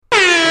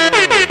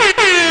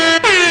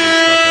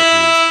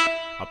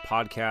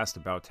podcast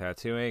about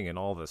tattooing and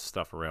all the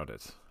stuff around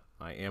it.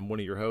 I am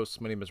one of your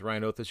hosts. My name is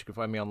Ryan Othis. You can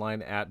find me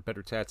online at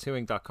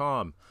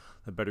bettertattooing.com,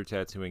 the Better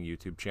Tattooing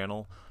YouTube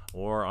channel,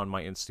 or on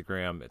my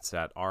Instagram. It's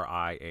at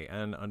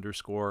RIAN_OTHUS.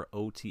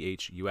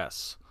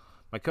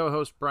 My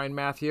co-host, Brian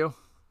Matthew.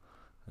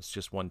 It's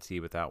just one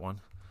T with that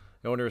one.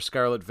 The owner of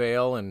Scarlet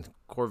Veil in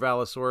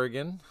Corvallis,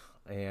 Oregon,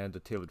 and a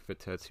Tailored Fit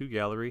Tattoo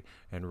Gallery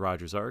in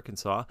Rogers,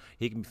 Arkansas.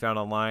 He can be found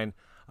online.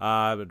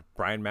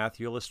 Brian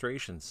Matthew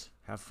Illustrations.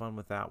 Have fun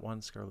with that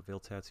one. Scarlet Veil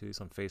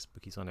Tattoos on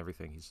Facebook. He's on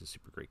everything. He's a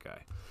super great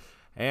guy.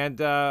 And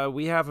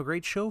we have a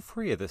great show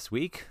for you this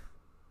week.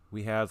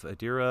 We have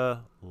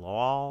Idera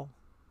Lawal.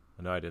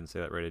 No, I didn't say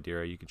that right,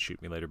 Idera. You can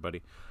shoot me later,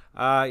 buddy.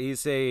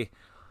 He's a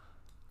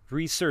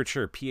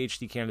researcher,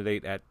 PhD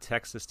candidate at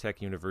Texas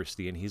Tech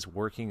University, and he's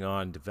working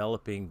on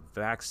developing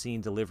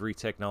vaccine delivery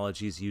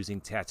technologies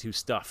using tattoo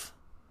stuff.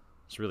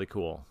 It's really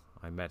cool.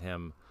 I met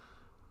him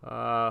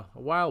a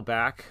while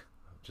back,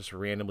 just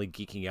randomly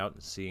geeking out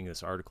and seeing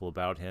this article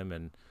about him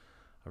in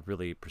a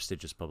really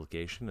prestigious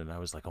publication, and I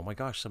was like, oh my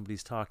gosh,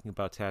 somebody's talking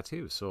about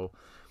tattoos. So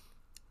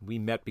we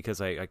met because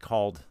I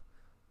called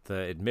the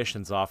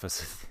admissions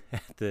office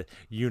at the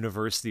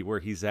university where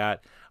he's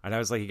at, and I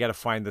was like, you got to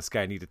find this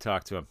guy. I need to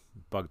talk to him.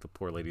 Bugged the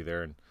poor lady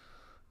there, and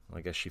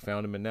I guess she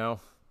found him, and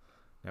now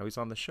he's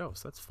on the show,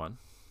 so that's fun.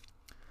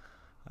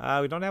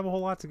 We don't have a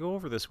whole lot to go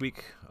over this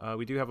week.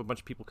 We do have a bunch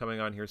of people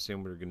coming on here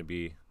soon. We're going to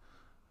be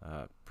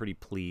pretty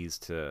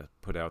pleased to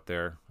put out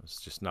there. It's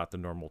just not the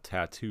normal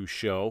tattoo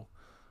show.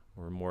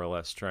 We're more or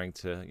less trying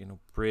to,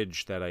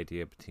 bridge that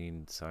idea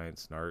between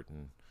science and art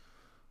and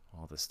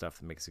all the stuff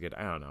that makes it good.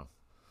 I don't know.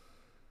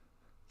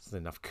 It's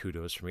enough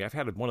kudos for me. I've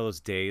had one of those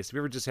days. Have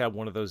you ever just had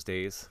one of those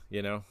days,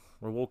 where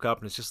I woke up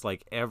and it's just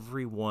like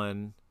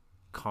everyone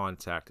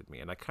contacted me?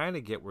 And I kind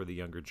of get where the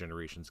younger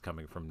generation's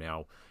coming from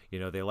now.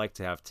 They like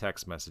to have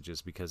text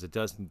messages because it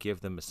doesn't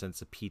give them a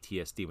sense of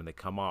PTSD. When they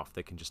come off,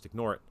 they can just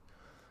ignore it.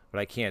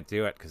 But I can't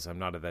do it because I'm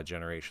not of that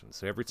generation.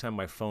 So every time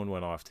my phone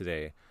went off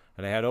today,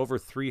 and I had over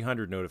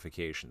 300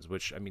 notifications,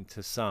 which,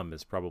 to some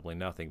is probably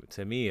nothing, but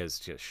to me is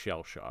just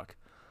shell shock.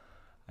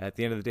 At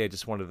the end of the day, I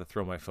just wanted to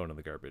throw my phone in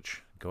the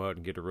garbage. Go out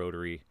and get a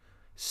rotary,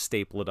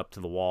 staple it up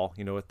to the wall,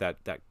 with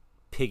that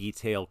piggy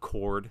tail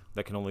cord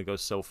that can only go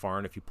so far,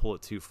 and if you pull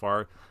it too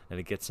far, and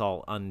it gets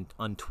all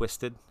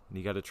untwisted, and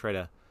you got to try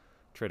to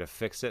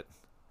fix it,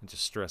 and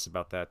just stress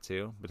about that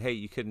too. But hey,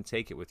 you couldn't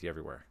take it with you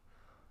everywhere.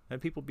 And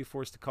people would be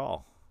forced to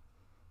call.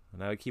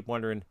 And I would keep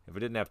wondering, if I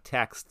didn't have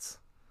texts,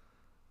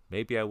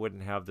 maybe I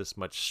wouldn't have this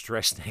much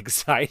stress and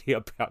anxiety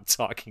about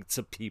talking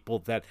to people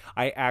that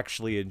I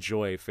actually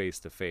enjoy face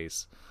to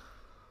face.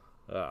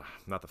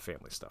 Not the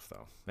family stuff,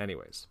 though.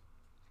 Anyways.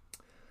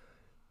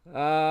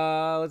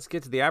 Let's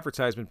get to the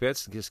advertisement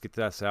bits and just get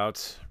this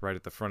out right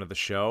at the front of the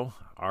show.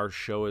 Our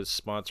show is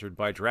sponsored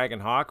by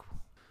Dragonhawk.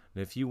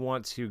 And if you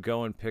want to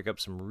go and pick up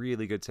some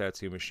really good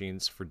tattoo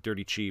machines for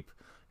dirty cheap,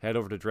 head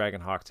over to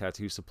Dragonhawk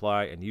Tattoo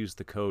Supply and use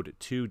the code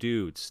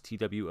 2DUDES,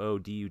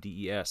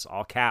 TWODUDES,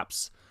 all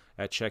caps,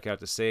 at checkout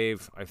to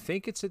save. I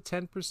think it's at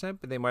 10%,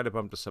 but they might have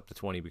bumped us up to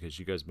 20 because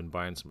you guys have been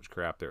buying so much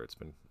crap there. It's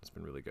been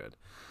really good.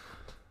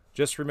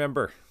 Just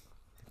remember,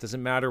 it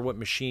doesn't matter what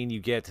machine you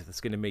get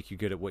that's going to make you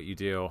good at what you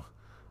do.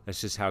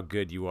 That's just how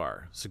good you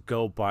are. So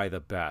go buy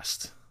the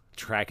best.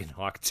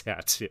 Dragonhawk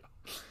Tattoo.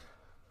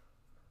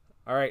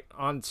 All right,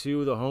 on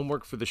to the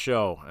homework for the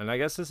show. And I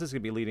guess this is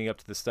going to be leading up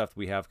to the stuff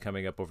we have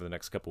coming up over the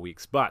next couple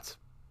weeks. But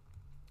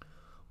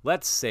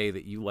let's say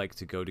that you like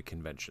to go to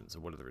conventions,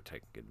 or whatever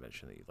type of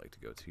convention that you'd like to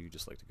go to, you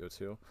just like to go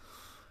to.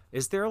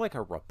 Is there like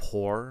a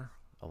rapport,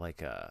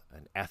 like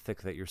an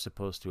ethic that you're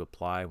supposed to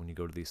apply when you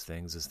go to these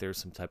things? Is there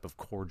some type of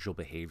cordial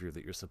behavior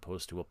that you're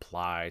supposed to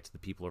apply to the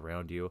people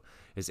around you?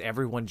 Is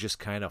everyone just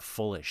kind of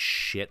full of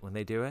shit when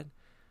they do it?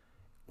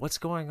 What's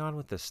going on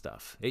with this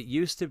stuff? It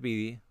used to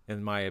be,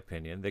 in my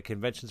opinion, that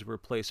conventions were a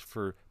place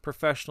for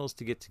professionals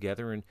to get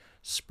together and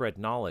spread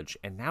knowledge.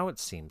 And now it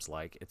seems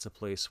like it's a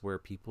place where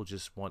people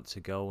just want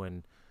to go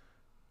and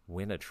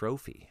win a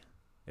trophy.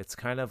 It's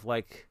kind of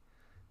like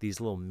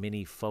these little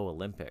mini faux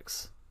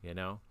Olympics,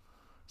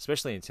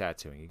 Especially in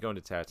tattooing. You go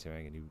into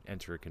tattooing and you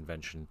enter a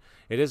convention.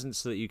 It isn't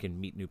so that you can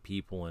meet new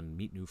people and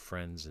meet new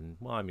friends. And,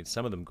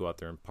 some of them go out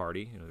there and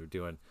party. They're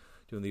doing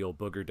the old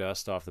booger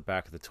dust off the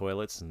back of the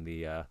toilets and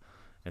the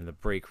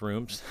break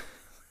rooms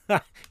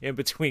in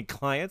between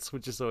clients,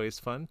 which is always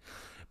fun.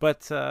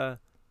 But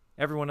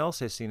everyone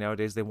else I see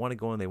nowadays, they want to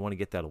go and they want to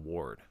get that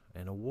award.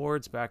 And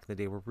awards back in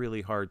the day were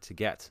really hard to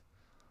get.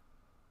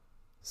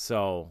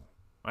 So,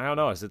 I don't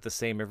know. Is it the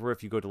same everywhere?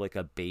 If you go to like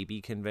a baby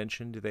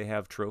convention, do they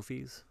have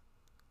trophies?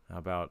 How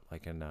about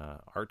like an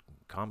art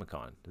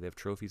Comic-Con? Do they have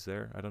trophies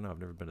there? I don't know. I've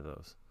never been to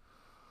those.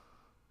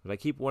 But I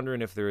keep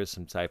wondering if there is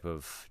some type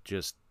of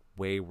just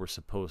way we're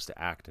supposed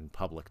to act in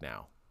public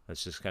now.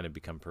 That's just kind of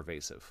become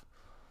pervasive.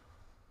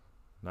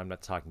 And I'm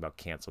not talking about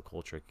cancel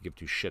culture. I could give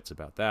two shits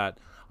about that.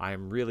 I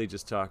am really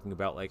just talking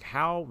about like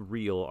how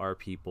real are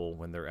people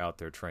when they're out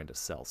there trying to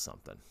sell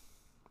something.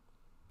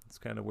 It's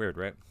kind of weird,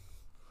 right?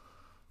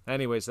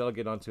 Anyways, that'll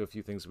get on to a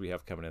few things we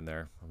have coming in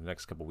there. In the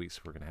next couple of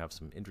weeks, we're going to have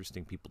some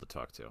interesting people to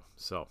talk to.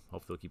 So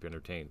hopefully they'll keep you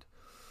entertained.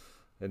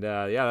 And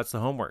yeah, that's the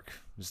homework.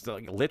 Just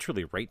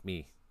literally rate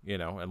me,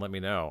 and let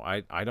me know.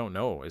 I don't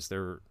know. Is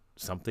there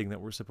something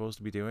that we're supposed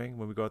to be doing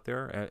when we go out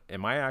there?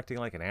 Am I acting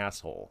like an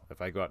asshole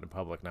if I go out in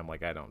public and I'm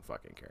like, I don't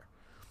fucking care?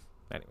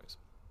 Anyways,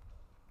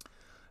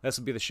 this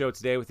will be the show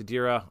today with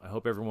Idera. I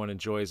hope everyone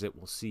enjoys it.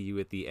 We'll see you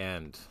at the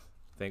end.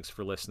 Thanks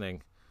for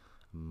listening.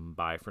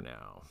 Bye for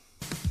now.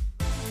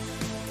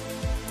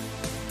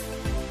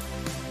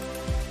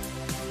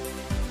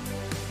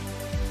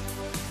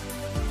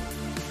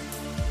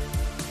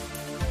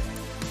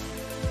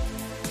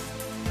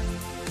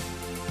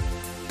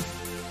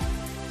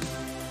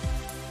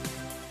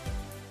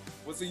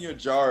 What's in your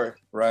jar,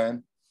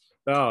 Ryan?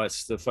 Oh,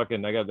 it's the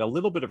fucking, I got a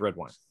little bit of red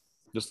wine.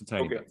 Just a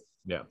tiny bit.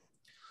 Yeah.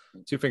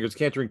 2 fingers.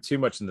 Can't drink too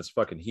much in this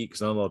fucking heat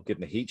because I'll end up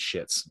getting the heat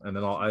shits. And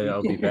then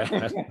I'll be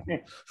bad.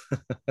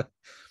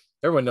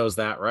 Everyone knows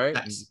that, right?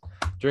 Nice.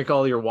 Drink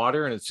all your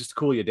water and it's just to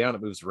cool you down.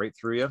 It moves right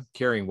through you,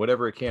 carrying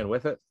whatever it can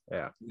with it.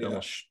 Yeah.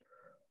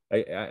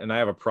 I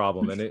have a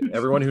problem. And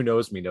everyone who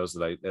knows me knows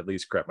that I at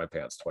least crap my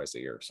pants twice a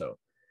year. So,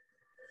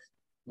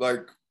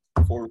 like,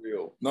 for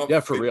real? No.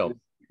 Yeah, for real.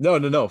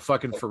 No,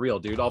 fucking for real,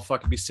 dude. I'll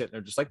fucking be sitting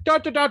there just like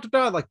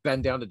like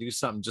bend down to do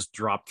something, just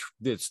drop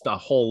it's the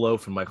whole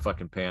loaf in my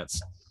fucking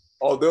pants.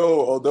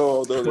 Although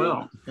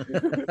Well,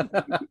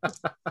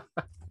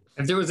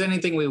 if there was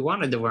anything we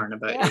wanted to learn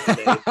about you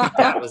today,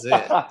 that was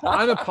it.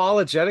 I'm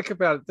apologetic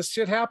about it. This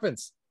shit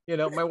happens.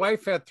 My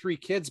wife had 3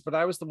 kids, but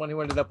I was the one who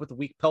ended up with a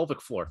weak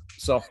pelvic floor.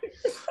 So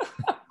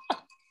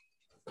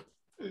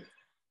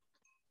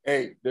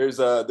hey, there's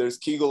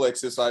Kegel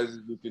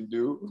exercises you can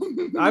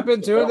do. I've been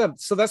doing them.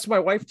 So that's what my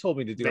wife told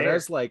me to do. And I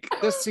was like,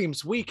 this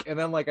seems weak. And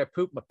then I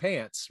pooped my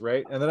pants,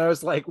 right? And then I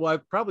was like, well,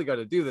 I've probably got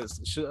to do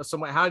this. So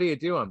I'm like, how do you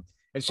do them?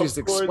 And she's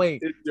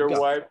explained. It's your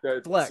wife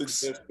that flex.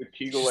 suggests the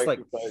Kegel She's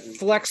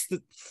exercises. Like,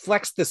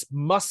 flex this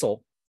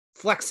muscle,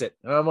 flex it.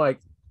 And I'm like,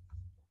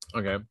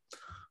 okay.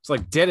 It's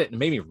like, did it and it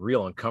made me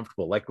real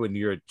uncomfortable. Like when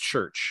you're at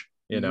church,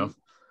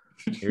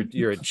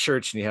 you're at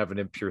church and you have an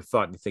impure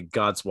thought and you think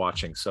God's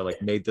watching. So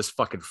made this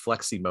fucking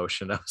flexy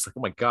motion. I was like,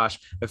 oh my gosh,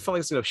 I felt like I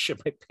was going to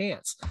shit my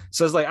pants.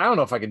 So I was like, I don't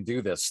know if I can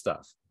do this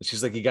stuff. And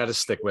she's like, you got to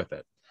stick with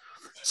it.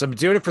 So I'm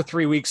doing it for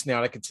 3 weeks now.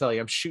 And I can tell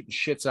you, I'm shooting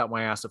shits out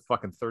my ass at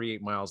fucking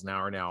 38 miles an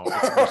hour now.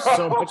 It's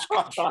so much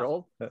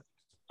control.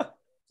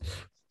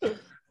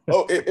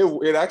 Oh,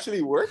 it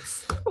actually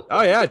works?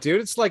 Oh yeah,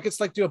 dude. It's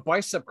like doing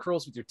bicep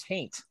curls with your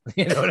taint.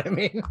 You know what I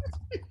mean?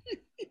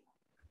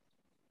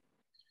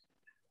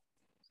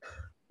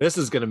 This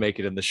is going to make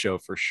it in the show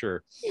for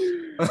sure.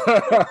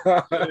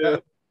 Yeah.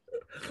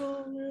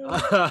 Oh,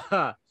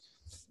 man.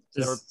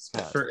 Just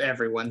for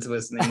everyone's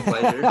listening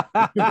pleasure.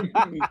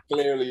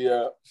 Clearly,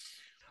 yeah.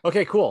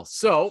 Okay, cool.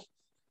 So,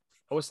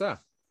 what's that?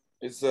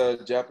 It's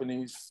a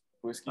Japanese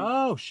whiskey.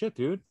 Oh shit,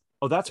 dude.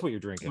 Oh, that's what you're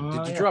drinking.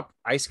 Did you drop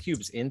ice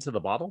cubes into the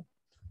bottle?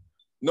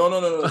 No.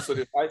 So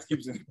there's ice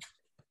cubes in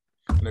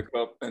a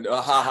cup, and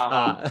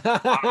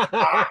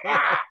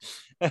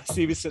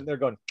Stevie's sitting there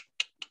going,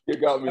 You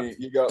got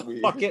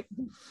me. fuck it.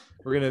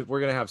 We're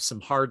gonna have some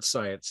hard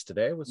science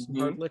today with some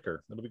hard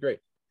liquor. That'll be great.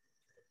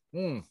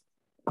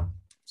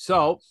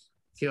 So,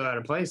 Feel out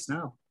of place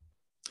now.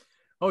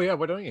 oh yeah,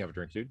 why don't you have a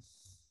drink, dude?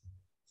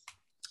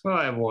 Well,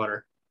 I have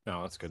water.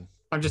 No, that's good.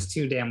 I'm just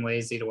too damn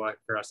lazy to walk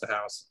across the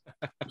house.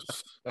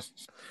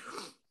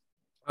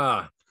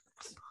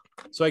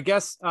 So I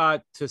guess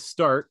to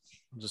start,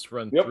 we'll just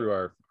run through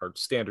our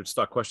standard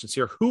stock questions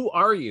here. Who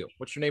are you?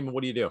 What's your name and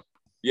what do you do?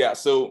 Yeah,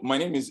 so my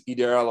name is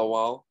Idera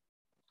Lawal.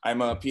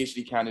 I'm a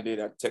PhD candidate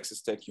at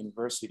Texas Tech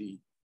University.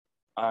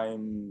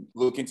 I'm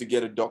looking to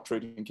get a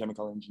doctorate in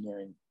chemical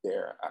engineering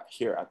here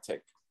at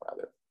Tech,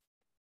 rather.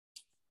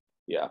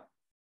 Yeah,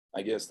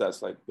 I guess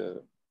that's like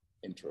the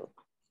intro.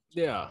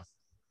 Yeah.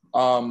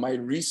 My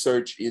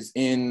research is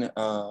in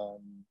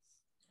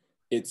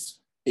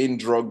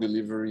drug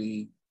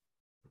delivery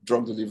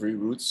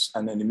routes,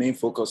 and then the main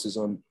focus is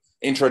on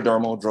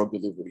intradermal drug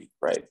delivery,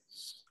 right?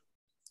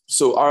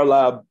 So our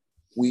lab,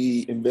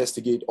 we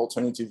investigate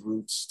alternative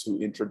routes to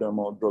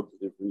intradermal drug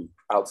delivery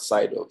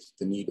outside of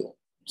the needle.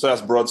 So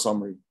that's broad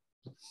summary.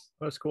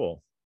 That's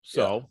cool.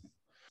 So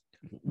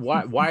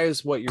why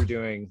is what you're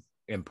doing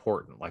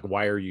important? Like,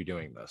 why are you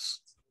doing this?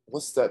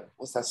 What's that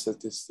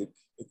statistic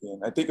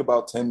again? I think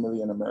about 10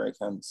 million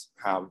Americans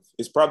have,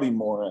 it's probably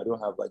more. I don't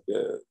have like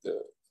the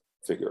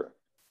figure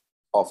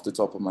off the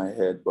top of my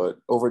head, but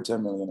over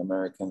 10 million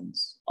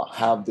Americans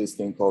have this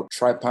thing called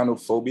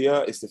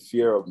trypanophobia. It's the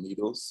fear of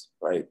needles,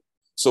 right?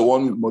 So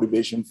one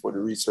motivation for the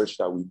research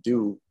that we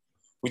do,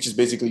 which is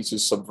basically to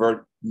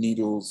subvert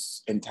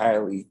needles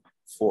entirely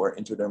for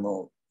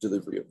intradermal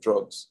delivery of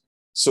drugs.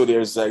 So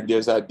there's a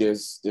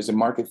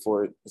market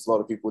for it. There's a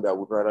lot of people that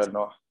would rather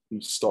not be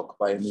stuck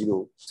by a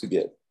needle to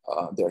get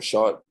their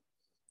shot.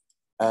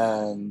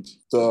 And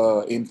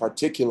in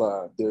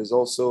particular, there's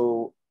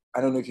also,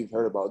 I don't know if you've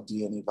heard about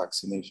DNA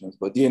vaccinations,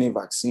 but DNA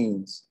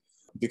vaccines,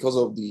 because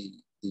of the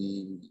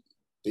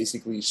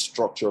basically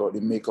structure or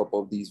the makeup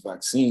of these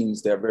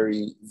vaccines, they're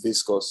very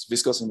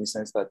viscous in the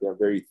sense that they're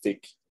very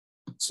thick,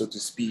 so to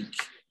speak.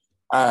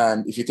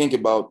 And if you think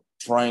about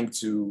trying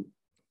to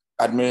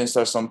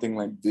administer something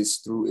like this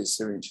through a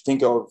syringe,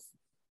 think of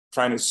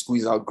trying to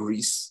squeeze out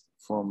grease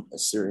from a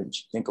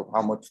syringe. Think of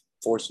how much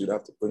force you'd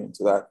have to put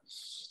into that.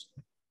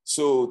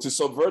 So to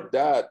subvert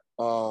that,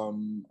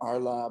 our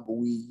lab,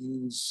 we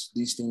use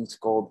these things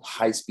called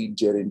high-speed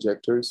jet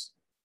injectors.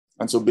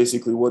 And so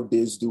basically what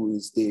these do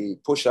is they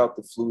push out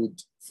the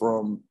fluid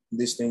from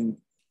this thing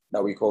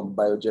that we call the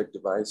BioJect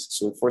device.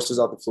 So it forces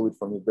out the fluid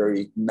from a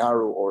very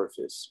narrow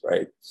orifice,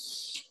 right?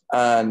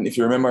 And if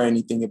you remember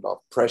anything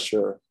about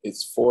pressure,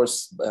 it's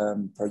force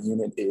per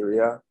unit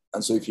area.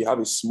 And so if you have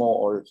a small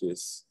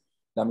orifice,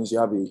 that means you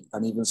have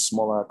an even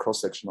smaller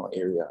cross-sectional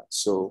area.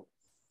 So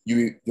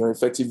you're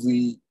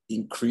effectively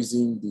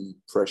increasing the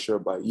pressure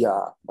by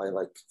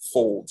like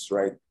folds,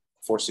 right?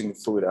 Forcing the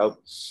fluid out.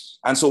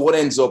 And so what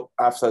ends up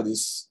after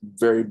this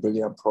very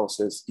brilliant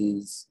process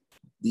is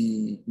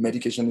the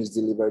medication is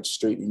delivered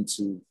straight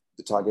into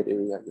the target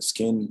area, the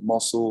skin,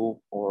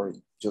 muscle, or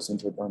just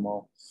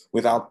intradermal,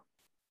 without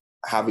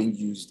having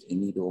used a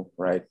needle,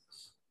 right?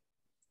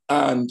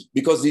 And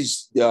because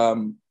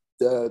the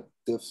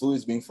fluid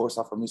is being forced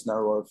out from this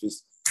narrow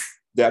orifice,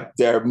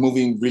 they're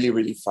moving really,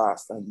 really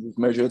fast, and we've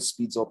measured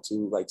speeds up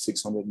to like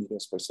 600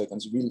 meters per second.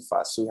 It's really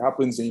fast. So it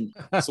happens in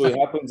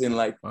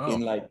like wow.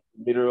 in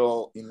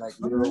literal.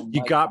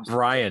 You got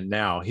Brian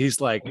now. He's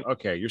like,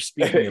 okay, you're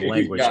speaking a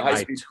language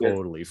I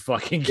totally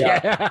fucking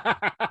get.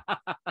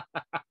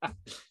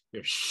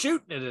 You're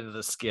shooting it into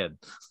the skin.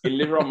 In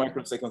literal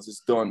microseconds,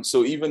 it's done.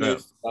 So even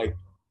if like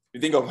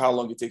you think of how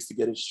long it takes to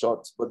get a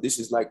shot, but this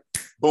is like,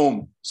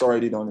 boom, it's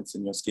already done. It's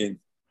in your skin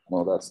and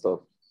all that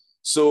stuff.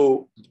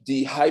 So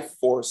the high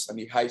force and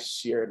the high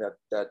shear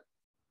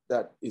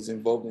that is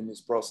involved in this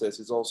process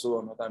is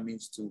also another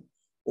means to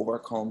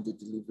overcome the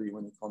delivery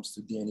when it comes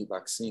to DNA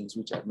vaccines,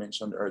 which I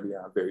mentioned earlier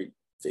are very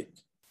thick,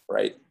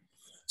 right?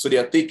 So they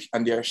are thick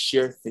and they are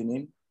shear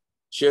thinning.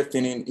 Shear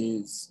thinning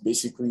is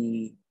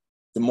basically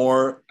the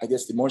more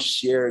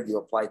shear you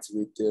apply to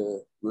it,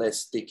 the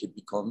less thick it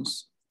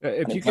becomes.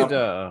 If you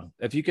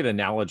could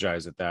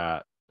analogize it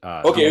that.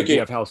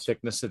 Of how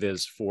thickness it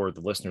is for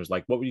the listeners,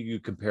 like what would you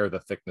compare the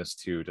thickness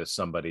to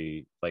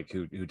somebody like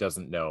who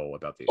doesn't know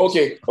about these?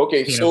 Okay.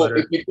 So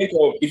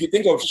if you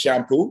think of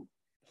shampoo,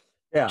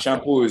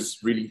 shampoo is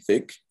really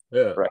thick,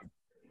 right?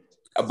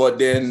 But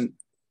then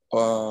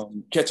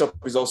ketchup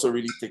is also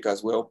really thick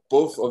as well.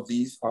 Both of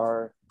these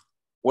are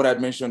what I'd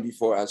mentioned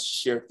before as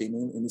shear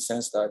thinning, in the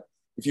sense that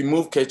if you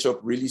move ketchup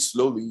really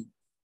slowly,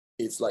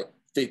 it's like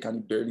thick and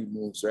it barely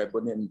moves, right?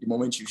 But then the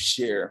moment you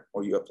shear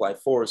or you apply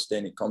force,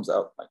 then it comes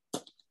out like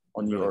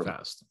on really your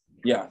fast.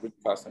 Yeah, really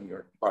fast on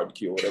your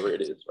barbecue or whatever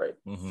it is, right?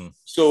 Mm-hmm.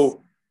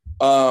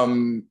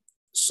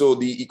 So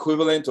the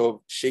equivalent of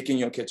shaking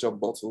your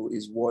ketchup bottle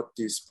is what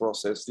this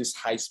process, this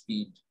high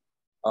speed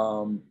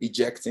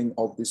ejecting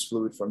of this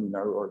fluid from the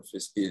narrow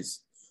orifice is.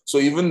 So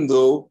even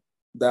though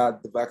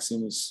that the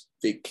vaccine is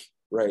thick,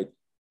 right,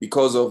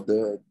 because of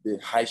the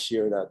high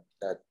shear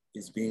that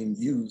is being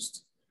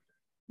used,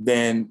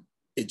 then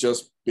it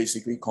just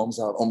basically comes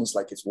out almost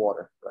like it's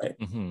water, right?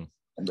 Mm-hmm.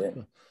 And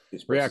then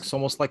it reacts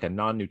almost like a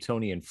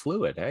non-Newtonian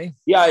fluid, eh?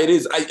 Yeah, it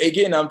is.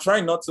 I'm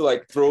trying not to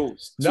like throw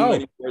too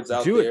many words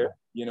out there,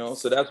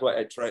 so that's why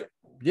I try.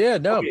 Yeah,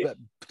 no, okay.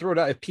 Throw it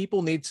out. If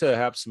people need to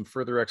have some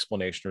further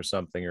explanation or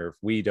something, or if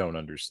we don't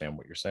understand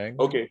what you're saying.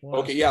 Okay.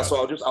 Yeah.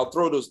 So I'll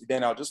throw those.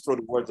 Then I'll just throw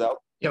the words out.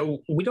 Yeah,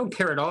 we don't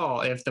care at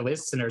all if the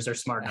listeners are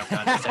smart enough to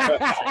understand.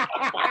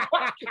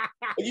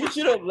 You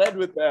should have led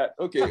with that.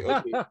 Okay.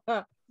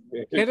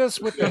 Hit us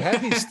with the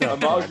heavy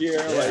stuff. I'm out here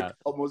like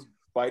almost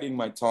biting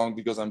my tongue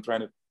because I'm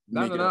trying to.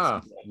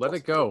 No. Let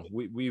it go.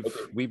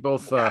 We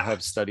both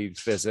have studied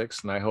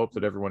physics, and I hope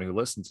that everyone who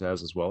listens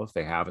has as well. If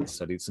they haven't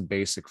studied some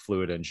basic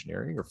fluid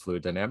engineering or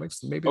fluid dynamics,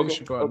 then maybe they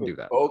should go out and do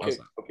that. Okay.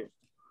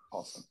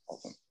 Awesome.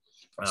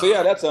 So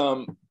yeah, that's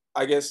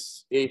I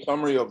guess a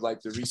summary of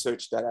like the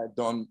research that I've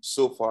done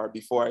so far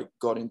before I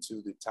got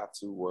into the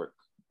tattoo work,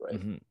 right?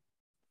 Mm-hmm.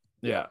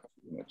 Yeah.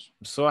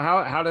 So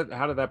how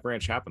did that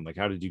branch happen? Like,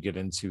 how did you get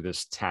into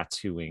this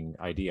tattooing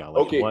idea?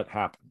 Like, what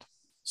happened?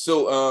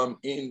 So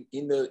in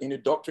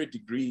the doctorate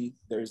degree,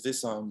 there's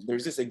this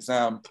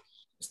exam.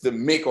 It's the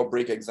make or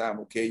break exam.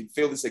 Okay, you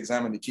fail this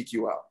exam and they kick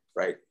you out,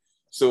 right?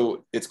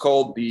 So it's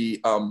called the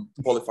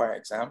qualifier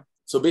exam.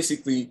 So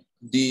basically,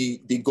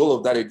 the goal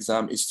of that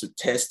exam is to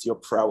test your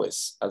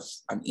prowess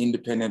as an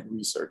independent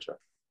researcher.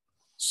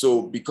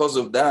 So because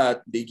of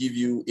that, they give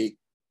you a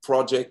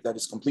project that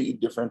is completely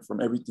different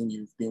from everything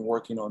you've been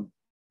working on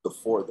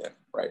before then,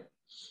 right?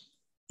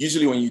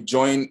 Usually when you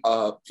join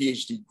a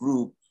PhD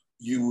group,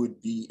 you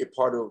would be a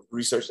part of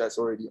research that's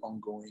already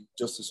ongoing,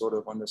 just to sort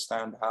of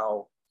understand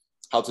how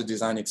to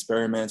design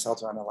experiments, how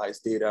to analyze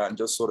data, and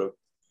just sort of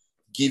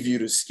give you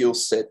the skill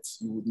set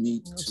you would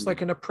need. It's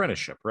like an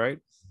apprenticeship, right?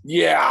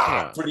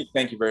 Yeah.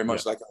 Thank you very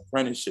much. Like an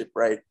apprenticeship,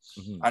 right?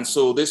 Mm-hmm. And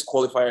so this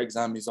qualifier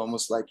exam is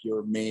almost like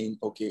your main,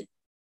 okay,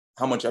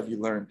 how much have you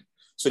learned?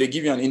 So they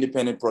give you an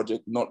independent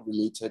project not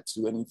related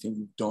to anything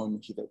you've done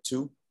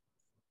hitherto.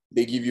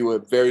 They give you a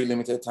very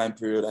limited time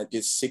period, I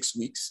guess 6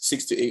 weeks,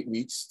 6 to 8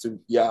 weeks to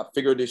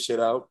figure this shit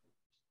out.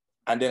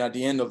 And then at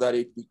the end of that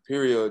 8-week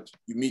period,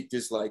 you meet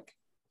this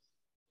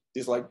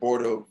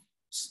board of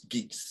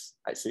geeks.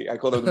 I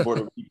call them the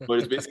board of geeks, but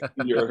it's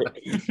basically your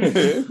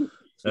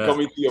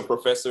committee of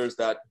professors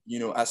that,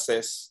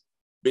 assess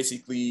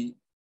basically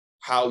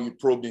how you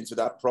probed into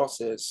that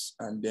process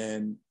and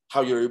then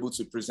how you're able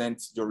to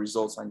present your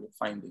results and your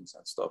findings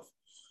and stuff.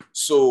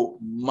 So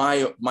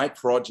my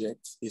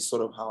project is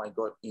sort of how I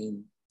got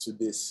into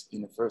this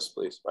in the first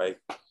place, right?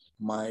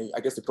 I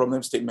guess the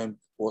problem statement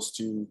was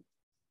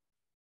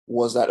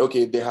that,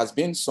 okay, there has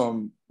been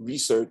some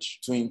research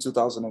between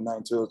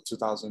 2009 to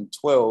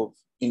 2012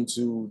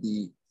 into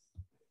the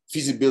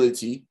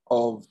feasibility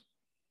of,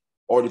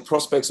 or the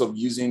prospects of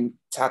using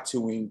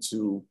tattooing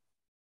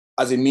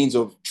as a means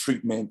of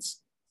treatment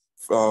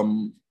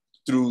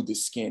through the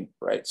skin,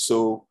 right?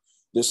 So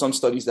there's some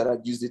studies that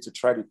have used it to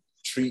try to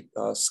treat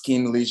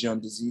skin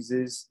lesion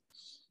diseases.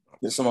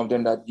 There's some of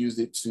them that use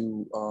it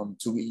to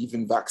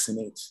even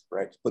vaccinate,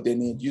 right? But then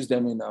they use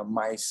them in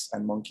mice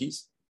and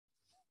monkeys.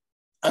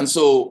 And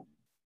so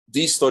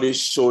these studies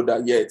show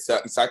that, it's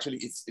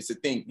a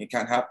thing. It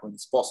can happen.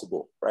 It's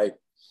possible, right?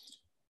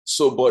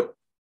 So, but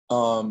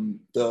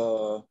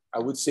I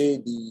would say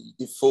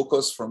the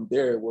focus from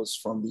there was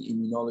from the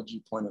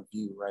immunology point of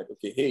view, right?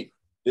 Okay, hey,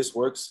 this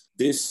works.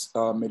 This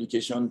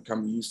medication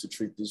can be used to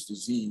treat this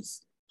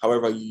disease.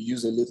 However, you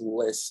use a little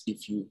less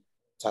if you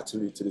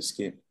tattoo it to the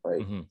skin,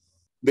 right? Mm-hmm.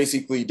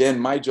 Basically, then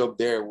my job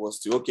there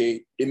was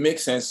it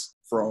makes sense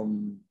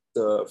from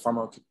the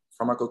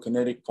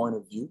pharmacokinetic point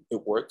of view,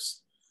 it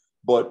works.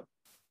 But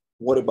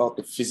what about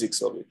the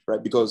physics of it,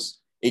 right? Because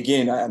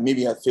again,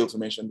 maybe I failed to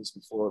mention this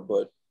before,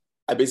 but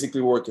I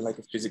basically work in like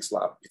a physics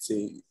lab.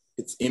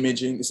 It's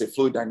imaging, it's a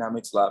fluid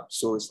dynamics lab.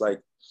 So it's like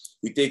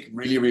we take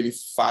really, really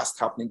fast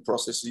happening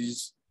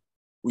processes.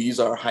 We use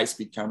our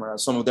high-speed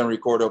cameras. Some of them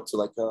record up to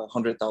like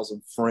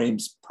 100,000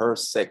 frames per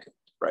second,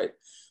 right?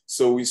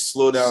 So we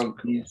slow down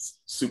these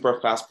super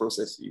fast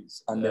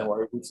processes, and then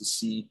we're able to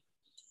see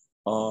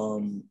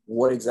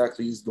what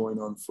exactly is going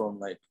on from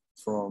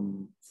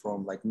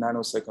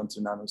nanosecond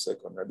to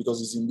nanosecond, right?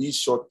 Because it's in these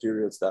short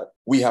periods that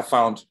we have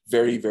found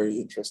very, very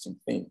interesting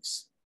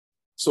things.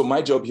 So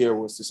my job here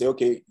was to say,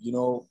 okay,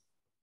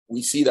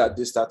 we see that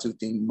this tattoo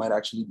thing might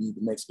actually be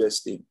the next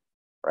best thing,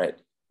 right?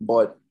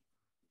 But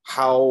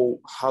how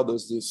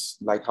does this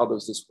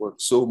work?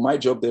 So my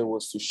job there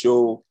was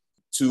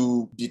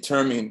to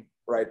determine,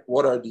 right,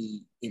 what are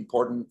the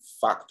important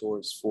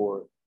factors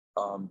for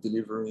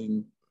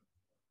delivering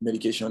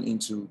medication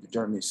into the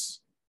dermis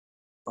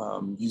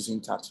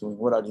using tattooing.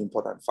 What are the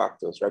important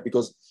factors, right?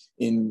 Because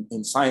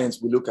in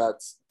science, we look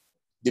at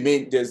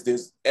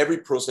there's every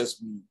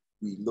process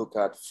we look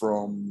at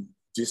from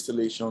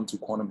distillation to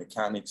quantum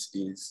mechanics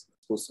is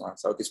supposed to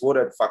answer, okay, so what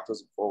are the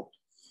factors involved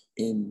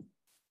in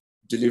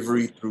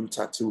delivery through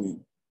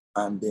tattooing?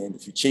 And then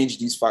if you change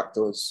these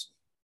factors,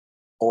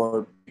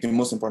 or the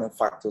most important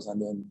factors,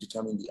 and then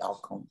determine the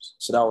outcomes.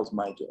 So that was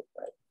my job,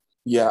 right?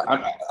 Yeah,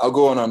 I'll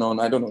go on and on.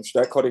 I don't know.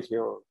 Should I cut it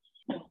here?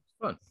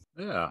 Fun.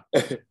 Yeah.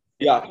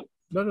 Yeah.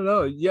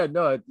 No. Yeah,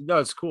 no,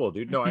 it's cool,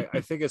 dude. No,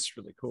 I think it's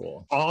really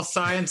cool. All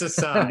science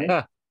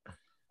aside,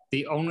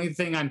 the only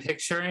thing I'm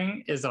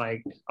picturing is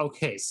like,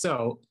 okay,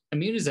 so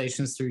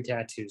immunizations through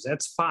tattoos,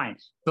 that's fine.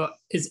 But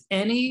is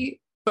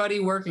anybody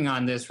working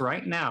on this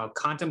right now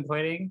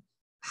contemplating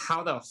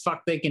how the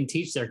fuck they can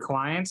teach their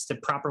clients to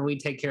properly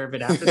take care of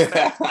it after the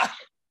fact?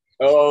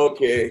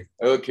 Okay.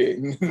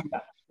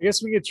 I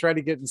guess we could try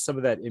to get in some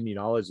of that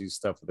immunology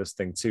stuff with this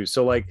thing too.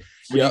 So like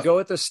when you go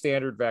with the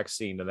standard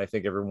vaccine, and I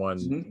think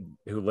everyone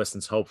who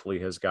listens hopefully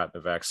has gotten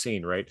a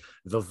vaccine, right?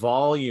 The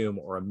volume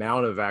or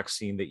amount of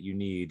vaccine that you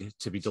need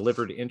to be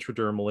delivered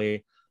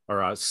intradermally or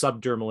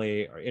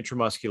subdermally or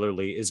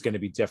intramuscularly is going to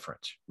be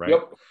different, right?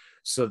 Yep.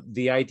 So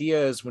the idea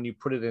is when you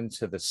put it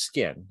into the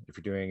skin, if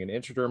you're doing an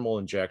intradermal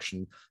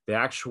injection, the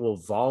actual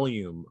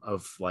volume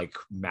of like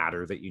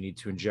matter that you need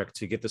to inject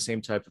to get the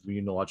same type of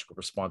immunological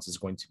response is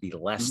going to be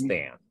less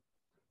than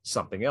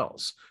something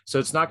else. So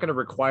it's not going to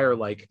require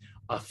like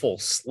a full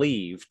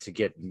sleeve to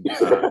get,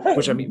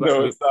 which I mean,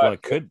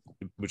 it could,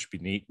 which would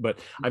be neat, but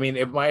I mean,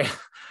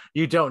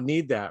 you don't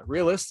need that.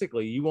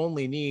 Realistically, you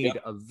only need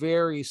a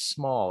very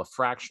small,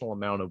 fractional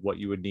amount of what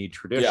you would need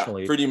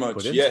traditionally. Pretty much.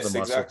 Put into Yes, the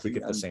muscle exactly. to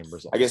get the same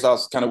result. I guess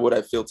that's kind of what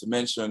I failed to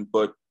mention,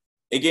 but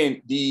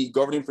again, the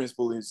governing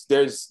principle is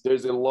there's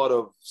a lot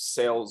of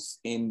cells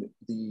in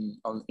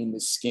the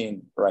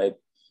skin, right?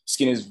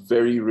 Skin is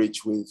very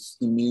rich with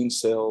immune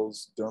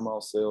cells,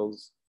 dermal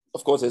cells.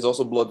 Of course, there's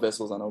also blood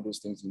vessels and all those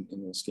things in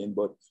your skin,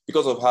 but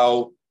because of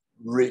how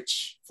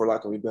rich, for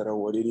lack of a better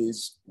word, it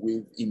is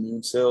with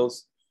immune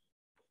cells,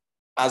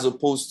 as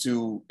opposed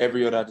to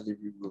every other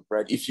delivery group,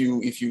 right? If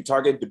you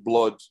target the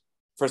blood,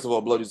 first of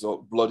all, blood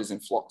is in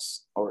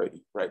flux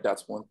already, right?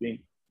 That's one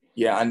thing.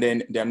 Yeah, and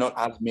then there are not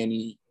as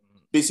many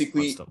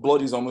basically Constantly.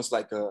 blood is almost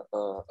like a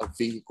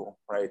vehicle,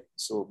 right?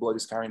 So blood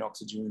is carrying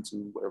oxygen to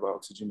wherever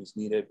oxygen is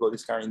needed. Blood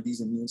is carrying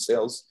these immune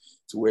cells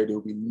to where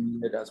they'll be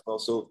needed as well.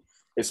 So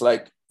it's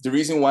like the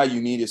reason why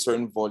you need a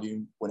certain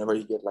volume whenever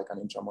you get like an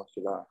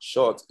intramuscular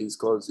shot is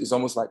because it's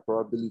almost like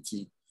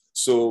probability.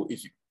 So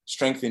if you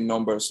strength in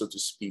numbers, so to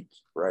speak,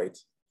 right?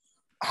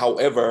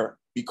 However,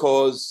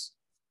 because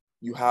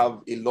you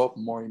have a lot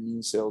more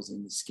immune cells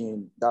in the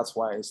skin, that's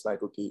why it's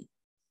like, okay,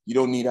 you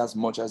don't need as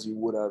much as you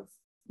would have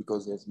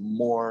because there's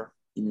more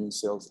immune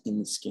cells in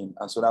the skin.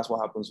 And so that's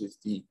what happens with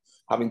the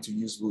having to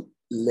use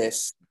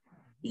less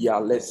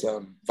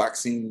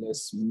vaccine,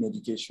 less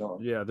medication.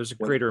 Yeah, there's a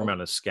greater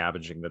amount of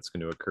scavenging that's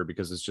going to occur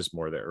because it's just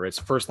more there, right? It's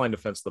first line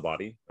defense of the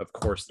body. Of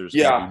course, there's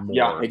going to be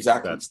more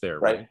exactly. that's there,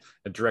 right?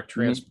 A direct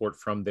transport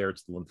from there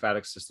to the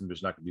lymphatic system.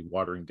 There's not going to be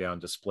watering down,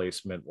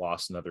 displacement,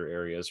 loss in other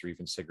areas, or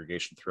even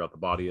segregation throughout the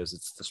body as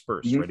it's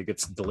dispersed, right? It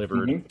gets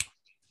delivered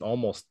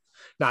almost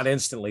not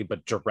instantly,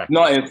 but directly.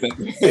 Not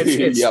instantly.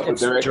 It's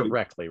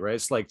directly, right?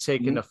 It's like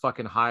taking a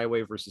fucking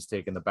highway versus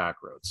taking the back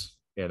roads,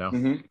 you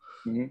know?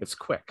 It's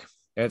quick.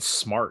 And it's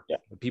smart. Yeah.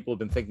 People have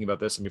been thinking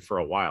about this, I mean, for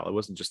a while. It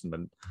wasn't just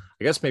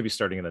I guess maybe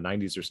starting in the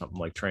 90s or something,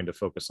 like trying to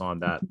focus on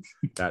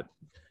that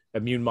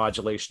immune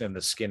modulation in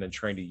the skin and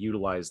trying to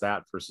utilize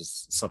that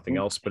versus something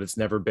else. But it's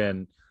never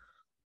been,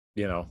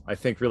 you know, I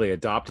think really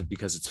adopted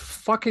because it's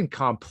fucking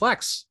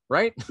complex,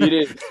 right? It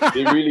is.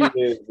 It really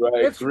is,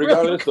 right? It's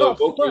regardless really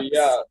of, okay,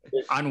 yeah.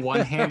 On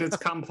one hand, it's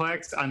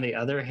complex. On the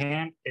other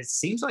hand, it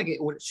seems like it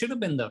should have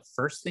been the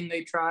first thing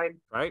they tried.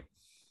 Right.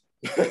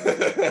 You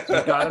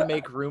got to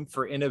make room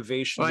for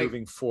innovation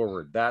moving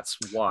forward. That's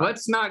why.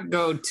 Let's not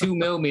go 2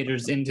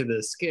 millimeters into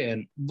the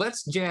skin.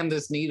 Let's jam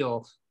this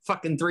needle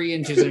fucking 3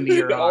 inches into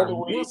your arm.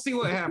 We'll see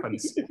what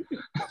happens.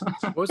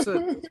 What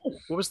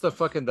was the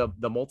fucking the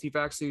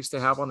multivax they used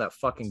to have on that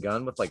fucking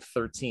gun with like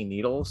 13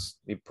 needles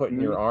you put in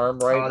your arm,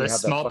 right? Oh, the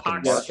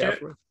smallpox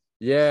shit.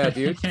 Yeah,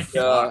 dude.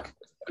 Fuck.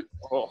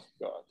 Oh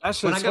god.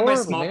 When I got my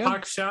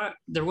smallpox shot,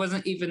 there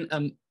wasn't even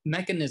a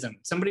mechanism.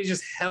 Somebody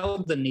just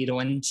held the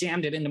needle and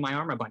jammed it into my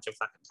arm a bunch of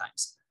fucking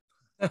times.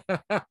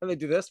 They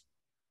do this?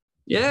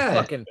 Yeah.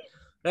 Fucking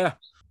yeah.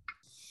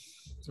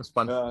 It was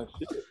fun.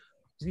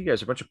 You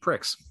guys are a bunch of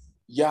pricks.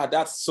 Yeah,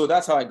 that's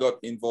how I got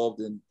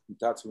involved in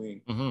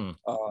tattooing in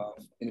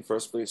the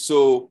first place.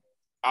 So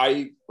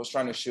I was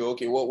trying to show,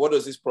 okay, what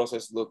does this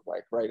process look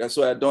like, right? And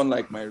so I had done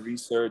like my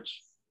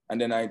research. And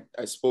then I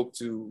spoke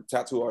to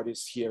tattoo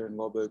artists here in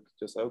Lubbock,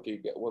 just like,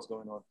 okay, what's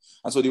going on?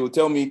 And so they would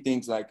tell me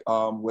things like,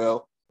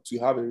 well, to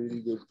have a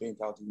really good paint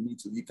out,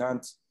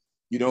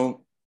 you don't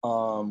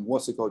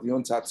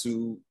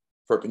tattoo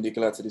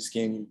perpendicular to the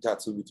skin, you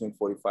tattoo between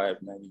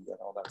 45, 90 and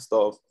all that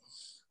stuff.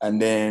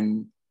 And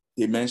then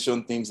they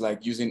mentioned things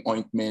like using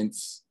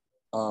ointments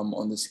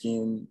on the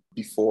skin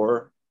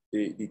before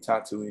the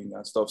tattooing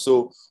and stuff.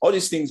 So all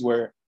these things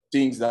were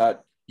things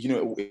that, you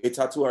know, a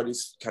tattoo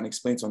artist can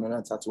explain to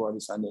another tattoo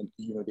artist and then,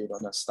 you know, they'd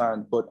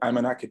understand. But I'm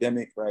an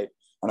academic, right?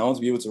 And I want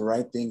to be able to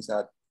write things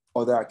that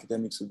other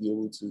academics will be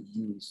able to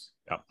use.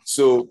 Yeah.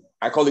 So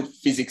I call it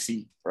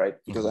physicsy, right?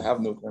 Because I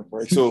have no term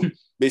for it. So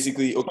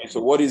basically, okay,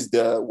 so what is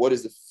the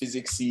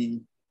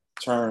physicsy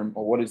term,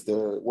 or what is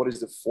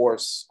the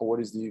force, or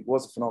what's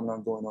the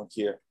phenomenon going on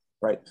here,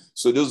 right?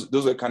 So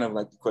those are kind of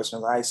like the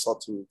questions I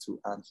sought to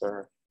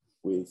answer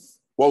with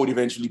what would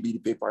eventually be the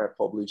paper I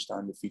published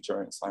and the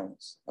feature in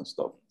Science and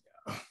stuff.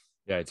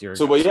 Yeah, it's your.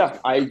 So, but yeah,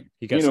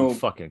 you got some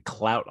fucking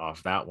clout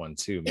off that one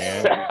too,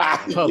 man.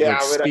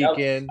 Public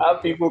speaking. I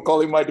have people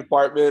calling my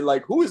department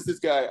like, "Who is this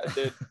guy?" And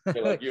then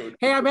they're like,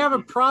 "Hey, I'm having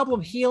a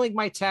problem healing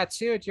my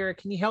tattoo, Idera.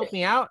 Can you help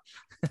me out?"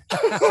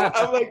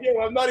 I'm like, "Yo,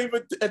 I'm not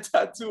even a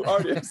tattoo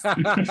artist."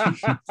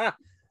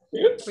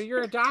 But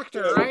you're a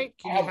doctor, right?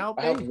 Can you help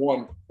me? I have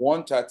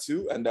one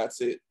tattoo, and that's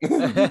it.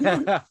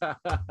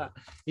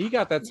 He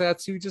got that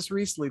tattoo just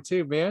recently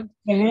too, man.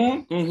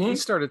 He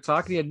started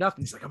talking. He had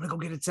nothing. He's like, "I'm gonna go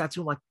get a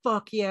tattoo." I'm like,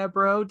 "Fuck yeah,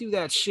 bro, do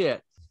that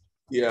shit."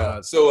 Yeah.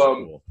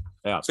 Cool.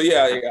 Yeah. So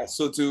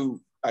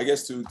to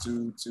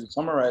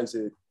summarize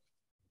it,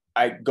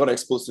 I got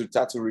exposed to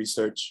tattoo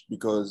research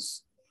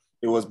because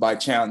it was by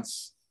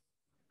chance.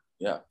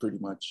 Yeah, pretty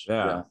much.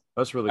 Yeah.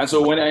 That's really and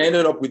cool. So when I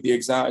ended up with the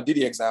exam, I did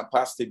the exam,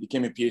 passed it,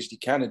 became a PhD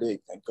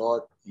candidate, thank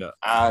God. Yeah.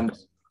 And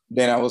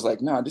then I was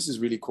like, nah, this is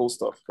really cool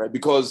stuff, right?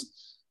 Because,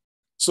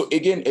 so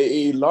again,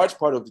 a large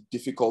part of the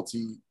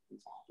difficulty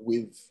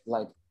with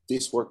like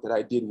this work that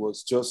I did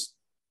was just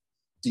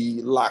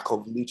the lack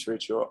of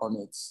literature on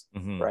it,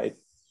 right?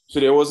 So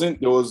there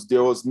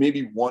was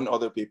maybe one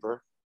other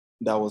paper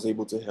that was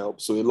able to help.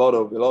 So a lot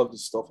of the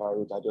stuff I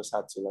wrote, I just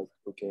had to like,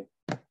 okay,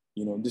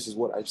 you know, this is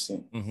what I've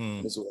seen.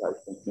 This is what I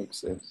think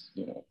makes sense,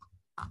 you know.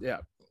 Yeah,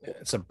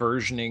 it's a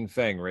burgeoning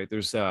thing, right?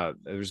 There's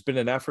been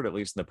an effort, at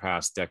least in the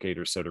past decade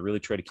or so, to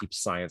really try to keep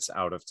science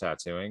out of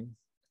tattooing.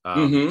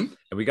 And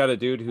we got a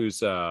dude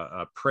who's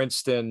a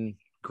Princeton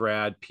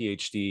grad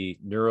PhD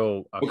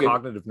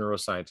cognitive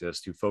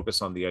neuroscientist who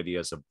focus on the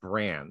ideas of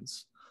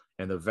brands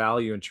and the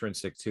value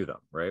intrinsic to them,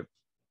 right?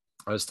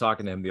 I was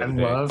talking to him the I other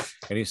day, love.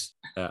 and he's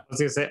I was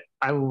gonna say,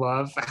 I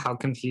love how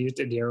confused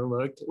Idera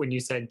looked when you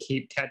said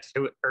keep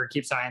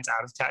science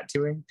out of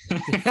tattooing.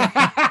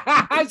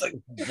 I was like,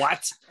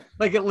 what?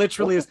 Like it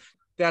literally is.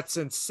 That's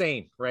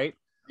insane, right?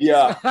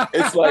 Yeah,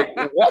 it's like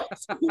what?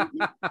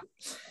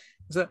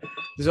 So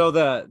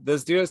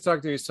this dude I was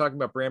talking to, he's talking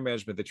about brand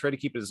management. They try to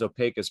keep it as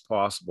opaque as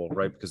possible,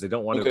 right? Because they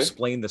don't want to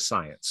explain the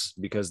science,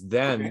 because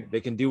then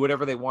they can do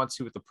whatever they want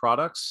to with the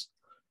products,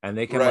 and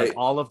they can let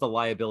all of the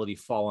liability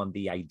fall on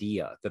the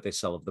idea that they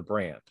sell of the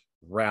brand,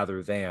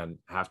 rather than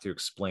have to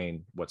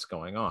explain what's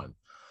going on.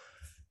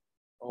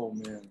 Oh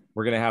man,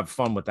 we're gonna have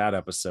fun with that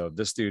episode.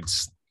 This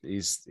dude's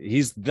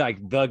he's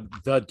like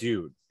the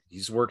dude.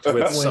 He's worked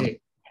with some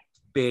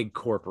big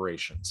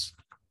corporations,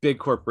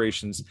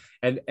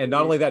 and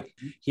not only that,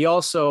 he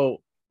also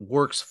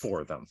works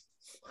for them.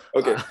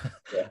 Okay.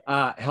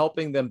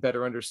 Helping them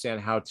better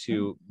understand how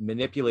to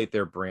manipulate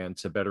their brand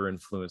to better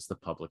influence the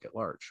public at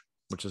large,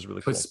 which is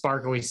really cool. Put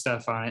sparkly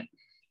stuff on it.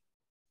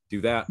 Do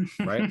that,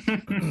 right?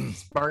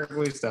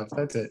 Sparkly stuff.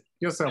 That's it.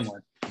 You'll sell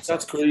more.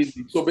 That's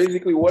crazy. So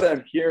basically, what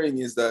I'm hearing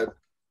is that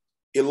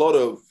a lot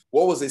of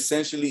what was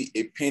essentially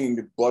a pain in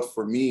the butt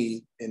for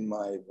me in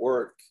my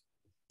work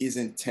is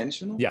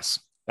intentional. Yes,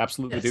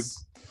 absolutely, dude.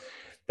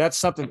 That's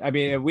something. I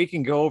mean, we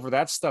can go over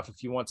that stuff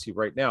if you want to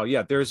right now.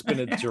 Yeah, there's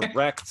been a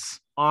direct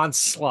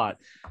onslaught.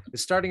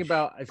 It's starting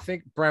about, I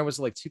think, Brian, was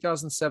like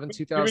 2007,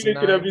 2009. It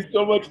could have been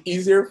so much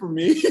easier for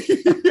me.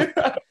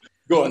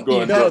 Go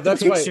on. No,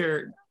 that's why.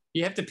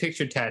 You have to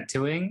picture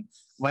tattooing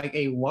like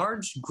a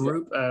large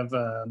group of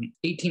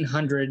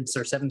 1800s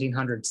or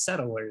 1700s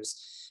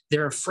settlers.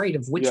 They're afraid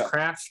of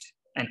witchcraft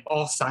and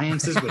all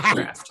science is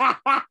witchcraft.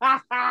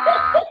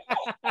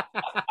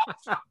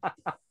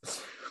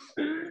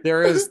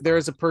 There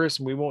is a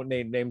person, we won't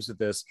name names of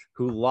this,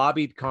 who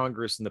lobbied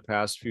Congress in the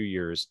past few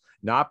years,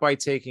 not by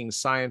taking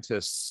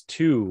scientists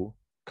to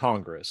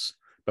Congress,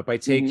 but by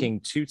taking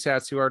two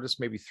tattoo artists,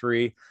 maybe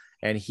three.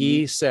 And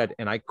he said,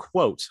 and I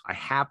quote, I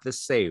have this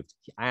saved,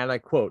 and I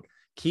quote,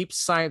 keep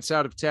science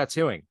out of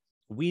tattooing.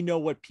 We know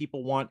what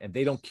people want, and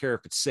they don't care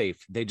if it's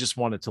safe. They just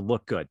want it to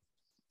look good.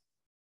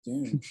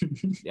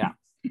 Yeah.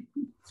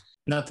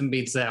 Nothing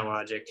beats that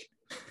logic.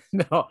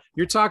 No,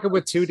 you're talking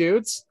with two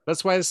dudes.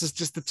 That's why this is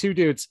just the two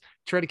dudes.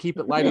 Try to keep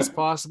it light as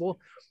possible.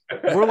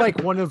 We're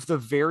like one of the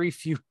very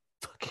few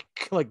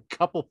like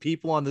couple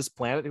people on this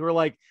planet who are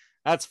like,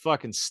 that's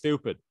fucking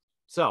stupid.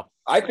 So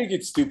I think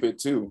it's stupid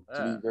too,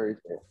 to be very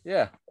fair.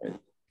 Yeah. It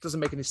doesn't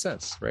make any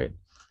sense, right?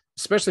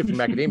 Especially from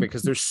academia,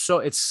 because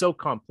it's so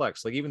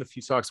complex. Like even the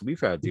few talks we've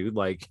had, dude,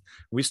 like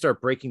we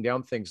start breaking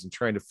down things and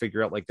trying to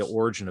figure out like the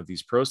origin of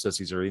these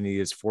processes or any of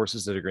these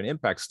forces that are going to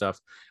impact stuff.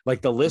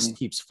 Like the list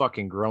keeps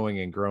fucking growing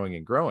and growing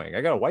and growing.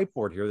 I got a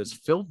whiteboard here that's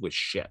filled with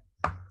shit.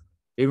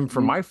 Even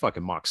for my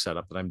fucking mock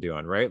setup that I'm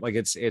doing, right? Like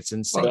it's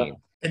insane.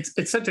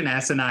 It's such an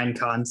asinine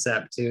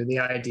concept too. The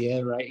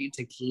idea, right,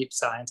 to keep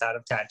science out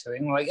of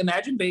tattooing. Like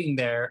imagine being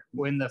there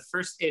when the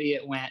first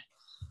idiot went,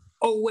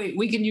 oh wait,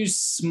 we can use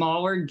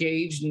smaller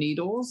gauge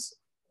needles.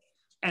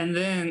 And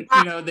then,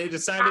 they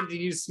decided to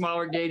use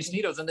smaller gauge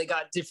needles and they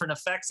got different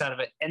effects out of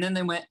it. And then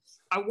they went,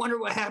 I wonder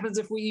what happens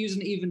if we use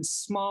an even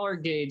smaller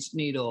gauge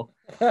needle.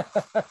 And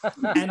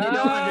they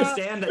don't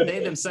understand that they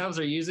themselves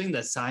are using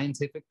the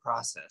scientific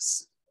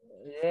process.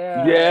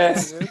 Yeah.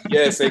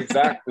 Yes,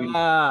 exactly.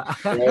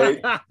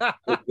 Right?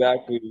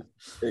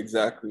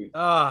 Exactly.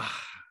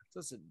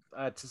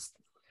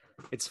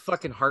 It's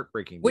fucking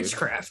heartbreaking. Dude.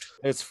 Witchcraft.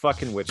 It's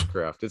fucking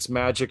witchcraft. It's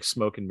magic,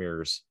 smoke and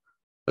mirrors.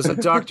 As a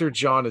Dr.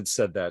 John had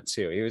said that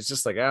too. He was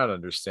just like, I don't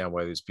understand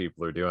why these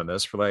people are doing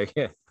this. We're like,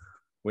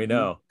 we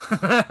know.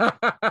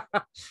 I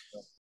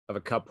have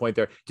a cut point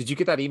there. Did you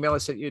get that email I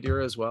sent you,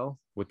 Idera, as well,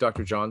 with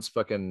Dr. John's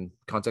fucking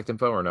contact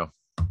info or no?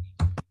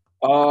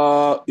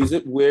 Is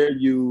it where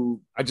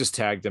you? I just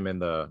tagged him in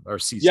the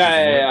CC.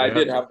 Yeah, I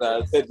did have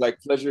that. It said like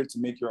pleasure to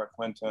make your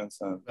acquaintance.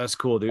 And that's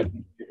cool, dude.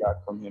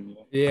 From him,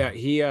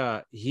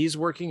 he's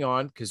working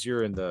on, because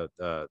you're in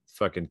the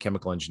fucking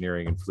chemical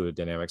engineering and fluid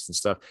dynamics and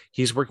stuff.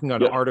 He's working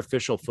on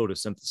artificial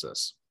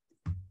photosynthesis.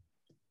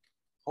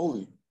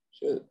 Holy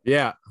shit!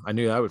 Yeah, I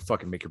knew that would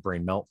fucking make your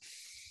brain melt.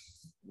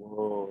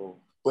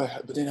 Whoa.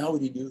 But then how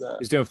would he do that?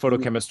 He's doing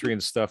photochemistry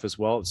and stuff as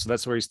well. So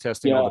that's where he's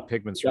testing all the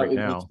pigments right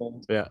now.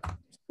 Yeah.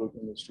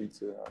 In the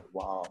streets.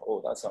 Wow.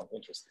 Oh, that sounds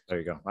interesting. There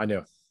you go. I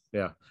knew.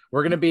 Yeah.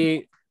 We're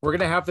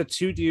gonna have the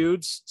two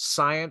dudes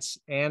science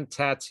and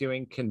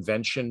tattooing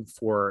convention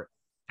for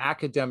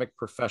academic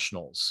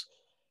professionals.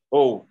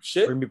 Oh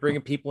shit. We're gonna be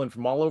bringing people in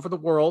from all over the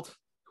world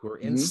who are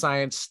in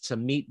science to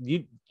meet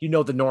the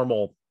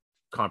normal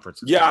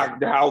conferences. Yeah. I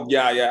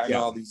know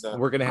all these.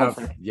 We're gonna have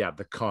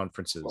the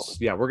conferences.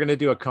 Yeah, we're gonna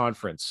do a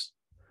conference,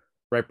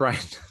 right, Brian?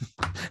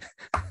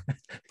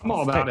 I'm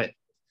all about it.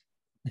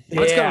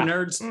 Let's go,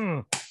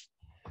 nerds.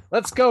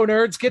 Let's go,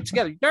 nerds. Get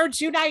together.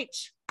 Nerds unite.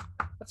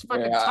 Let's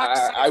fucking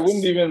talk. I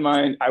wouldn't even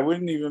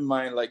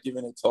mind. Like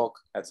giving a talk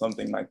at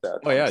something like that.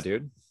 Oh yeah,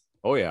 dude.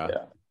 Oh yeah.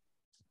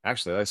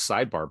 Actually, that's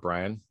sidebar,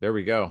 Brian. There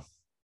we go.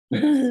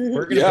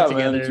 We're gonna put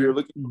together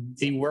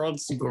the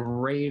world's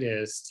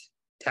greatest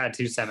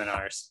tattoo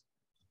seminars.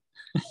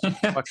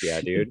 Fuck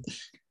yeah, dude.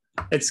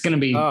 It's going to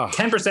be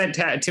 10%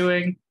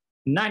 tattooing,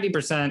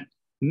 90%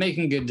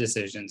 making good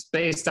decisions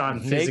based on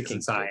physics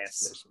and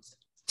science.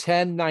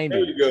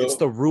 1090. It's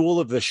the rule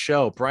of the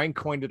show. Brian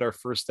coined it our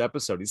first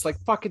episode. He's like,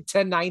 fucking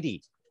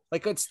 1090.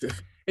 Like,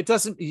 it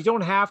doesn't, you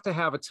don't have to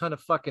have a ton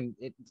of fucking,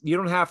 you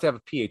don't have to have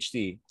a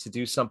PhD to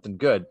do something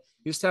good.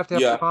 You just have to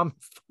have common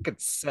fucking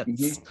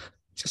sense.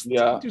 Just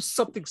do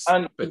something stupid.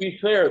 And to be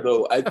fair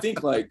though, I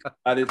think like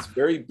at its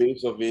very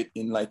base of it,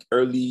 in like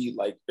early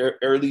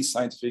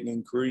scientific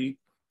inquiry,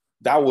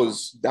 that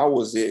was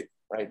it,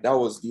 right? That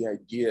was the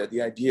idea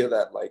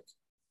that like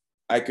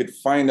I could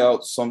find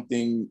out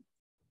something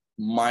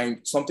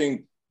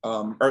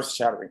earth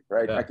shattering,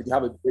 right? I could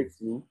have a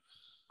breakthrough,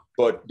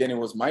 but then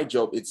it's my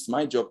job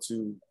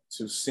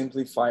to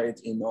simplify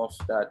it enough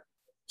that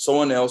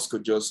someone else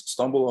could just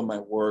stumble on my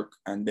work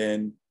and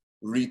then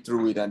read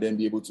through it and then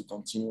be able to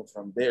continue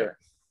from there.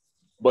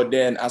 But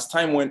then as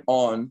time went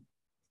on,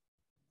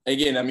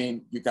 again, I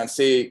mean, you can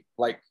say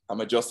like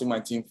I'm adjusting my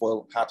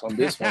tinfoil hat on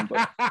this one,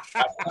 but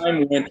as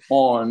time went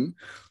on,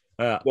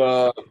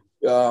 I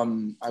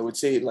would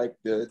say like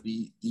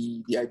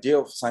the idea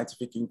of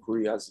scientific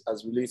inquiry as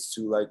relates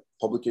to like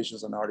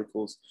publications and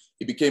articles,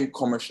 it became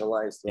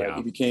commercialized, right?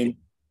 It became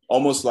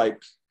almost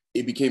like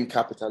it became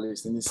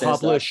capitalist in the sense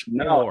publish that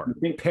now or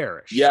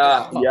perish.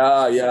 Now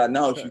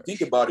if you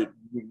think about it,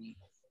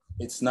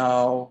 it's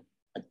now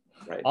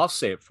right. I'll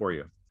say it for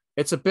you.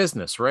 It's a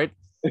business, right?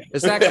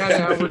 Is that kind of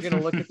how we're going to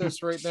look at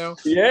this right now?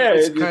 Yeah,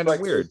 it's kind of like,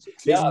 weird.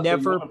 They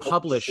never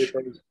publish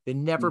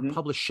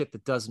shit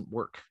that doesn't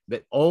work.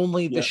 That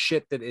only the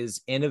shit that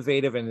is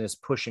innovative and is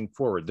pushing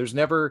forward. There's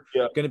never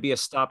going to be a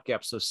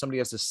stopgap. So if somebody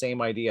has the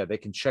same idea, they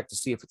can check to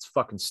see if it's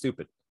fucking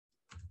stupid.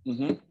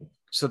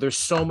 So there's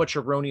so much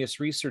erroneous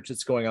research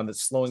that's going on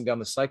that's slowing down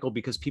the cycle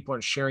because people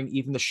aren't sharing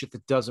even the shit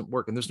that doesn't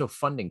work, and there's no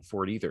funding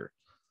for it either.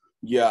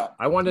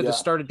 I wanted to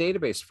start a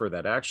database for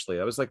that. Actually,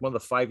 that was like one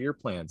of the 5-year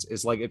plans,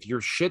 is like, if your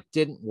shit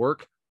didn't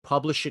work,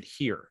 publish it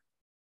here.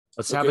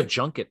 Let's have a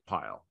junket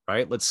pile,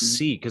 right? Let's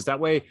see, because that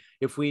way,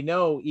 if we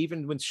know,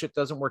 even when shit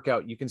doesn't work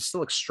out, you can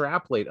still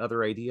extrapolate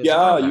other ideas. You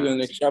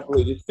can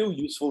extrapolate. It's still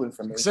useful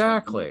information.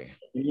 Exactly.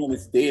 Even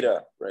it's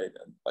data, right?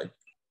 And like,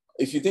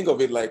 if you think of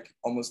it like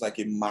almost like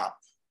a map,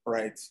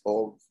 right?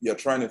 Or you're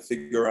trying to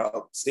figure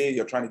out, say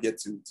you're trying to get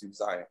to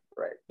Zion,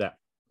 right? Yeah.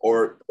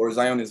 Or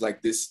Zion is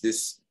like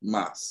this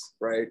mass,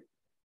 right?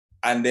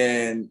 And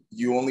then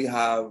you only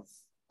have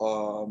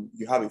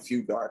you have a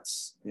few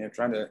darts and you're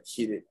trying to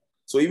hit it.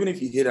 So even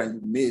if you hit and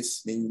you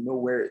miss, then you know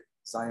where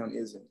Zion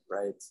isn't,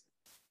 right?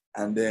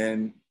 And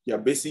then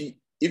basically,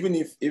 even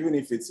if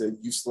it's a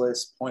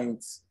useless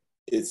point,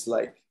 it's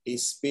like a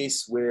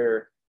space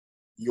where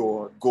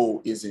your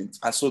goal isn't.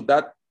 And so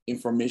that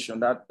information,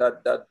 that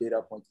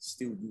data point is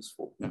still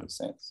useful in a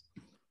sense.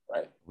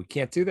 Right. We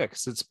can't do that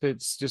because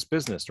it's just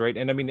business, right?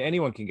 And I mean,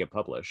 anyone can get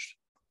published.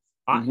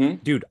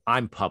 Dude,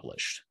 I'm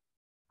published.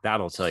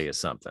 That'll tell you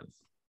something.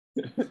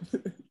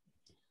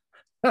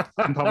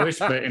 I'm published,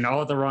 but in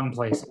all the wrong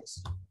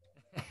places.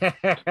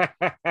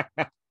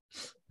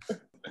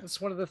 That's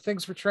one of the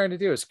things we're trying to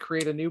do, is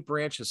create a new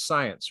branch of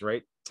science,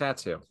 right?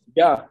 Tattoo.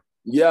 Yeah.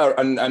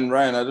 And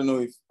Ryan, I don't know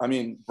if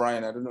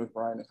Brian. I don't know if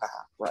Brian.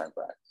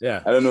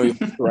 Yeah. I don't know if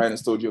Ryan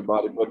has told you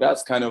about it, but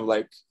that's kind of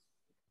like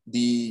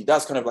the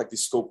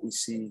scope we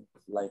see.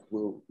 Like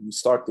you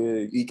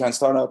can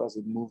start out as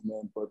a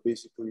movement, but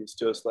basically it's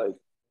just like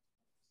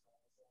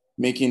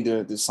making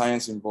the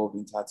science involved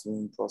in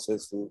tattooing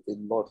process a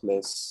lot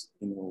less,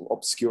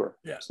 obscure,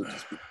 so to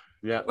speak.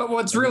 Yeah. But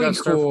what's really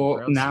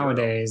cool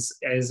nowadays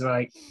is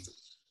like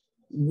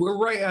we're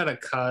right at a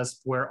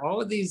cusp where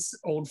all of these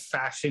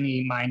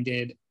old-fashioned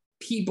minded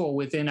people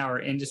within our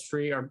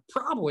industry are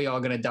probably all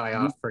going to die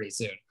off pretty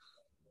soon.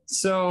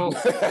 So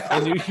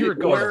I knew you were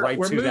going right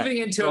we're to moving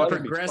that. into a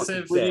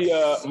progressive, pretty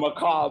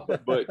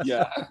macabre, but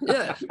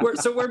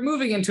We're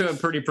moving into a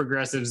pretty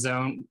progressive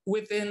zone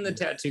within the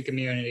tattoo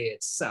community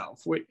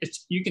itself.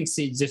 You can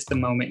see just the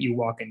moment you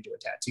walk into a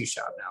tattoo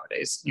shop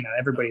nowadays.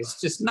 Everybody's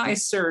just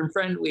nicer and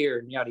friendlier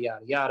and yada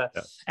yada yada.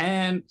 Yeah.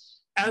 And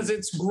as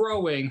it's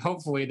growing,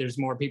 hopefully there's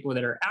more people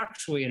that are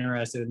actually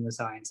interested in the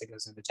science that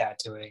goes into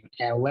tattooing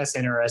and less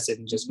interested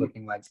in just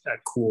looking like a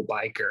cool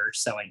biker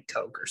selling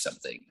coke or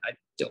something. I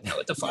don't know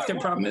what the fuck their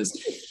problem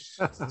is.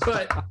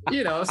 But,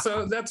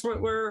 so that's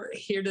what we're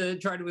here to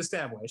try to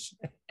establish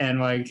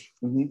and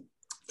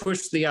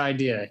push the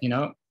idea,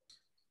 All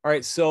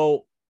right.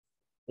 So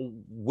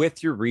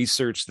with your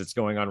research that's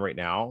going on right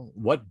now,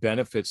 what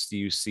benefits do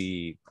you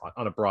see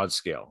on a broad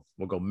scale?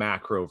 We'll go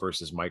macro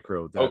versus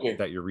micro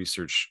that your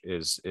research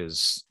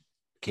is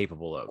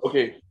capable of.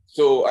 Okay,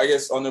 so I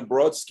guess on a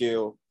broad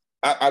scale,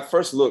 at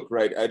first look,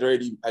 right,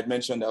 I'd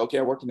mentioned that,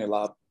 I work in a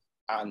lab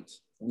and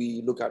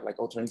we look at like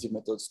alternative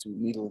methods to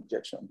needle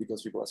injection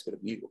because people are scared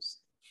of needles.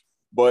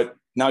 But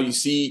now you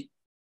see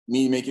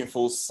me making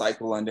full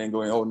cycle and then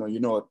going, oh no, you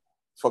know what,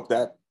 fuck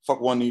that. Fuck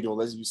one needle,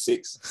 let's use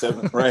 6,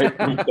 7, right?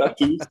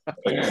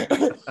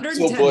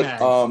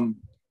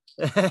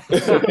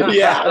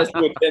 Yeah, let's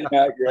go 10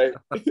 mag, right?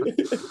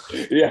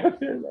 Yeah.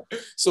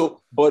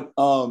 So, but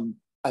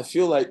I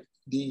feel like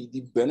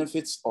the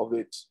benefits of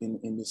it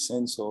in the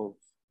sense of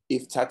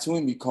if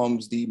tattooing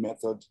becomes the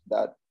method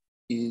that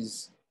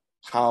is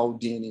how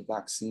DNA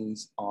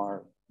vaccines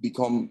are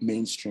become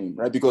mainstream,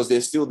 right? Because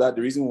there's still that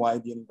the reason why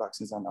DNA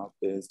vaccines are out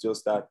there is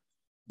just that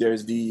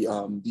there's the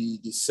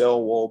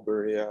cell wall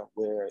barrier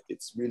where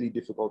it's really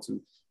difficult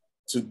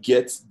to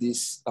get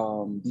these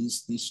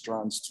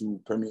strands to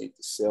permeate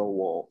the cell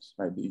walls,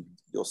 right?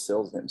 Your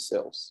cells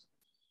themselves.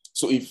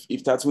 So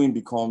if tattooing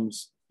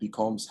becomes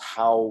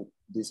how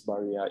this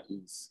barrier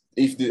is,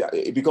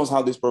 it becomes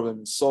how this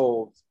problem is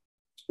solved,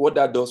 what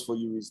that does for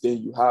you is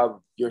then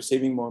you're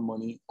saving more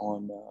money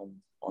on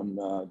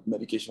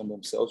medication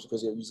themselves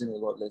because you're using a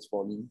lot less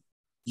volume.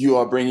 You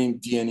are bringing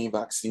DNA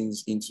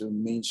vaccines into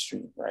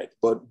mainstream, right?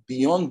 But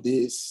beyond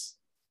this,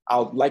 I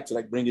would like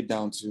to bring it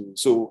down to,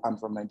 so I'm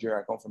from Nigeria,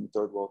 I come from a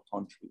third world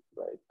country,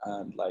 right?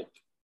 And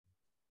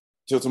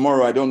till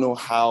tomorrow, I don't know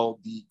how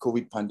the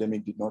COVID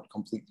pandemic did not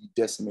completely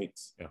decimate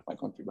my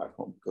country back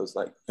home because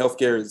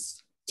healthcare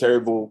is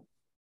terrible.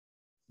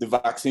 The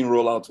vaccine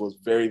rollout was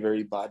very,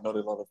 very bad. Not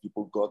a lot of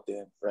people got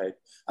them, right?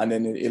 And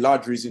then a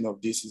large reason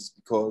of this is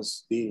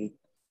because the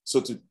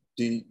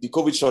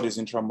COVID shot is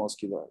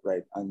intramuscular,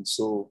 right? And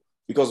so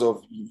because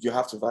of you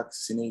have to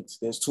vaccinate,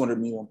 there's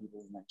 200 million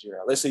people in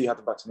Nigeria. Let's say you have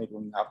to vaccinate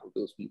only half of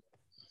those people,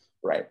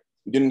 right?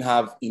 We didn't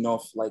have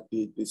enough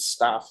the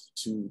staff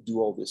to do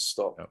all this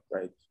stuff,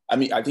 right? I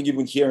mean, I think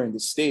even here in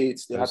the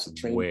States, they had to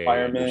train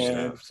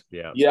firemen.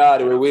 Yeah,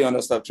 they were way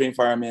understaffed. Train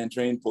firemen,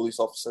 train police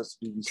officers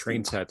to do these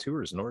train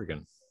tattooers in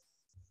Oregon.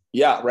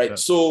 Yeah, right. Yeah.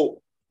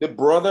 So the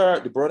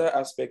broader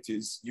aspect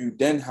is you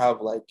then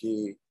have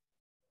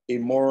a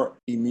more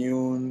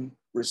immune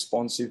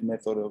responsive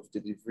method of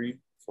delivery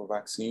for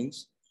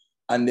vaccines.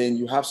 And then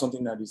you have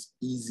something that is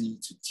easy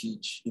to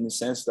teach in the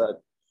sense that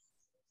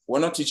we're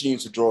not teaching you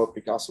to draw a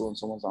Picasso on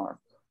someone's arm,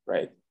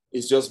 right?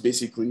 It's just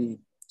basically,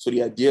 so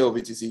the idea of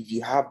it is if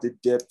you have the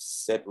depth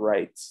set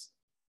right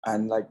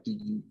and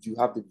you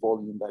have the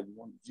volume that you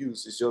want to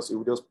use, it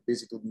would just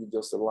basically be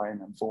just a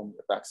line and boom,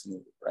 you're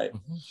vaccinated, right?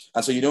 Mm-hmm.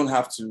 And so you don't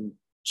have to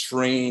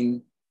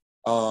train,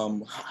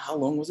 how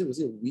long was it? Was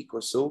it a week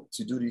or so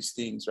to do these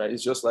things, right?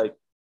 It's just I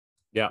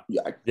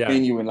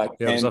train you in 10,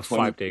 it was a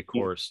 5-day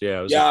course. Yeah,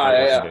 it was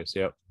 5 working days.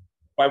 Yep.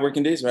 5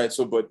 working days, right?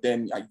 So, but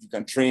then you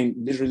can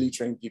literally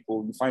train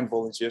people. You find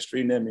volunteers,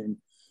 train them in,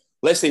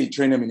 let's say you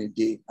train them in a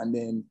day, and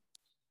then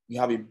you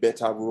have a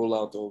better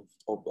rollout of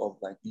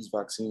these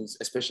vaccines,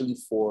 especially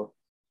for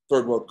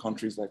third world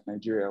countries like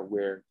Nigeria,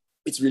 where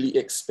it's really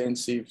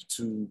expensive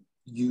to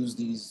use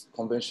these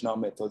conventional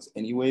methods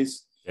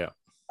anyways. Yeah.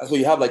 And so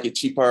you have a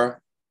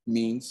cheaper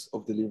means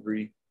of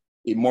delivery,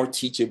 a more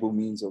teachable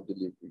means of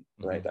delivery,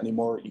 right? And a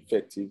more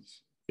effective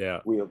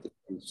way of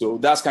delivery. So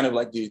that's kind of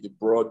the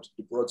broad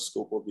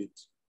scope of it.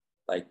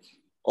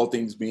 All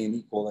things being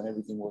equal and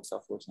everything works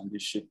out for us, and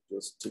this shit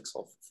just takes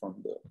off from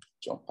the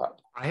jump pad.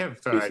 I have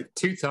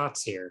 2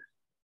 thoughts here.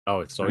 Oh,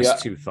 it's always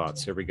 2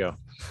 thoughts. Here we go.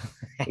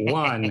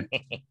 One,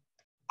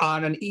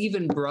 on an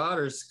even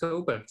broader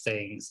scope of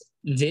things,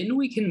 then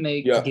we can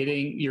make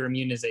getting your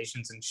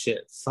immunizations and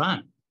shit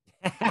fun.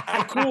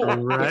 Cool.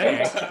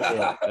 Right?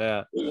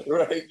 Yeah.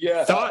 Right,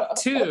 yeah. Thought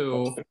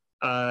 2,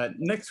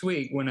 next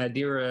week when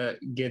Idera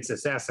gets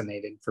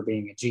assassinated for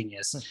being a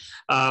genius,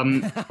 are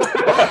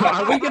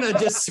we going to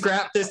just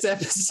scrap this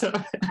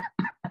episode?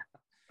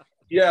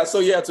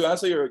 To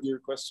answer your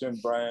question,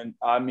 Brian,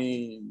 I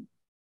mean,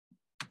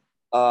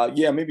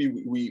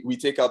 maybe we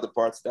take out the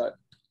parts that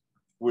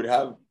would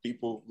have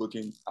people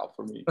looking out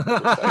for me. We'll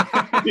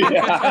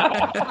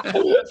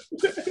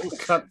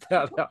cut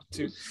that out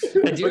too.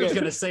 Idera's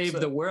going to save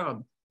the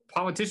world.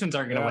 Politicians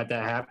aren't going to let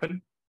that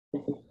happen.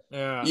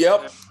 Yeah.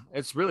 Yep.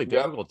 It's really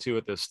difficult too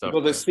with this stuff.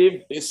 Well, the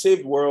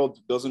saved world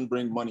doesn't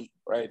bring money,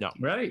 right? No.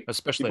 Right.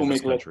 Especially people in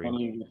this make country. Less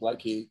money with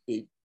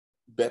a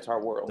better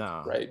world,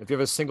 right? If you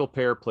have a single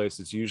payer place,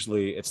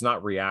 it's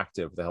not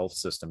reactive, the health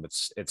system.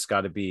 It's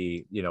got to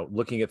be,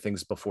 looking at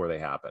things before they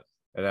happen.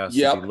 It has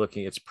to be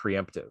looking, it's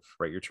preemptive,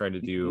 right? You're trying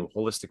to do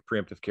holistic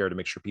preemptive care to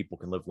make sure people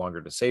can live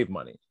longer to save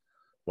money.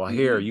 Well,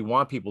 here you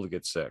want people to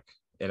get sick,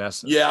 in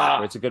essence. Yeah.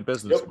 Right? It's a good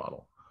business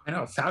model. I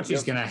know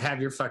Fauci's going to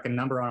have your fucking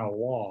number on a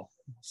wall.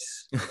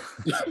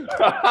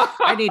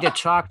 I need to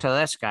talk to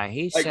this guy.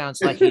 He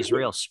sounds like he's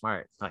real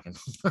smart. Here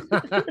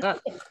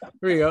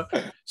you go.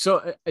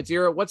 So,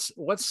 Idera,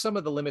 what's some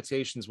of the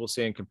limitations we'll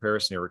say in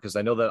comparison here? Because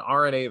I know that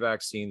RNA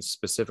vaccines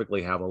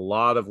specifically have a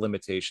lot of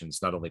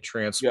limitations, not only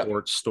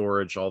transport,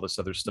 storage, all this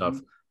other stuff.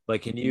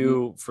 Can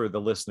you, for the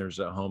listeners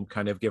at home,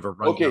 kind of give a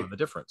rundown of the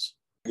difference?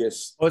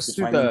 Yes. Let's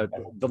do the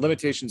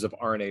limitations of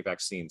RNA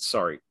vaccines.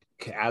 Sorry.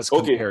 As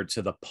compared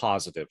to the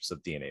positives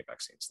of DNA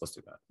vaccines. Let's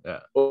do that.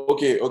 Yeah.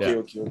 Okay.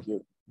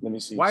 Let me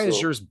see. Why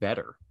is yours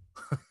better?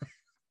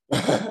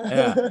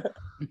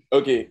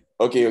 Okay.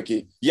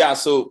 Yeah.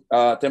 So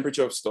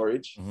temperature of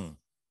storage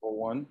for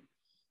one.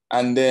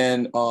 And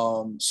then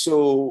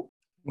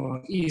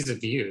ease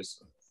of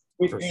use.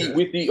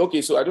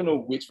 Okay, so I don't know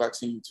which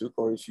vaccine you took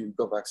or if you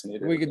got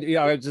vaccinated. We could,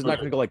 yeah, it's just not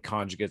going to go like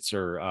conjugates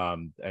or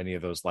any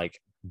of those like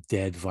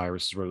dead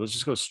viruses. Let's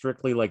just go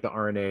strictly like the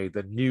RNA,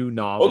 the new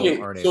novel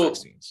RNA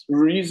vaccines.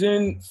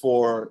 Reason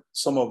for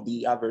some of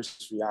the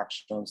adverse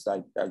reactions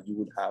that you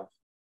would have,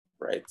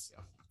 right?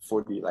 Yeah.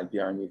 For the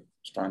RNA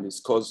strand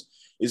is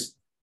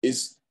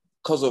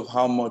because of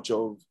how much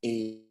of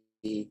a,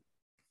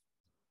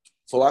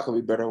 for lack of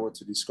a better word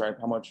to describe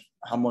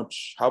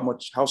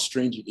how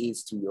strange it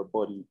is to your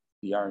body,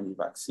 the RNA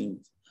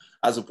vaccines,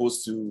 as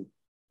opposed to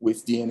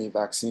with DNA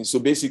vaccines. So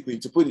basically,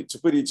 to put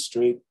it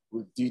straight,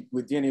 with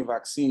DNA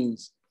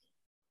vaccines,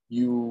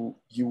 you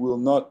will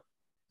not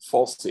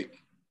fall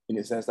sick in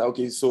a sense that,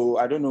 okay, so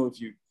I don't know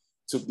if you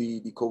took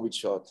the COVID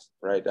shot,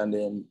 right? And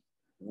then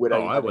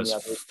I was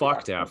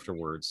fucked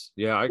afterwards.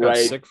 Yeah, I got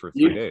sick for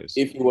 3 days.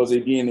 If it was a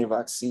DNA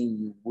vaccine,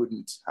 you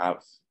wouldn't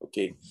have.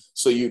 Okay,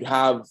 so you'd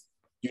have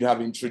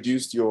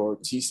introduced your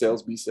T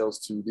cells, B cells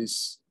to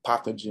this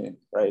pathogen,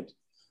 right?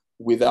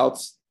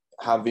 Without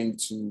having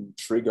to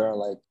trigger,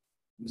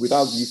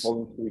 without you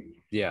falling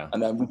sick. Yeah.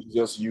 And then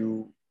just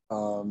you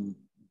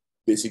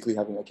basically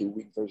having like a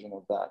weak version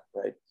of that,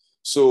 right?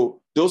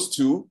 So those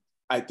two,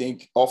 I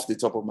think off the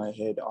top of my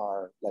head,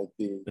 are like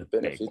the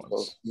benefits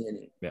of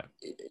DNA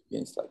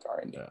against like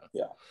RNA.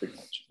 Yeah, pretty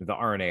much. The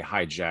RNA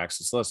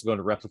hijacks. It's less going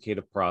to replicate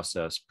a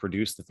process,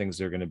 produce the things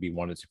they're going to be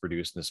wanted to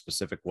produce in a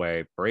specific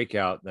way, break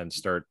out, then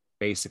start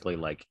basically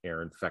like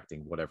air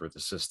infecting whatever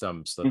the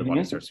system, so that the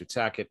body starts to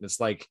attack it. And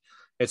it's like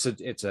it's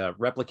a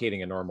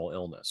replicating a normal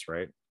illness,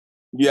 right?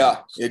 Yeah,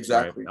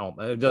 exactly.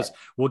 Right. It does. Yeah.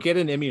 We'll get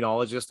an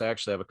immunologist. I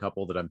actually have a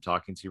couple that I'm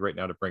talking to right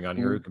now to bring on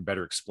here who can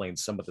better explain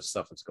some of the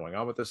stuff that's going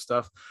on with this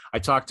stuff. I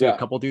talked to a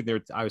couple dudes there.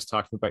 I was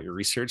talking about your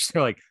research.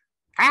 They're like,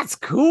 that's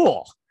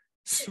cool.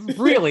 It's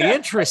really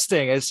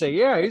interesting. I say,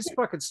 yeah, he's a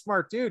fucking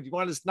smart dude. You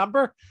want his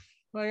number?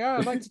 I'm like,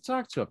 I'd like to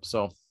talk to him.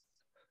 So I'll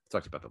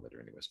talk to you about that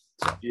later anyways.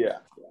 So, yeah.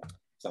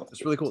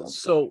 It's really cool.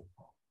 So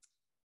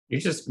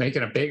you're just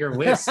making a bigger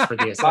list for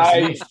the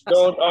assassination. I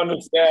don't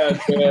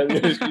understand, man.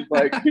 It's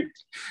like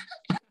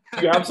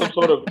you have some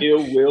sort of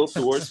ill will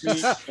towards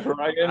me,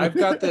 Ryan. I've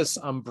got this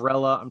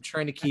umbrella. I'm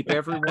trying to keep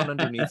everyone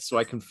underneath so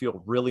I can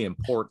feel really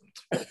important.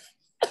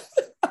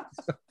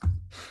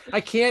 I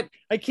can't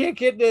get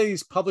into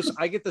these published.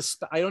 I get this.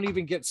 I don't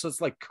even get, so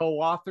it's like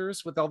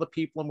co-authors with all the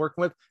people I'm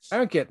working with. I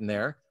don't get in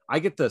there. I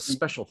get the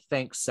special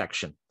thanks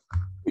section.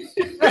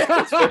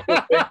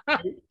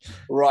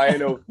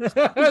 Ryan,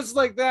 it's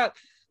like that.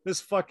 This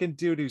fucking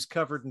dude who's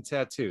covered in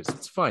tattoos.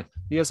 It's fine.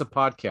 He has a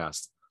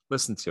podcast.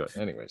 Listen to it.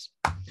 Anyways.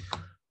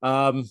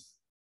 And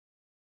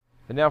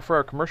now for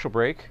our commercial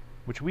break,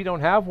 which we don't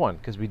have one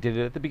because we did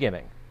it at the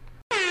beginning.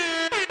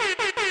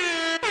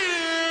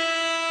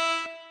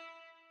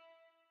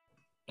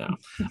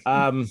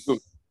 No.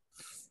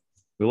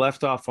 We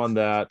left off on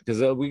that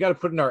because we got to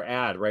put in our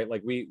ad, right?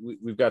 Like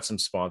we've got some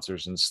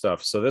sponsors and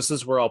stuff. So this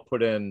is where I'll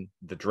put in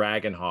the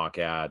Dragon Hawk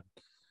ad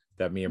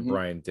that me and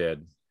Brian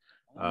did.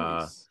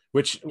 Nice.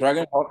 Which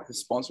Dragon Hawk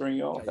is sponsoring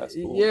y'all. That's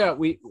cool. Yeah,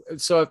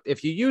 so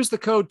if you use the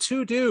code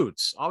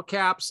 2dudes, all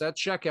caps at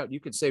checkout, you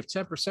can save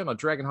 10% on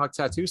Dragon Hawk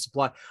Tattoo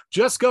Supply.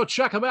 Just go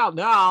check them out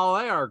now.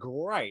 They are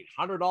great.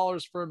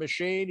 $100 for a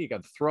machine. You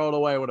can throw it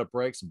away when it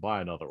breaks and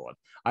buy another one.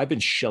 I've been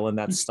shilling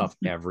that stuff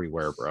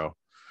everywhere, bro.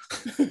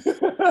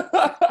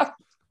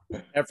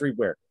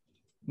 Everywhere.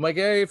 I'm like,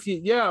 hey,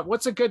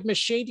 what's a good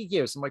machine to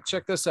use? I'm like,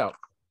 check this out.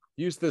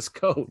 Use this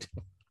code.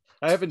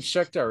 I haven't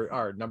checked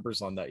our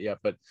numbers on that yet,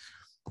 but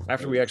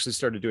after we actually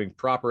started doing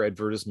proper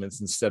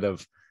advertisements instead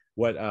of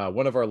what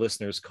one of our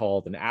listeners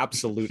called an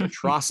absolute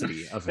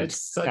atrocity of it.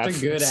 It's such a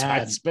good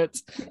ad.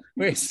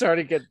 We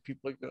started getting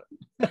people like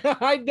that.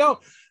 I know.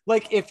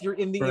 Like if you're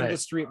in the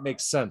industry, it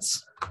makes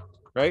sense.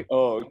 Right?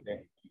 Oh,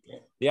 okay.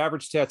 The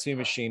average tattoo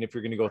machine, if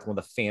you're going to go with one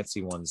of the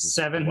fancy ones, is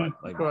like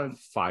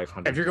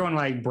 500. If you're going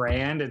like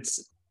brand,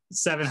 it's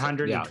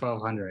 700 and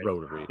 1200.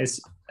 Rotary.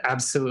 It's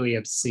absolutely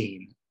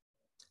obscene.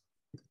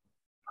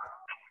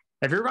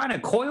 If you're buying a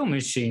coil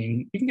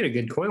machine, you can get a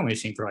good coil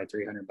machine for like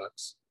 $300.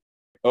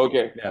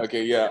 Okay. Yeah.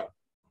 Okay. Yeah.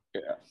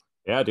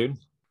 Yeah, dude.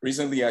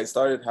 Recently, I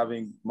started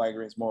having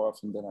migraines more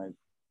often than I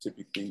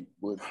typically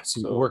would.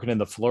 So working in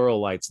the fluoro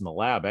lights in the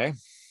lab, eh?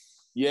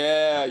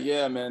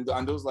 Yeah, man.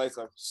 And those lights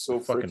are so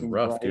fucking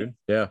rough, bright. dude.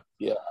 Yeah.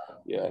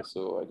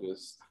 So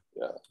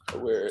I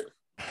wear it.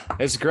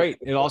 It's great.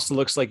 It also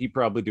looks like you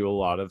probably do a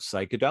lot of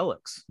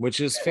psychedelics, which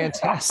is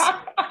fantastic.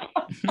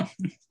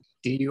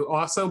 Do you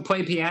also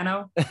play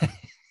piano?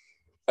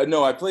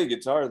 No, I play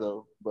guitar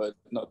though, but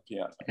not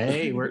piano.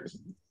 Hey, we're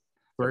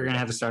gonna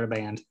have to start a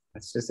band.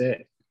 That's just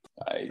it.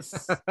 Nice.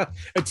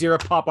 Idera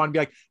pop on and be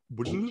like,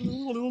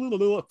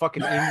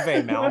 fucking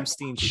Yngwie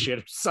Malmsteen shit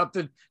or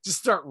something. Just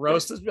start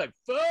roasting. Be like,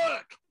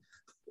 fuck.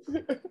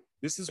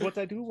 This is what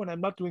I do when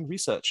I'm not doing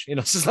research.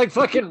 It's just like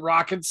fucking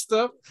rocking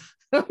stuff.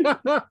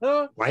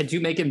 Why'd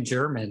you make him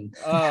German?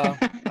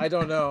 I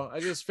don't know. I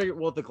just figured,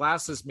 the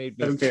glasses made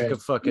me think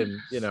of fucking,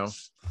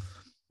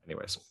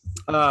 Anyways.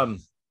 I've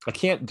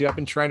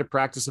been trying to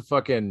practice a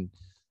fucking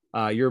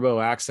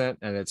Yerbo accent,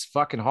 and it's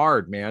fucking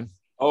hard, man.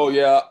 Oh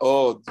yeah.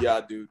 Oh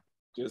yeah, dude.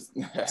 Just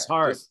It's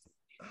hard.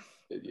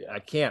 Yeah. I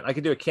can't. I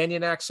can do a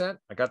Kenyan accent.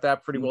 I got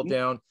that pretty well Mhm.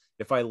 down.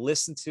 If I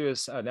listen to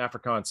an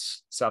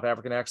Afrikaans, South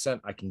African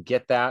accent, I can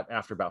get that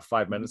after about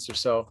 5 minutes or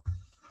so.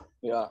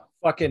 Yeah.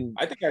 Fucking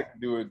I think I can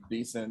do a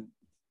decent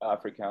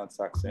Afrikaans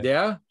accent.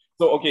 yeah.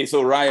 So okay,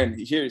 so Ryan,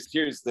 here's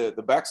the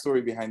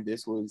backstory behind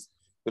this was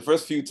the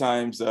first few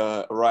times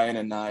Ryan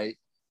and I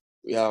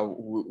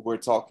we're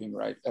talking,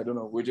 right? I don't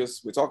know, we're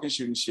talking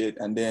shooting shit,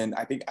 and then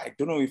I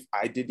don't know if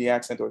I did the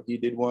accent or he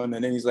did one,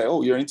 and then he's like,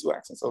 oh, you're into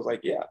accents. I was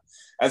like, yeah.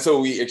 And so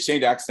we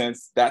exchanged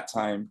accents that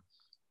time,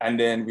 and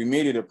then we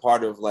made it a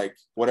part of like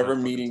whatever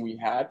meeting we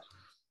had.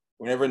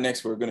 Whenever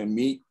next we're gonna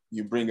meet,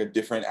 you bring a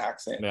different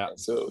accent. Yeah. And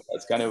so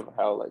that's kind of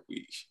how like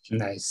we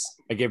Nice.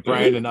 I gave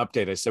Brian an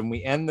update. I said, when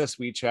we end this,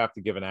 we each have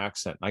to give an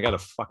accent. I got a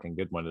fucking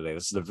good one today.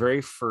 This is the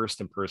very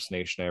first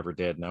impersonation I ever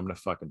did, and I'm gonna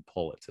fucking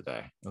pull it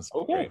today. That's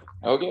okay. Great.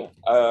 Okay.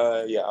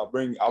 Yeah, I'll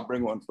bring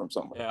one from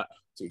somewhere. Yeah.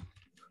 Too.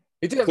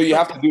 It did. So you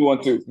have to do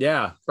one too.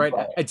 Yeah, right.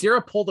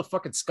 Idera pulled a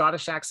fucking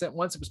Scottish accent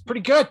once. It was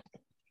pretty good.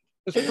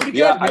 It was pretty good.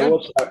 Yeah, man. I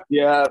watched.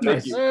 Yeah, thank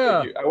Nice. you.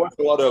 Yeah. Thank you. I watched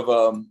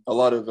a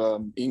lot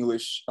of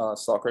English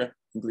soccer,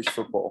 English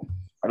football.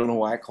 I don't know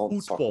why I called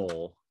it soccer.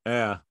 Football.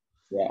 Yeah.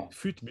 Yeah,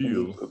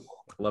 Football.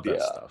 Love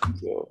that stuff.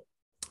 So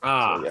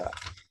Yeah.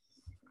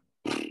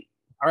 yeah.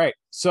 All right.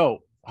 So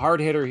hard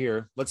hitter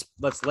here. Let's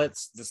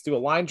do a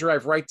line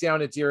drive right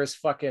down at Idera's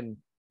fucking.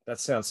 That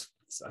sounds.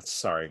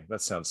 Sorry.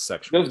 That sounds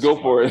sexual. Just go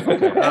for it.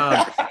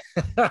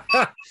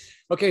 Okay.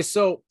 Okay.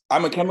 So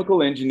I'm a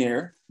chemical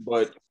engineer,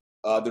 but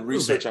the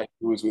research I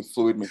do is with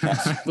fluid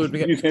mechanics. Fluid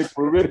mechanics. You can't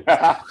prove it.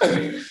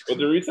 But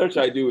the research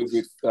I do is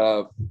with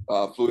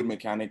fluid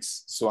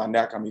mechanics. So, and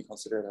that can be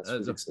considered as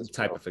physics a as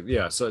type well. of thing.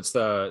 Yeah. So it's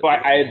the.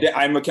 But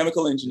I'm a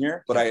chemical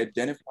engineer, but I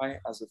identify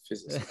as a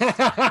physicist.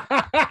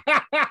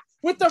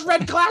 With the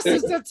red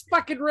glasses, that's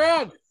fucking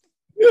rad.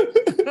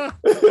 Put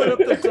up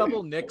the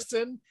double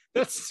Nixon.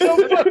 That's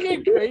so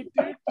fucking great,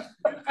 dude.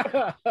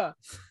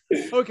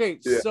 Okay,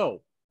 Yeah.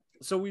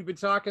 so we've been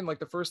talking like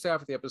the first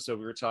half of the episode,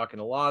 we were talking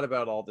a lot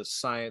about all this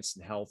science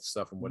and health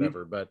stuff and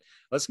whatever, but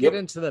let's get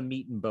into the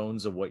meat and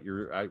bones of what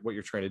you're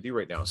trying to do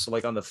right now. So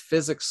like on the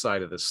physics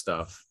side of this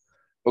stuff,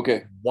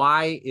 Okay.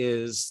 why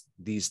is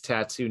these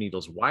tattoo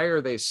needles, why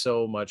are they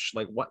so much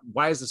like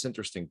why is this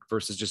interesting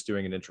versus just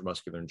doing an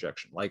intramuscular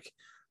injection? Like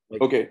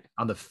Okay.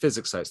 on the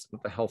physics side,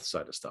 the health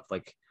side of stuff,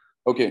 like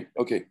Okay.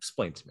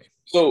 explain to me.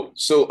 So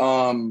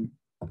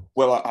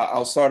well,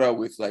 I'll start out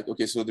with like,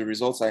 okay, so the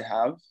results I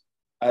have,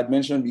 I had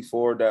mentioned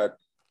before that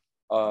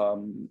I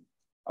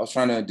was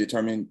trying to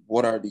determine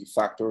what are the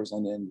factors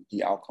and then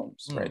the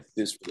outcomes, right?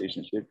 This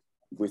relationship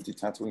with the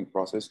tattooing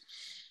process.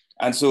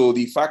 And so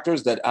the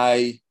factors that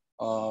I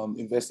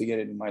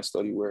investigated in my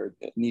study were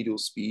the needle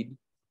speed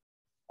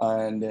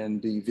and then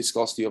the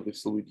viscosity of the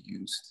fluid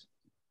used,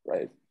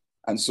 right?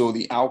 And so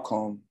the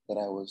outcome that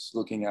I was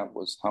looking at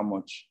was how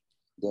much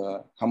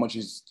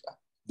is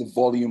the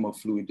volume of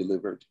fluid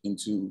delivered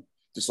into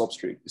the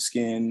substrate, the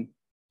skin,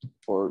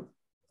 or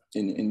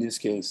in this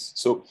case.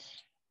 So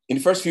in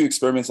the first few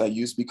experiments I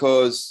used,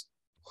 because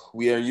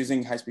we are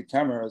using high-speed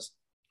cameras,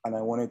 and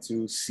I wanted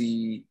to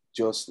see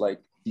just like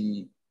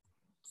the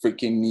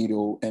freaking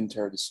needle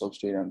enter the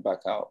substrate and back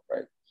out,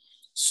 right?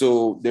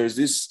 So there's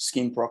this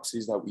skin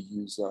proxies that we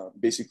use,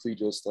 basically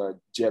just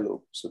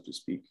Jello, so to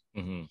speak.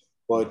 Mm-hmm.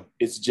 But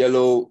it's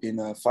Jello in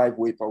a 5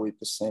 weight per weight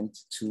percent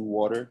to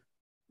water,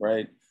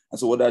 right? And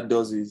so what that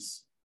does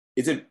is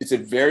it's a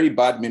very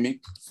bad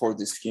mimic for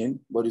the skin,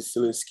 but it's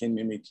still a skin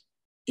mimic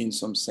in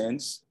some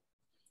sense.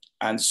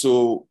 And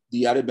so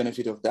the added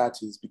benefit of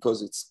that is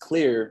because it's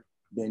clear,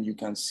 then you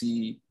can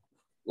see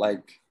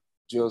like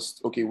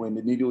just, okay, when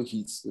the needle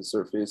hits the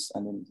surface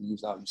and then it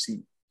leaves out,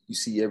 you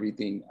see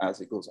everything as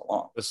it goes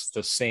along. This is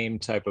the same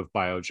type of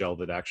biogel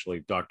that actually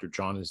Dr.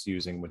 John is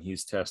using when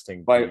he's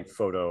testing the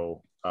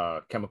photo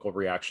chemical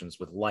reactions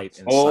with light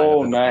inside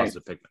of the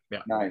deposit pigment.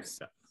 Yeah.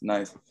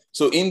 Nice.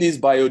 So in these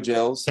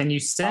biogels, can you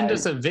send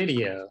us a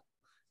video?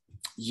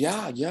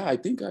 Yeah. I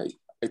think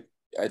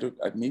I don't.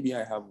 Maybe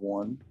I have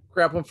one.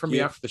 Grab one from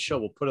me after the show.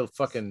 We'll put a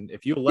fucking,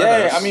 if you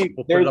let us, I mean,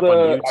 we'll put it up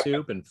on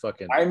YouTube and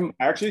fucking. I'm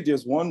actually,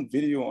 there's one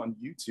video on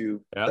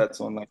YouTube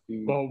that's on like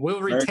the. Well,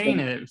 we'll retain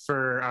it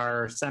for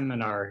our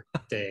seminar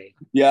day.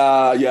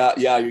 Yeah.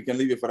 You can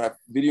leave it for that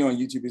video on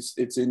YouTube.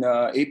 It's in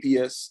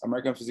APS,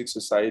 American Physics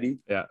Society.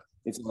 Yeah.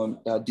 It's on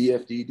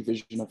DFD,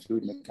 Division of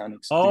Fluid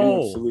Mechanics.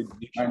 Oh, Fluid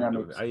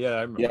Dynamics. Yeah,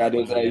 I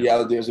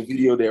remember. There's a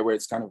video there where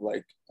it's kind of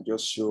like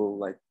just show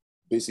like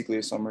basically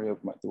a summary of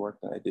the work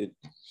that I did.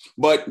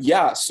 But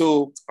yeah,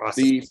 so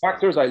awesome. The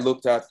factors I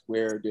looked at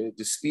were the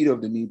speed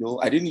of the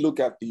needle. I didn't look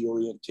at the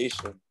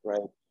orientation,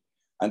 right?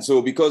 And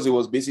so because it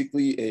was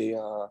basically a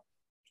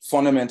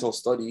fundamental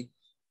study,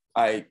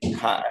 I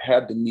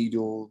had the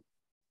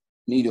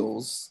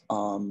needles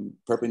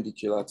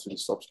perpendicular to the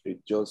substrate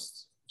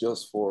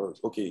just for,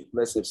 okay,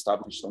 let's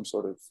establish some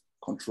sort of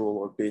control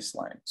or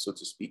baseline, so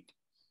to speak.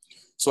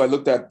 So I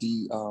looked at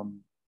the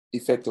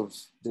effect of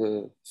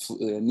the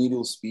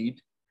needle speed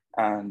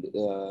and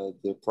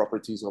the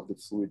properties of the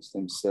fluids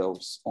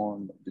themselves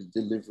on the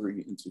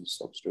delivery into the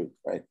substrate,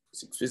 right?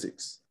 Basic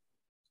physics.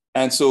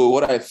 And so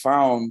what I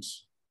found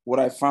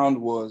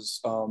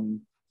was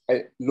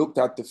I looked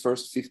at the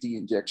first 50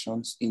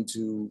 injections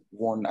into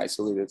one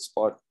isolated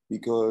spot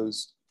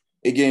because,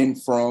 again,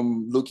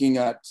 from looking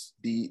at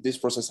this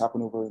process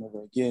happen over and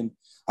over again,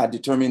 I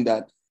determined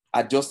that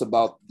at just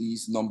about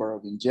these number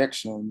of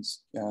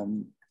injections,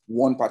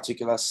 one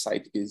particular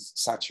site is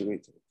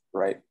saturated,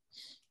 right?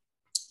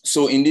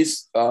 So in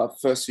these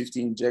first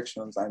 50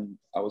 injections,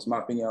 I was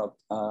mapping out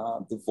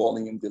the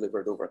volume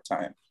delivered over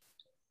time.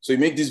 So you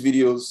make these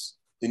videos,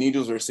 the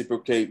needles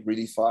reciprocate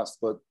really fast,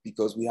 but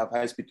because we have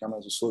high-speed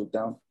cameras, we slow it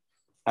down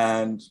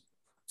and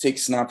take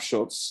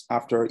snapshots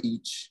after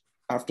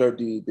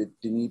the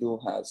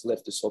needle has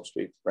left the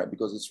substrate, right?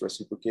 Because it's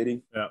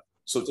reciprocating. Yeah.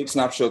 So take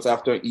snapshots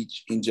after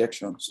each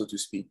injection, so to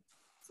speak,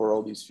 for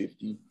all these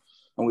 50.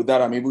 And with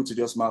that, I'm able to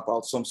just map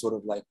out some sort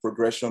of like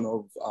progression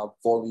of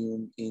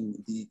volume in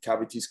the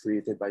cavities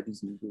created by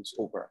these needles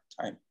over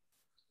time.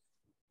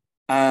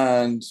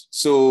 And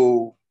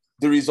so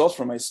the results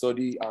from my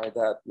study are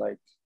that, like,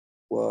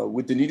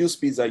 with the needle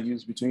speeds I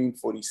use between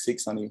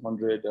 46 and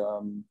 100,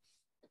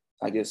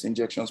 I guess,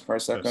 injections per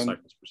second.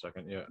 Cycles per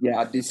second, yeah.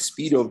 Yeah, the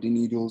speed of the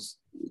needles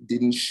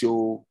didn't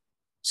show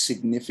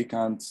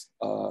significant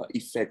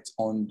effect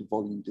on the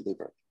volume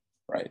delivered,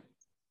 right?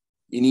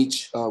 In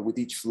each, with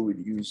each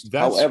fluid used.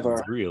 That's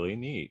however, really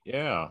neat.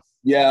 Yeah.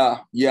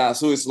 Yeah.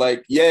 So it's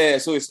like,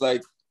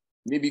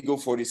 maybe go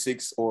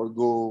 46 or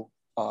go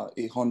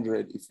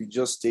 100 if we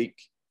just take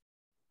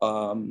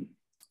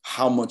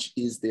how much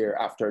is there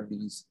after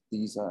these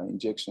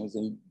injections,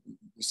 and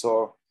we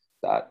saw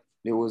that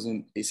there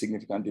wasn't a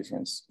significant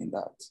difference in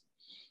that.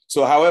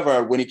 So,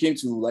 however, when it came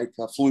to like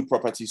fluid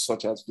properties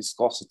such as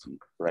viscosity,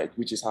 right,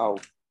 which is how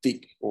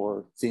thick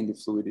or thin the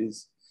fluid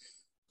is,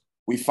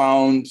 we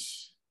found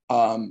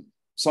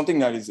something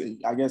that is,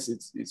 I guess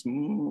it's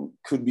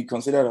could be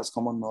considered as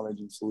common knowledge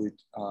in fluid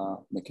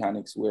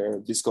mechanics, where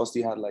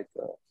viscosity had like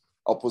the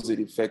opposite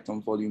effect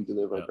on volume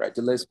delivered, right?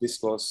 The less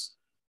viscous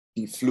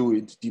the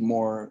fluid, the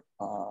more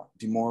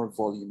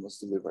volume was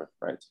delivered,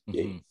 right?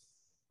 Mm-hmm.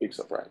 Big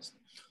surprise.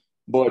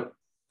 But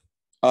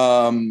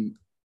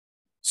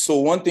so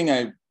one thing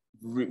I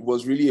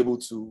was really able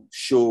to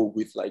show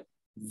with like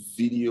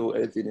video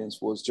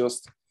evidence was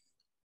just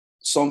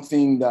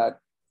something that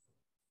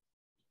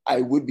I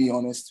would be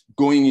honest,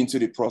 going into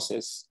the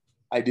process,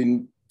 I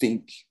didn't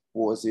think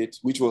was it,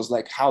 which was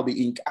like how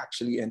the ink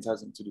actually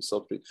enters into the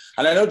substrate.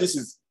 And I know this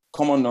is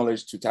common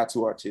knowledge to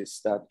tattoo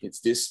artists that it's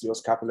this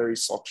just capillary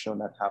suction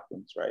that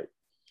happens, right?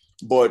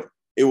 But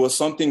it was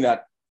something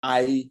that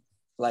I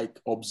like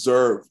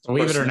observed.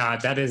 Believe it or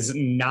not, that is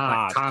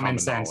not common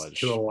sense knowledge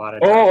to a lot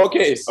of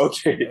tattoos.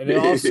 Okay. And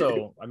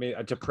also, I mean,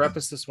 to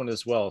preface this one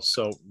as well,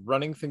 so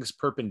running things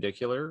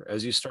perpendicular,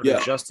 as you start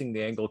adjusting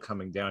the angle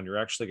coming down, you're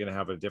actually going to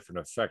have a different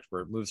effect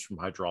where it moves from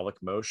hydraulic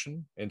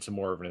motion into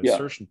more of an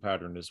insertion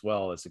pattern, as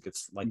well as it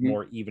gets like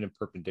more even and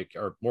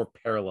perpendicular, or more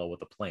parallel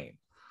with the plane,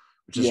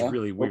 which is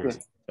really weird. Okay.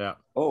 Yeah.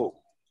 Oh,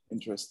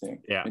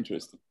 interesting. Yeah.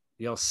 Interesting.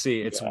 You'll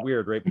see it's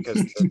weird, right?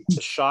 Because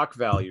the shock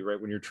value,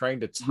 right, when you're trying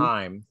to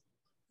time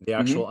the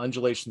actual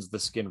undulations of the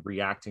skin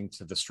reacting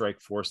to the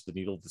strike force of the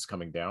needle that's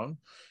coming down.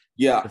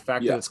 The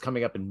fact that it's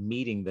coming up and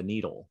meeting the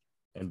needle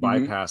and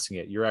bypassing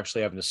it, you're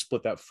actually having to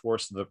split that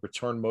force of the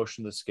return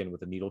motion of the skin with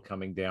the needle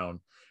coming down,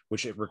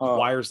 which it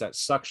requires that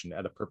suction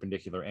at a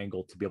perpendicular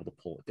angle to be able to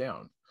pull it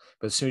down.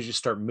 But as soon as you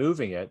start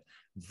moving it,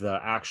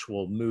 the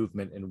actual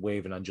movement and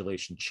wave and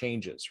undulation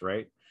changes,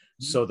 right?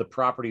 So the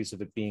properties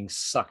of it being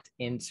sucked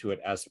into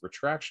it as the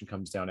retraction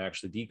comes down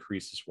actually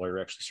decreases while you're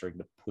actually starting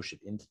to push it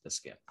into the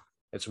skin.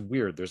 It's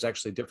weird. There's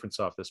actually a difference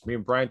off this. Me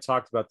and Brian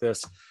talked about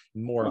this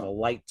in more of a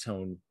light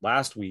tone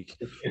last week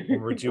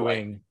when we're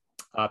doing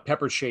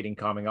pepper shading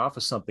coming off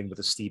of something with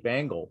a steep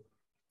angle.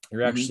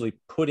 You're actually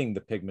putting the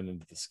pigment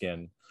into the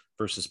skin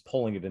versus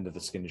pulling it into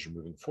the skin as you're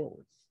moving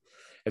forward.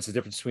 It's the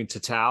difference between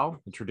tatau,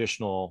 the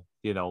traditional,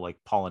 like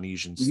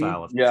Polynesian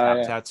style of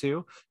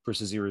tattoo,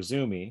 versus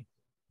irizumi,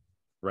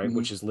 right,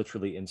 which is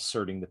literally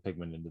inserting the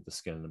pigment into the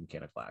skin in a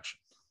mechanical action.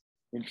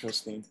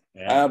 Interesting.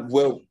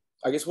 Well,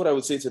 I guess what I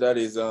would say to that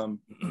is,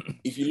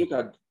 if you look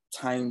at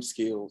time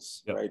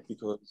scales, right?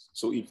 Because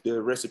so if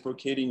the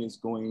reciprocating is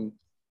going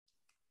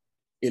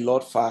a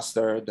lot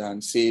faster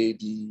than, say,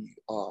 the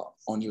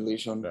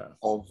undulation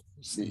of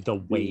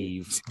the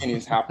wave the skin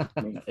is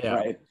happening,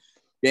 right?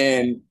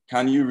 Then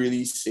can you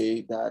really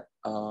say that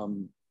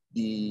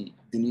the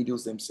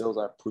needles themselves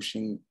are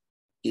pushing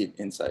it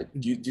inside?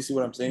 Do you see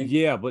what I'm saying?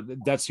 Yeah, but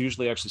that's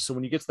usually actually, so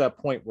when you get to that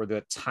point where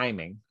the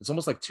timing, it's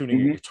almost like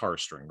tuning a guitar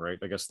string, right?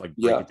 I guess like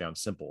break it down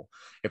simple.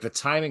 If the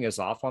timing is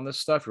off on this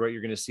stuff, right,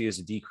 you're going to see is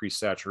a decreased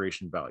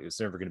saturation value.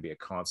 It's never going to be a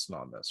constant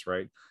on this,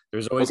 right?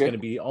 There's always going to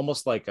be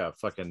almost like a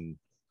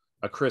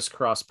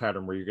crisscross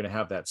pattern where you're going to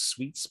have that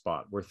sweet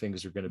spot where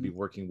things are going to be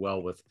working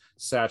well with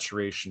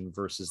saturation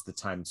versus the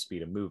time and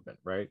speed of movement,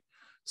 right?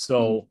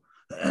 So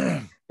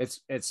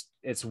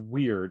it's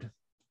weird.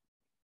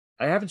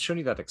 I haven't shown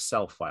you that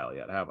Excel file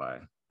yet, have I?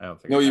 I don't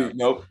think. No, I you have.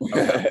 nope.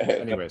 Okay.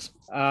 Anyways,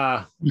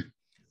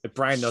 if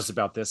Brian knows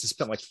about this, I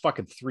spent like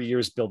fucking 3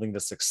 years building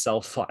this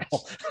Excel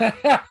file.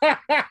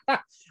 I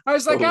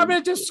was like, I'm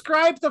gonna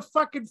describe the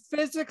fucking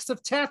physics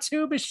of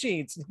tattoo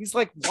machines. And he's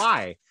like,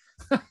 why?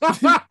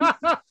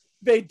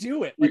 They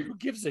do it. Like, who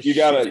gives a shit?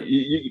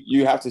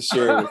 You have to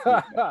share it with me.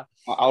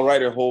 I'll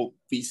write a whole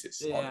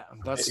thesis. Yeah,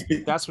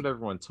 that's what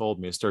everyone told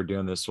me. I started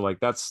doing this. So like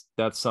that's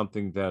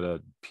something that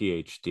a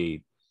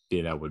PhD,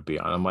 would be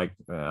on. I'm like,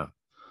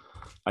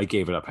 I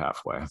gave it up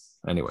halfway.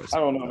 Anyways. I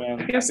don't know,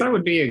 man. I guess that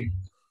would be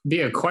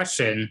a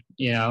question,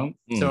 So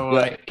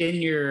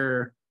in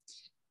your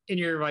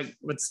like,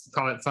 let's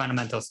call it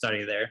fundamental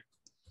study there,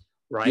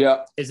 right?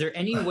 Yeah. Is there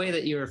any way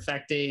that you're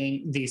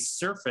affecting the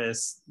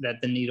surface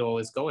that the needle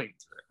is going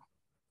through?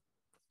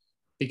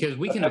 Because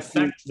we can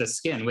affect the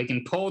skin. We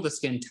can pull the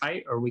skin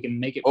tight, or we can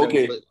make it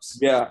really loose.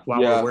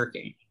 While we're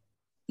working.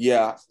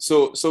 Yeah.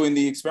 So in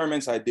the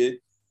experiments I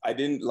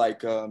didn't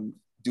like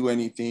do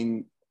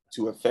anything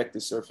to affect the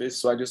surface.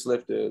 So I just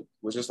left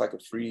was just like a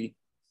free,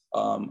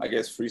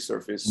 free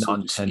surface.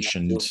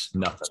 Non-tensioned,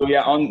 nothing. So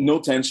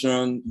no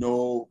tension,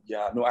 no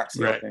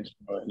axial tension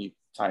or any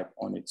type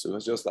on it. So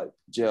it's just like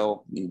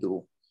gel,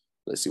 needle.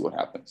 Let's see what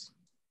happens.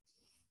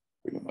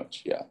 Pretty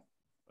much, yeah.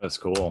 That's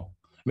cool.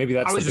 Maybe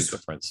that's the big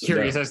difference.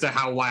 Curious as to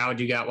how wild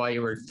you got while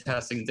you were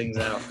testing things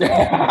out. Dude,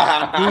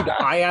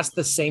 I asked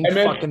the same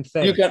fucking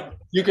thing.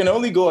 You can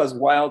only go as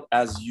wild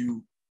as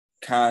you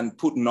can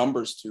put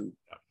numbers to.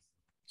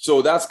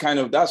 So that's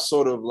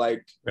sort of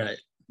like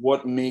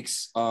what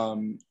makes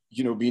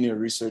being a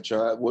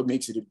researcher, what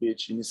makes it a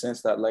bitch, in the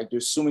sense that like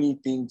there's so many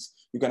things,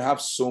 you can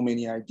have so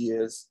many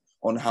ideas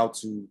on how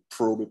to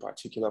probe a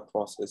particular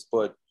process,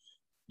 but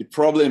the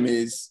problem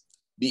is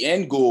the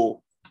end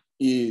goal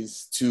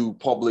is to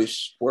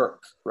publish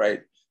work,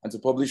 right? And to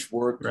publish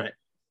work,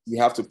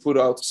 you have to put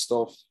out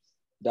stuff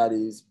that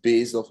is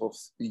based off of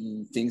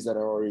the things that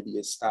are already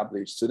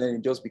established. So then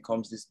it just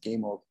becomes this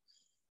game of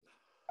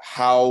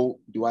how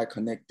do I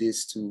connect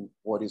this to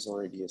what is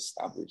already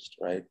established,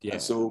 right? Yeah.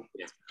 And so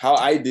how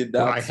I did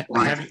that.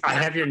 Well, I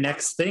have your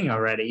next thing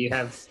already. You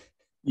have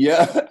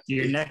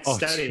your next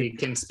study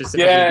can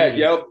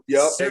specifically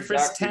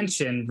surface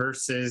tension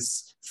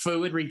versus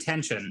fluid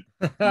retention.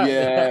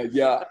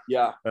 Yeah,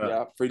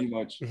 pretty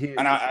much.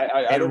 And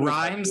I don't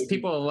rhymes.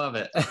 People will love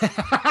it.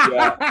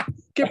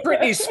 Get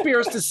Britney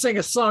Spears to sing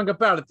a song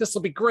about it. This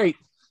will be great.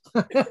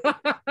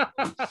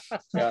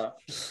 Yeah,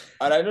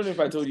 and I don't know if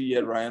I told you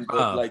yet, Ryan,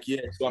 but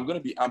so I'm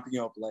gonna be amping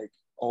up like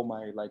all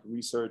my like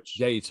research.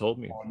 Yeah, you told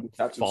me.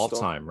 Fall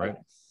time, right?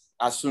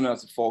 As soon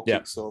as the fall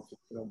kicks off,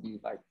 it's gonna be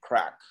like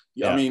crack.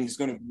 I mean, it's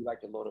gonna be like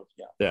a lot of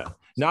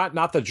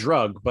not the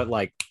drug, but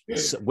like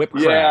whip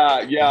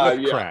crack.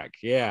 Crack.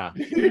 Yeah,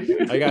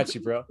 I got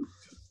you, bro.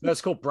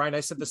 That's cool, Brian. I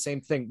said the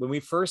same thing when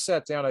we first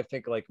sat down. I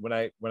think like when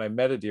I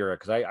met Idera,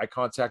 because I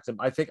contacted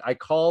him. I think I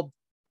called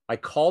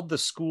the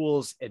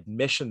school's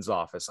admissions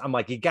office. I'm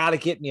like, you got to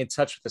get me in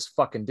touch with this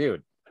fucking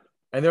dude.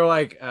 And they're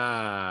like,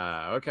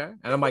 okay.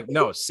 And I'm like,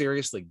 no,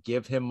 seriously,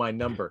 give him my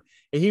number.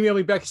 And he emailed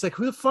me back. He's like,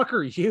 who the fuck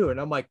are you?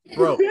 And I'm like,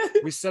 bro,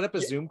 we set up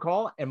a Zoom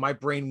call and my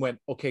brain went,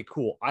 okay,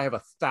 cool. I have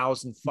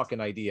 1,000 fucking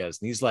ideas.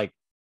 And he's like,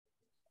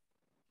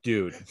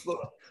 dude,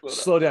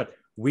 slow down.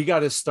 We got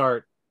to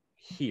start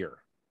here.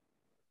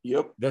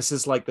 Yep. This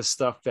is like the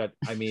stuff that,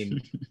 I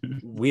mean,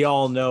 we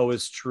all know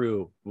is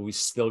true, but we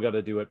still got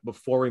to do it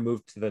before we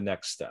move to the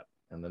next step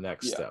and the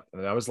next step.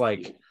 And I was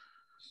like,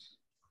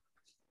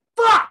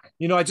 fuck,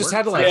 I just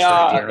had to like,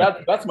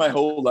 that's my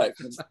whole life.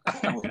 It's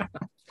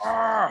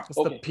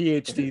the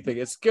PhD thing.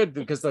 It's good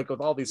because like with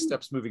all these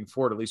steps moving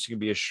forward, at least you can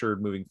be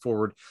assured moving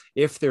forward,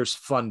 if there's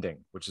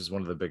funding, which is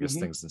one of the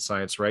biggest things in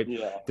science, right?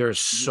 There's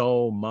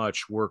so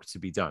much work to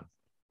be done,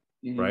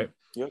 right?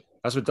 Yep.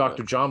 That's what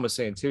Dr. John was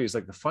saying too. He's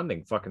like, the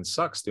funding fucking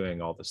sucks doing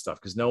all this stuff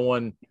because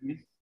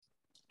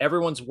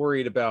everyone's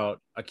worried about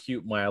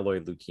acute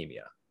myeloid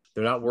leukemia.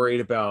 They're not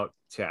worried about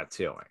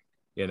tattooing,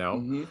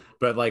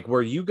 but like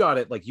where you got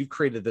it, like you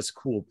created this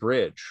cool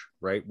bridge,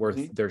 right? Where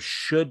there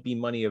should be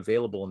money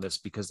available in this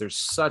because there's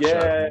such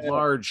a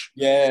large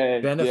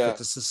benefit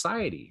to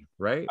society,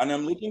 right? And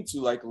I'm looking to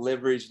like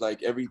leverage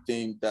like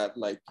everything that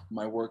like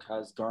my work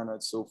has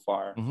garnered so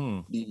far.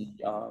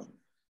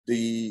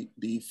 The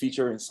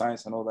feature in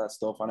science and all that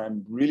stuff, and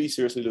I'm really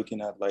seriously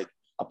looking at like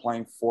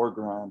applying for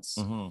grants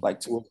like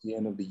towards the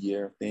end of the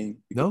year thing.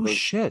 No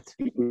shit.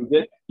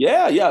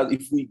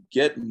 If we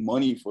get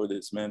money for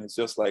this, man, it's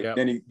just like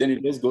then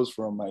it just goes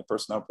from my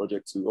personal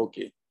project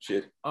to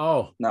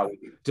now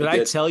did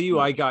I tell you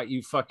I got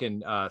you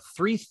fucking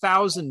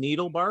 3,000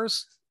 needle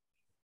bars?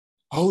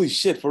 Holy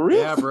shit, for real?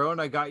 Yeah, bro. And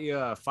I got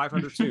you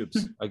 500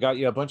 tubes. I got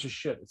you a bunch of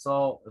shit. It's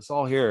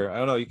all here. I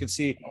don't know. You can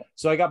see.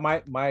 So I got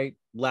my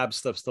lab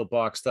stuff still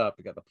boxed up.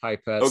 I got the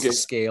pipettes, the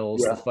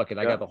scales, the fucking.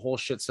 I got the whole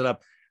shit set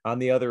up. On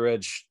the other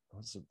edge,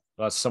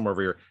 somewhere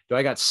over here.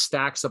 I got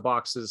stacks of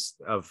boxes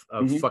of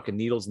fucking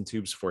needles and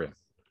tubes for you.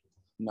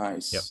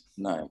 Nice.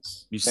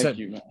 Nice. You send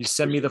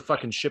me the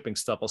fucking shipping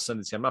stuff. I'll send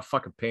it to you. I'm not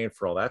fucking paying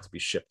for all that to be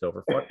shipped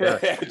over. Fuck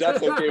that.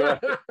 That's okay,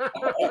 right?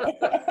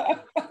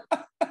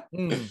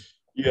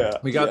 Yeah,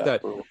 We got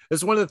that. bro. This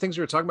is one of the things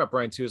we were talking about,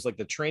 Brian, too, is like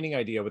the training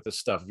idea with this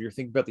stuff. If you're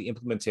thinking about the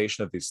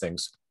implementation of these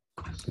things,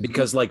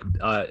 because like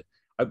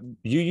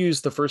you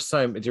used the first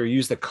time, you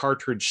used the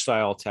cartridge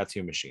style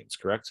tattoo machines,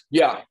 correct?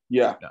 Yeah,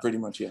 pretty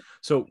much, yeah.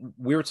 So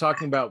we were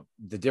talking about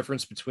the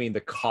difference between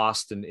the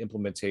cost and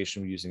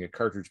implementation using a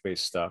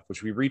cartridge-based stuff,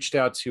 which we reached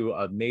out to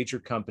a major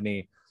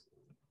company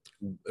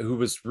who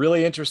was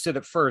really interested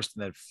at first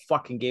and then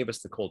fucking gave us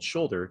the cold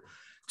shoulder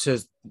to,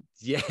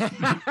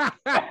 yeah,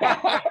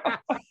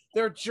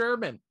 they're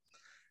German.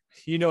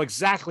 You know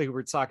exactly who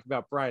we're talking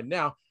about, Brian,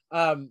 now.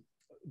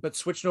 But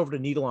switching over to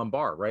needle on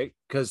bar, right?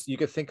 Because you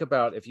could think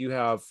about if you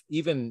have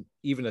even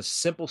a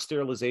simple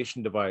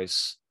sterilization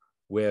device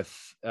with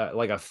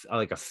like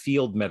a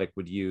field medic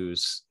would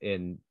use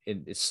in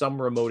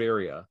some remote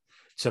area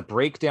to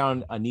break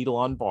down a needle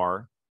on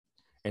bar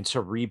and to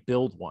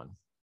rebuild one,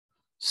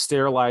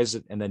 sterilize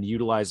it, and then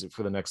utilize it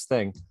for the next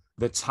thing.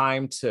 The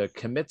time to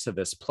commit to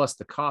this plus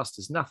the cost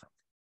is nothing.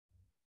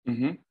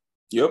 Mm-hmm.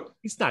 Yep.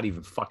 He's not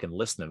even fucking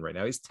listening right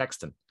now. He's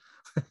texting.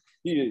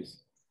 He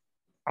is.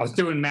 I was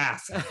doing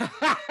math.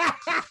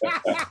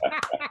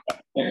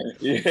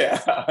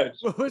 Yeah.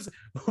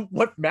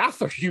 What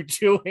math are you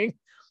doing?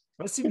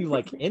 I see you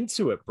like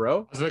into it,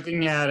 bro. I was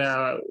looking at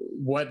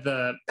what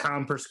the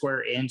pound per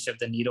square inch of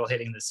the needle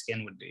hitting the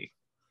skin would be.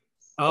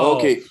 Oh.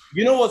 Okay.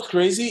 You know what's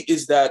crazy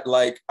is that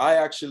like I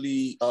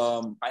actually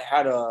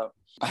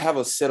I have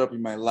a setup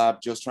in my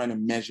lab just trying to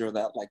measure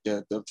that, like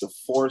the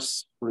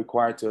force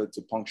required to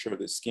puncture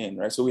the skin,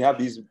 right? So we have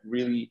these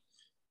really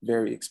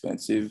very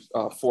expensive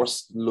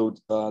force load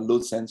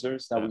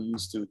sensors that we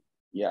use to,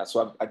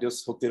 so I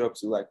just hooked it up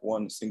to like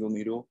one single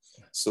needle,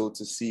 so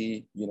to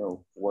see, you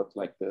know, what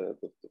like the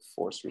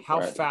force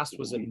required. How fast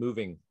was it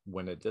moving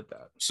when it did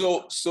that?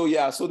 So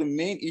the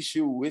main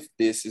issue with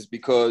this is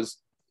because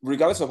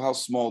regardless of how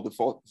small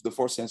the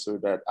force sensor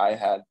that I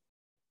had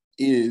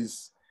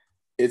is,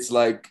 it's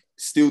like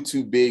still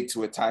too big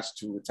to attach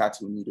to a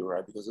tattoo needle,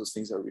 right? Because those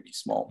things are really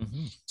small.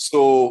 Mm-hmm.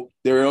 So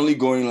they're only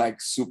going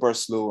like super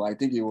slow. I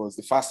think it was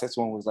the fastest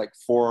one was like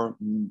 4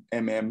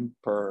 mm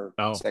per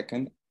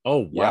second.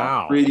 Oh,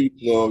 wow. Yeah, pretty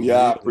slow.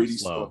 Yeah, really pretty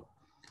slow.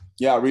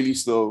 Yeah, really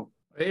slow.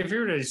 If you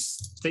were to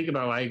think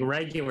about like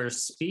regular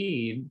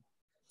speed,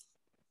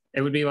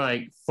 it would be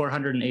like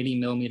 480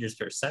 millimeters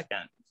per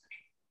second.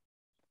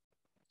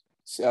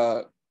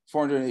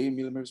 480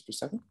 millimeters per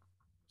second?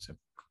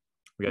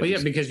 Well,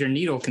 yeah, because your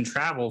needle can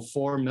travel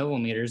 4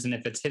 millimeters, and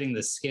if it's hitting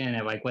the skin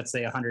at like, let's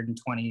say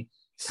 120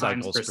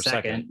 times per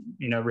second,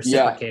 you know,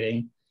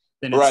 reciprocating,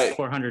 then it's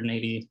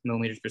 480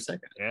 millimeters per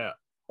second. Yeah.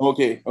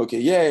 Okay.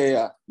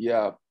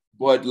 Yeah.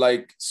 But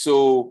like,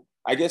 so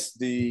I guess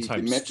the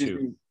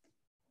method.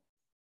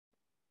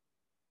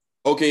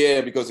 Okay, yeah,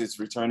 because it's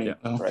returning,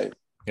 right?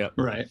 Yeah,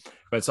 right.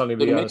 But it's only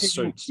the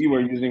we were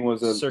using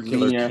was a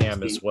circular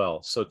cam as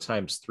well, so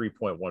times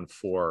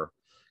 3.14.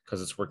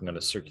 Because it's working on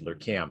a circular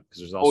cam. Because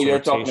there's also you're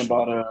talking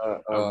about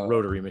a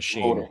rotary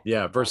machine, rotor.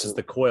 Yeah, versus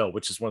the coil,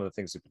 which is one of the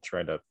things we've been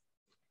trying to.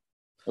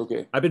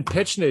 Okay. I've been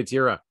pitching it,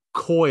 Idera.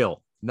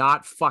 Coil,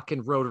 not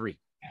fucking rotary.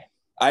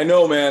 I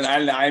know, man.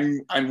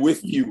 I'm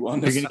with you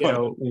on this. You're gonna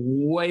get a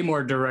way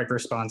more direct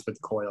response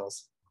with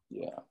coils.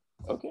 Yeah.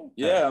 Okay.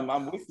 Yeah,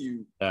 I'm with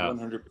you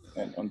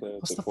 100% on the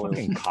coils.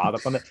 Fucking caught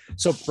up on that.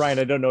 So, Brian,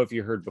 I don't know if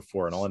you heard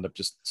before, and I'll end up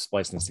just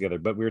splicing this together.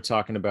 But we were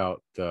talking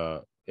about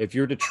if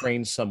you're to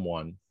train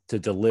someone to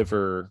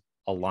deliver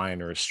a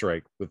line or a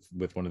strike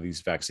with one of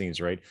these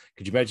vaccines, right?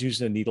 Could you imagine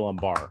using a needle on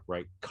bar,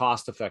 right?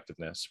 Cost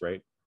effectiveness,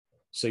 right?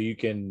 So you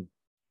can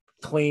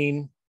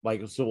clean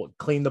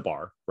the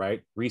bar,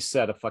 right?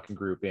 Reset a fucking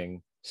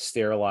grouping,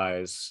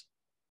 sterilize,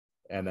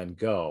 and then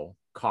go.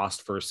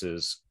 Cost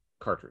versus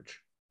cartridge.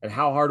 And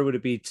how hard would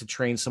it be to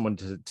train someone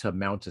to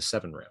mount a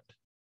 7-round,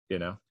 you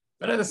know?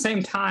 But at the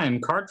same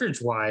time,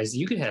 cartridge-wise,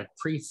 you could have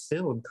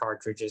pre-filled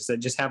cartridges that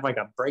just have like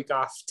a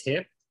break-off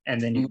tip, and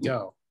then you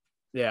go.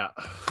 Yeah.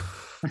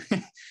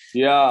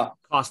 Yeah.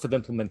 Cost of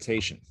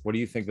implementation. What do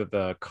you think that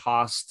the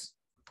cost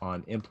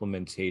on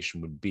implementation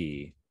would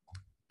be?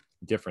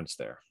 Difference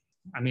there.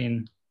 I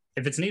mean,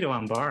 if it's needle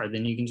on bar,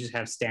 then you can just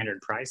have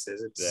standard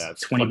prices. It's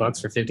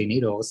 $20 for 50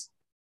 needles.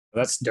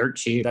 That's dirt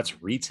cheap.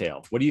 That's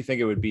retail. What do you think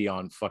it would be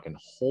on fucking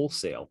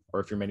wholesale, or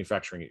if you're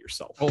manufacturing it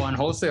yourself? Oh, on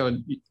wholesale,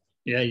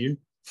 yeah, you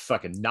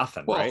fucking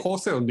nothing. Well, right?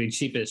 Wholesale would be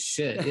cheap as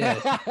shit. Yeah.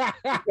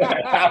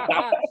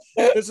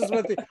 This is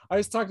what I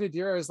was talking to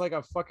Idera. I was like,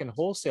 a fucking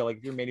wholesale. Like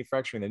if you're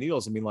manufacturing the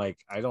needles, I mean, like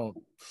I don't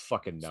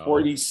fucking know.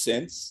 40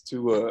 cents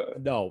to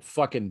no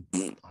fucking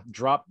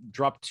drop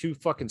 2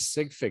 fucking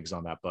sig figs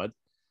on that, bud.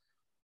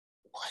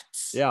 What?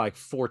 Yeah, like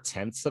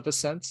 0.4 of a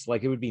cent.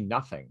 Like it would be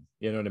nothing.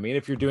 You know what I mean?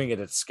 If you're doing it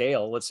at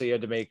scale, let's say you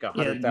had to make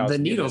 100,000. The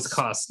needles units,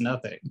 cost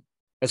nothing.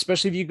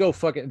 especially if you go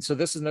fucking. So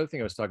this is another thing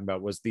I was talking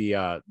about was the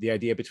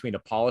idea between a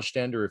polished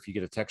end or if you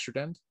get a textured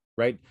end,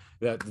 right?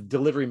 The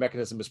delivery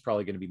mechanism is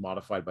probably going to be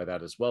modified by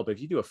that as well. But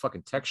if you do a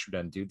fucking textured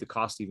end, dude, the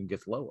cost even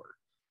gets lower.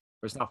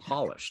 It's not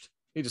polished.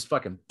 You just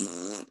fucking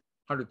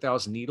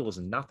 100,000 needles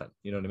and nothing.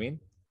 You know what I mean?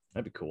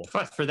 That'd be cool.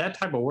 But for that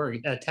type of work,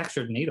 a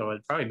textured needle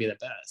would probably be the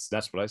best.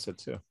 That's what I said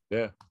too.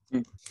 Yeah.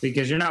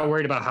 Because you're not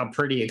worried about how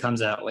pretty it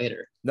comes out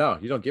later. No,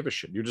 you don't give a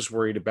shit. You're just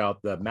worried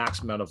about the max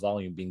amount of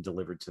volume being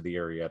delivered to the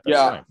area at that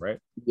time, right?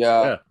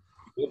 Yeah.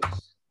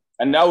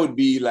 And that would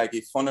be like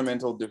a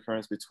fundamental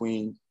difference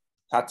between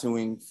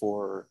tattooing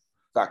for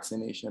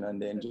vaccination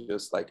and then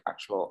just like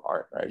actual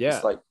art, right? Yeah.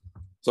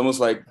 It's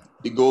almost like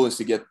the goal is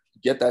to get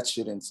that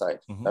shit inside.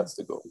 That's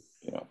the goal,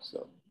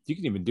 so. You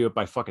can even do it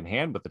by fucking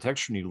hand, but the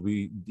texture needle,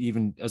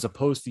 even as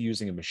opposed to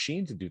using a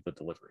machine to do the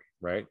delivery,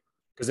 right?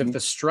 Because if the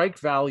strike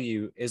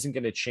value isn't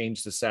going to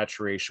change the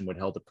saturation when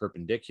held at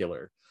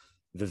perpendicular,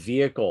 the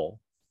vehicle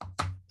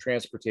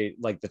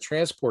the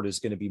transport is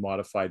going to be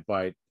modified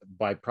by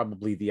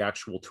probably the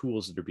actual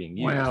tools that are being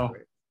used. Wow.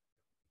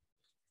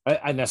 Right?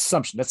 An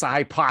assumption. That's a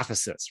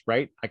hypothesis,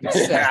 right? I can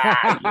say.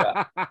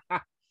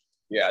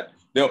 Yeah.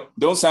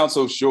 Don't sound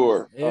so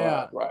sure.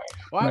 Yeah. Right.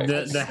 Well,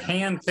 the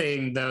hand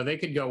thing, though, they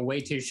could go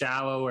way too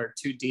shallow or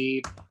too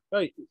deep.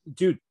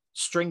 Dude,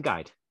 string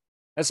guide.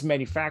 That's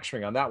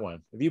manufacturing on that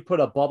one. If you put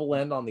a bubble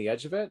end on the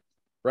edge of it,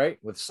 right,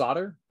 with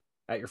solder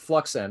at your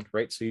flux end,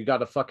 right? So you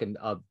got a fucking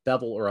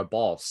bevel or a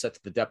ball set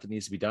to the depth that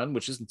needs to be done,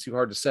 which isn't too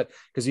hard to set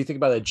because you think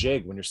about a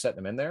jig when you're setting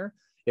them in there.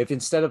 If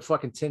instead of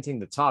fucking tinting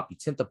the top, you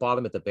tint the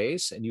bottom at the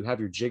base and you have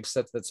your jig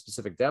set to that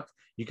specific depth,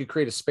 you could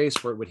create a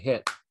space where it would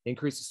hit,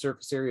 increase the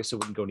surface area so it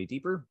wouldn't go any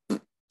deeper.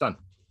 Done.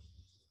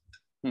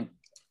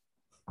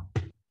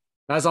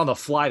 I was on the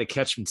fly to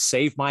catch and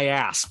save my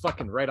ass.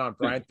 Fucking right on,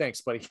 Brian.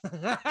 Thanks, buddy.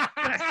 Oh,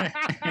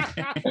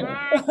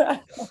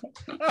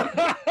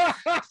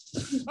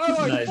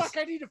 nice. Fuck,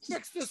 I need to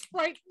fix this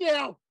right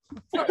now.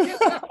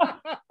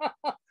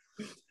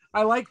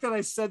 I like that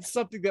I said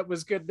something that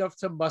was good enough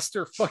to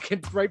muster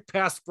fucking right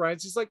past Brian.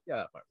 She's like, yeah,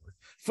 that might work.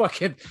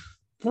 Fucking.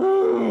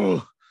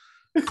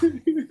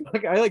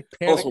 I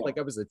panicked like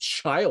I was a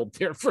child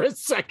there for a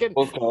second.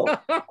 Close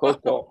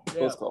call.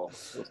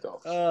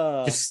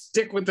 Just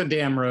stick with the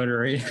damn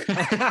rotary.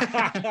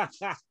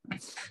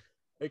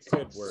 It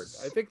could work.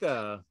 I think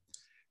that'd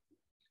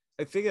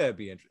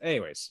be interesting.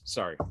 Anyways,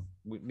 sorry.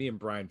 Me and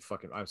Brian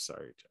I'm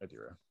sorry,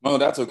 Idera. No,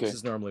 that's okay. This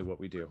is normally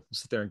what we do. We'll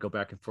sit there and go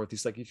back and forth.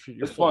 He's like,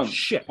 you're full of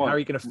shit. How are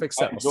you going to fix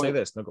that? We'll say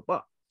this. And I'll go,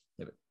 all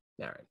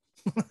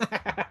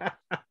right.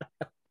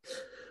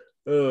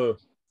 Oh.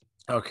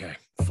 Okay.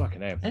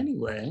 Fucking A.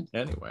 Anyway.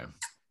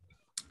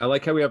 I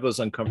like how we have those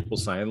uncomfortable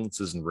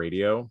silences in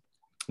radio,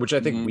 which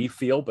I think we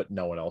feel, but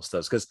no one else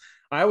does. Because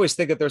I always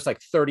think that there's like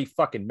 30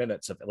 fucking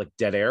minutes of like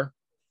dead air.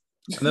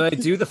 And then I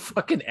do the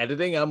fucking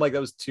editing, and I'm like,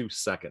 that was 2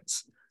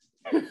 seconds.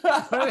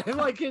 And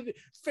like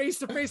face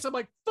to face, I'm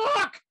like,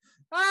 fuck.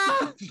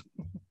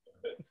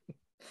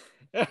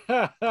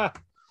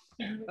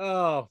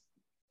 Oh.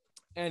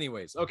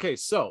 Anyways, okay,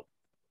 so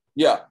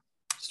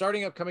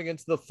starting up coming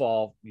into the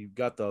fall, you've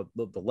got the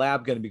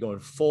lab going to be going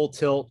full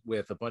tilt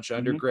with a bunch of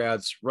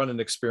undergrads running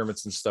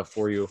experiments and stuff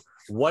for you.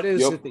 What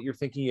is it that you're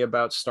thinking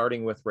about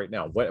starting with right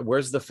now?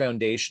 Where's the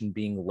foundation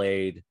being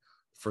laid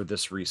for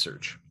this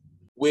research?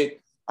 With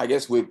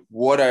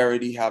what I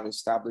already have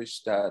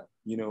established that,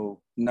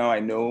 now I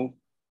know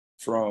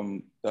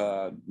from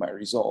my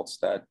results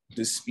that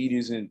the speed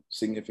isn't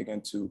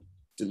significant to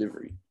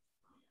delivery.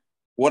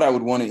 What I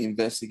would want to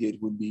investigate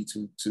would be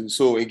to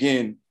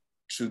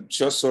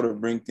just sort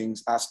of bring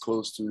things as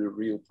close to the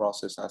real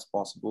process as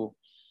possible.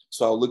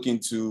 So I'll look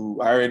into,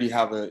 I already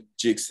have a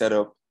jig set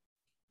up,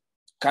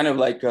 kind of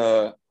like,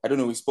 I don't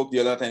know, we spoke the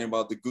other time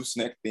about the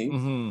gooseneck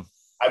thing.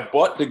 I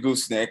bought the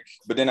gooseneck,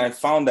 but then I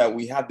found that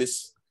we had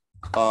this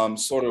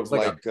sort of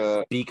like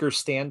a beaker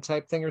stand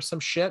type thing or some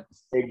shit.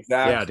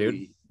 Exactly. Yeah,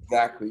 dude.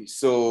 Exactly.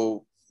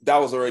 So that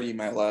was already in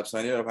my lab. So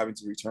I ended up having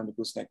to return the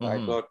gooseneck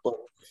back. But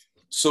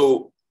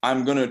so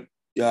I'm going to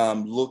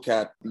look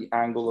at the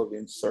angle of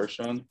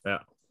insertion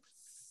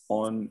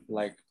on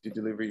like the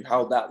delivery,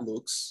 how that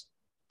looks,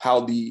 how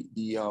the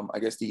I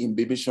guess the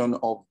imbibition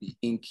of the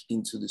ink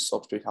into the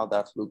substrate, how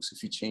that looks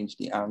if you change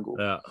the angle.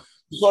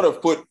 Sort of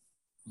put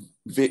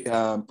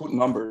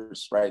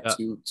numbers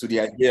to the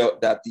idea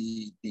that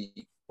the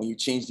when you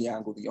change the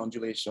angle, the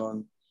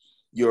undulation,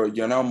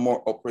 you're now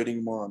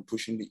operating more on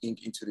pushing the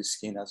ink into the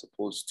skin as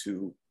opposed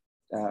to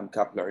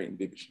capillary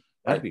imbibition.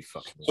 That'd be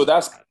fucking. So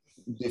that's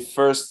the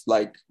first,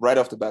 like right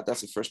off the bat,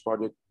 that's the first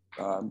project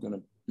I'm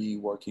gonna be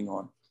working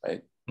on,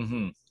 right?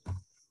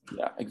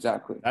 Yeah,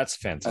 exactly. That's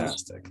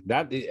fantastic.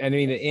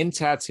 In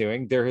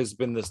tattooing, there has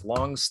been this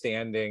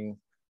long-standing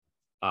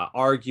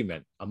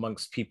argument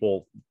amongst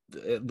people,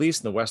 at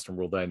least in the Western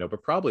world that I know,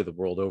 but probably the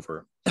world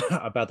over,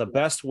 about the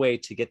best way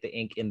to get the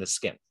ink in the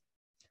skin.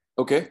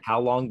 Okay.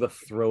 How long the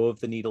throw of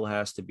the needle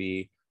has to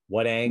be,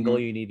 what angle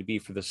you need to be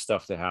for this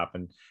stuff to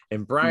happen.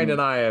 And Brian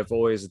and I have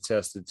always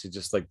attested to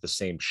just like the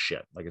same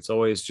shit. Like it's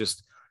always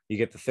just, you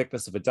get the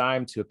thickness of a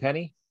dime to a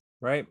penny,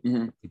 right?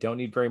 You don't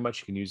need very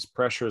much. You can use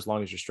pressure as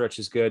long as your stretch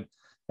is good.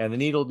 And the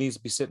needle needs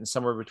to be sitting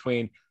somewhere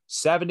between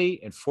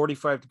 70 and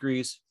 45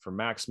 degrees for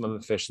maximum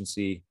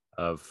efficiency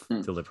of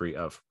delivery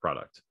of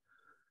product.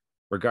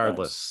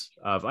 regardless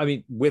of, I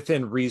mean,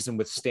 within reason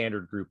with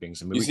standard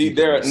groupings. I mean, you see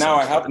there now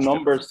I have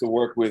numbers to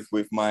work with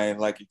my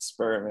like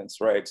experiments,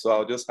 right? So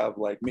I'll just have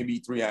like maybe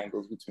 3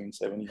 angles between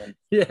 70 and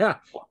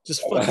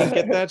just fucking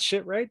get that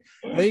shit right.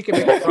 And then you can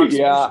make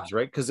approximations,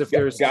 right? Because if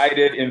there's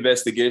guided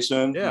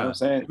investigation, you know what I'm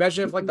saying?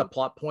 Imagine if like the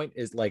plot point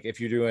is like if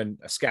you're doing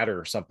a scatter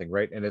or something,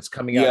 right? And it's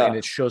coming out and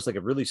it shows like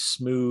a really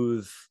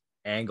smooth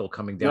angle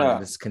coming down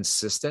and it's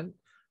consistent.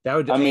 That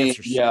would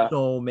answer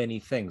so many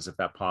things if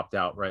that popped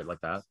out right like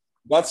that.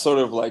 That's sort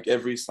of like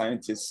every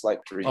scientist's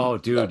like dream. Oh,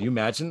 dude, you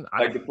imagine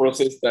like the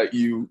process that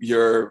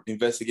you're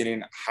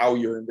investigating, how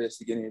you're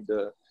investigating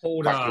the.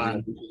 Hold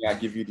on, I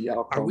give you the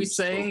outcome. Are we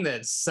saying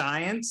that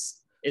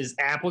science is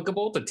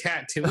applicable to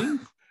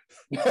tattooing?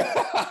 No.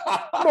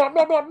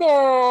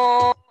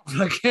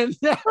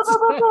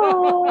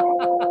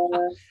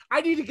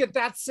 I need to get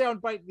that sound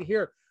bite in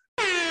here.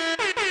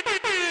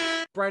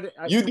 Brian,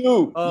 you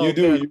do. You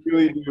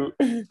really do.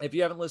 If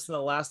you haven't listened to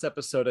the last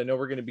episode, I know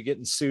we're going to be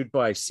getting sued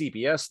by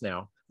CBS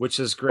now, which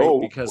is great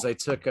because I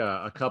took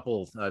a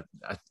couple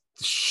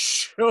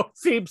show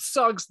theme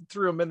songs and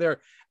threw them in there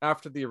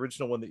after the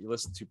original one that you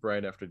listened to,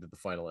 Brian, after I did the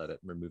final edit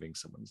and removing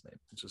someone's name.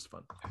 It's just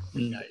fun.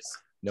 Nice.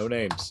 No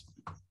names.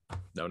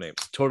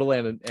 Total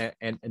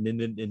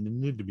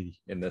anonymity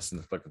in this and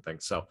the fucking thing.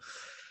 So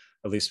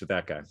at least with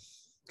that guy,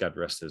 God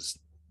rest his.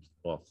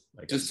 Well,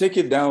 just take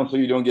it down so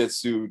you don't get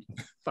sued.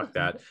 Fuck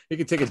that. You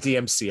can take a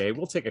DMCA.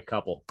 We'll take a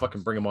couple.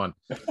 Fucking bring them on.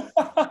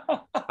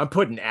 I'm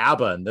putting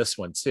ABBA in this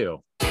one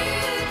too.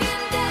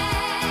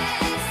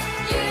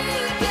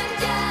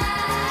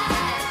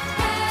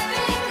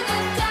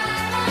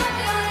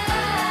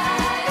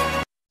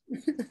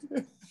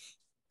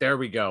 There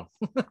we go.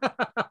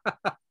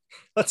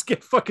 Let's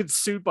get fucking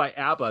sued by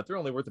ABBA. They're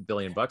only worth $1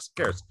 billion. Who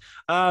cares?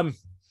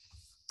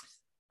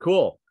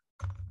 Cool.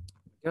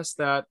 Guess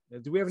that.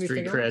 Do we have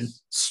anything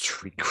else?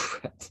 Street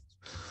cred.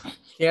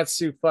 Can't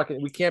sue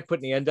fucking. We can't put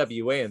any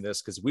NWA in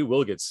this because we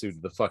will get sued to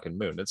the fucking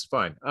moon. It's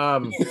fine. Oh,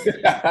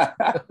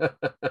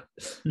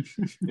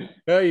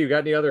 you got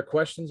any other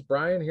questions,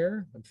 Brian?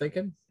 Here, I'm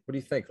thinking. What do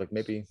you think? Like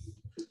maybe.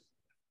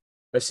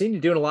 I've seen you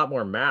doing a lot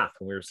more math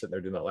when we were sitting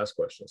there doing that last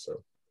question.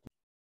 So.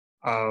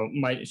 Oh,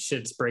 my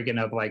shit's breaking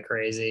up like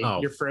crazy.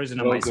 You're frozen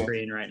on my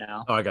screen right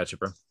now. Oh, I got you,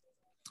 bro.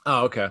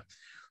 Oh, okay.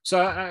 So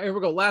here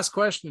we go. Last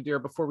question, dear,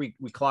 before we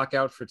clock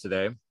out for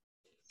today.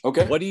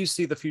 Okay. What do you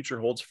see the future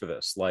holds for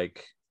this?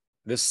 Like,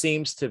 this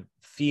seems to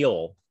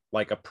feel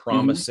like a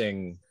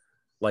promising,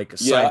 like a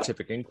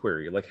scientific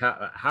inquiry. Like,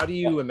 how do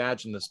you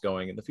imagine this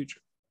going in the future?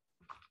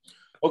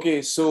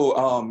 Okay,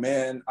 so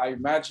man, I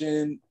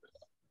imagine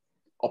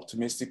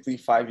optimistically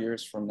 5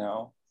 years from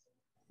now,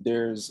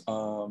 there's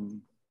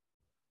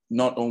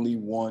not only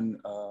one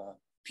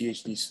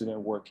PhD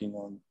student working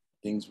on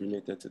things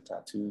related to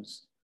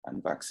tattoos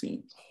and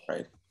vaccine,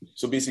 right?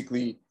 So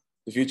basically,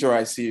 the future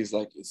I see is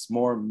like it's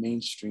more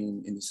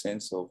mainstream in the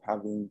sense of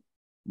having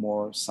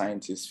more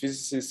scientists,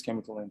 physicists,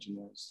 chemical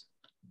engineers,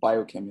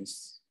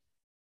 biochemists,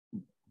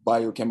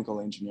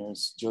 biochemical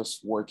engineers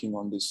just working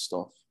on this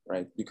stuff,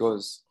 right?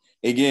 Because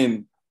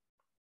again,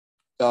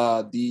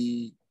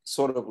 the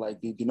sort of like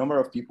the number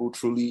of people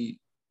truly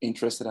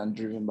interested and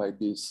driven by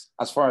this,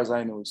 as far as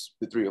I know, is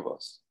the 3 of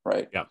us,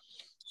 right? Yeah.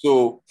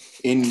 So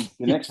in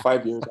the next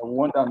 5 years, I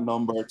want that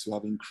number to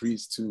have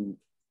increased to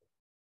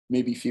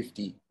maybe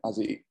 50 as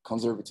a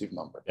conservative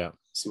number. Yeah.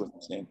 See what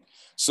I'm saying?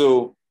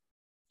 So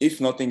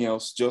if nothing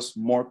else, just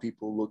more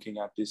people looking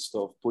at this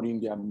stuff, putting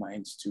their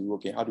minds to,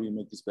 okay, how do we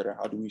make this better?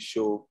 How do we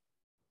show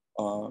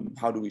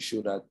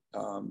that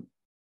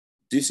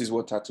this is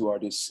what tattoo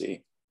artists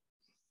say,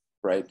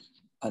 right?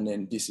 And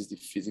then this is the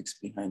physics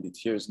behind it.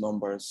 Here's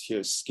numbers,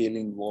 here's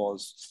scaling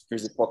laws,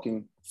 here's a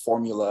fucking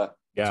formula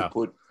to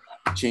put,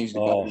 change the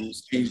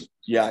values, change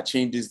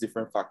these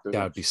different factors.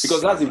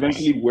 Because that's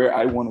eventually where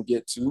I want to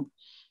get to.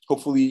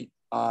 Hopefully,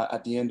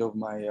 at the end of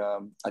my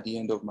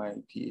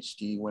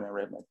PhD, when I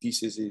write my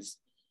thesis, is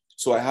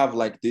so I have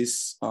like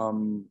this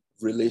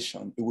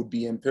relation. It would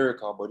be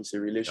empirical, but it's a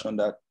relation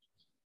that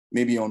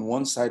maybe on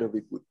one side of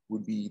it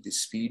would be the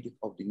speed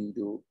of the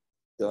needle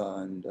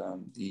and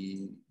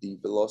the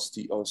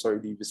velocity,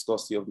 the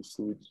viscosity of the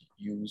fluid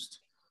used,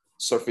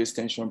 surface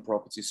tension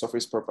properties,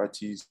 surface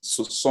properties.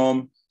 So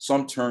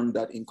some term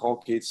that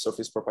inculcates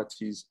surface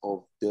properties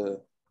of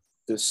the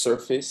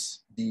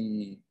surface,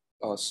 the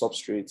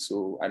substrate,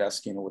 so either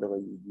skin or whatever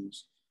you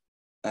use,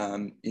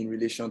 in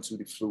relation to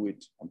the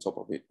fluid on top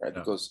of it, right?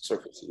 Because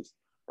surfaces,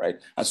 right?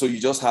 And so you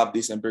just have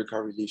this empirical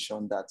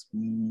relation that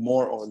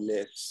more or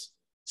less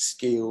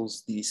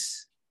scales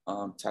this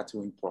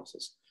tattooing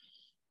process.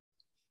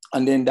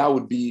 And then that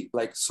would be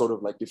like sort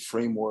of like the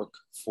framework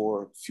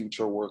for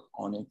future work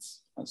on it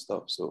and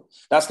stuff. So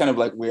that's kind of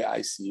like where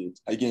I see it.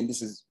 Again,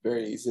 this is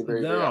very.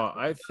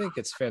 I think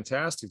it's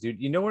fantastic, dude.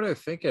 You know what I'm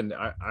thinking?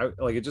 I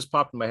like it just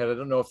popped in my head. I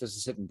don't know if this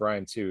is hitting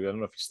Brian too. I don't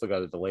know if you still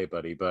got a delay,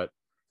 buddy. But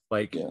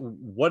like,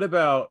 what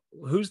about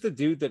who's the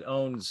dude that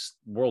owns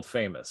World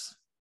Famous?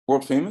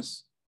 World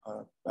Famous?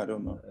 I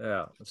don't know.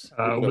 Yeah,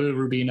 Lou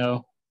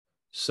Rubino.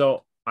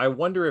 So I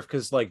wonder if,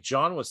 because like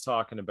John was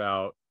talking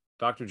about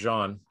Dr.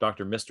 John,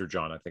 Mr.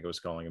 John, I think I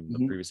was calling him in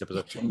the previous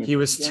episode. Mr. He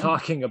was John.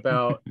 talking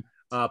about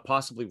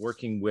possibly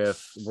working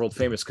with World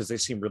Famous because they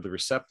seem really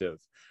receptive.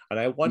 And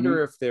I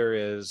wonder if there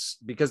is,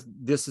 because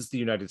this is the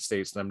United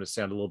States, and I'm going to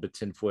sound a little bit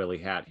tinfoily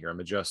hat here,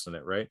 I'm adjusting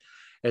it, right?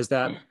 Is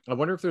that I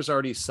wonder if there's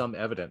already some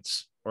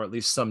evidence or at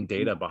least some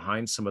data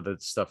behind some of the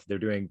stuff they're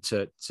doing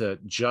to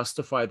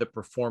justify the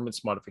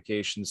performance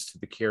modifications to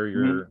the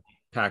carrier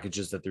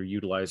packages that they're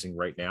utilizing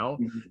right now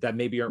that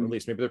maybe aren't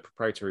released. Maybe they're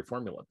proprietary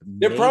formula.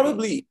 They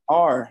probably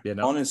are, you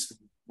know? Honestly,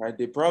 right?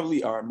 They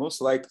probably are.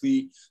 Most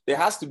likely, there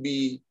has to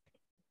be.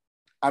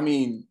 I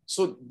mean,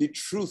 so the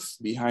truth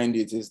behind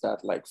it is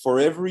that, like, for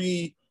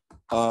every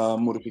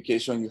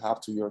modification you have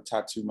to your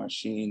tattoo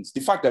machines, the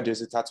fact that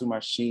there's a tattoo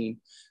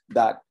machine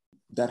that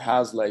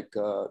has like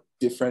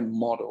different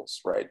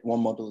models, right?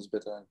 One model is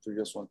better than the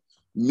previous one,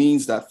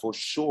 means that for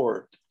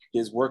sure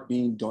there's work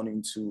being done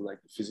into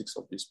like the physics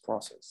of this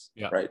process,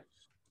 right?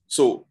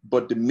 So,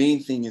 but the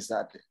main thing is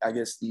that I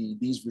guess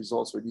these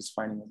results or these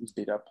findings or these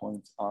data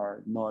points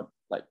are not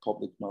like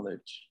public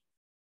knowledge.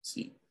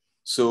 See,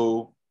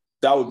 so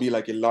that would be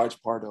like a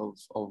large part of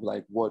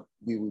like what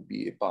we would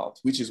be about,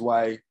 which is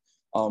why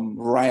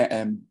Ryan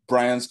and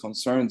Brian's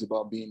concerns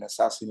about being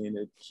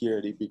assassinated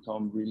here, they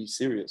become really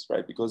serious,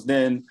 right? Because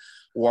then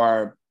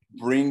we're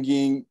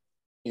bringing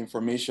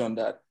information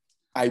that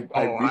I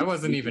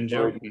wasn't even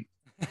joking.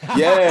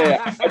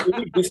 Yeah, I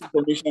believe this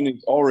information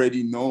is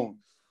already known,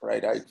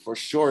 right? For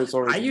sure it's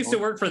already I used known.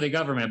 to work for the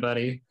government,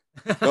 buddy.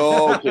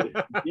 Oh, okay.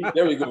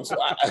 There we go. So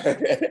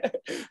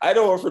I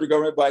don't work for the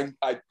government, but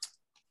I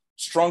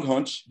strong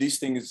hunch, these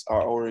things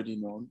are already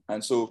known.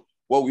 And so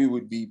what we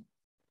would be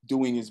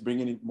doing is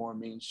bringing it more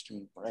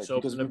mainstream, right? So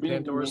because we're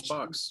Pandora's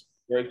box.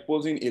 You're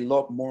exposing a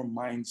lot more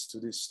minds to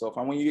this stuff.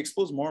 And when you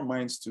expose more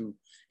minds to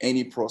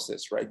any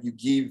process, right, you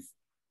give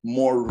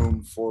more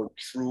room for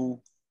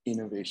true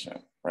innovation,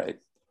 right?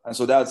 And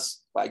so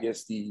that's, I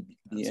guess, the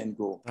end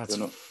goal. That's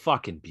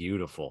fucking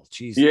beautiful.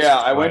 Jesus. Yeah,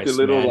 Christ, I went a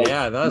little. Like,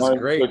 yeah, that was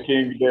great.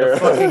 The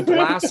fucking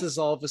glasses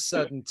all of a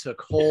sudden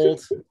took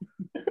hold.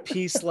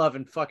 Peace, love,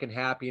 and fucking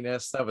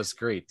happiness. That was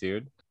great,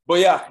 dude. But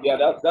yeah,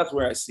 that's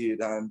where I see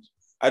it. And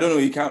I don't know,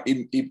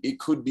 it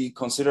could be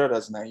considered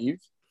as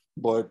naive,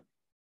 but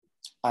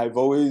I've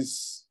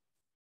always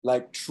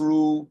like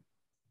true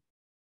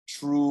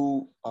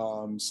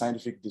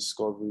scientific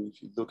discovery.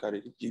 If you look at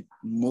it, it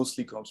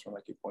mostly comes from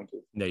like a point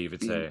of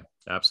naivete.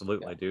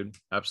 Absolutely, dude.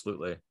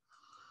 Absolutely.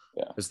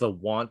 Yeah. It's the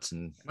want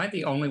and. Am I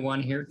the only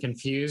one here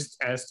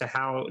confused as to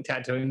how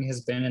tattooing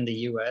has been in the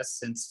U.S.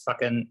 since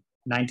fucking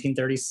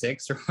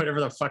 1936 or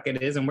whatever the fuck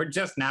it is, and we're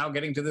just now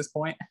getting to this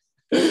point?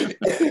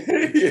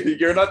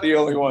 You're not the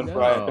only one,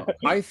 Brian.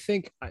 I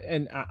think,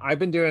 and I've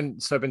been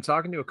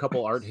talking to a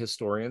couple art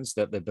historians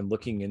that they've been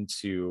looking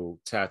into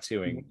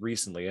tattooing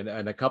recently,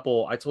 and a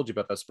couple, I told you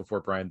about this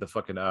before, Brian, the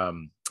fucking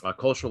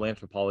cultural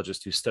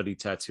anthropologist who studied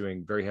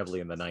tattooing very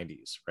heavily in the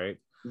 90s, right?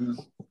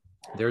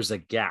 There's a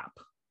gap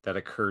that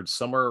occurred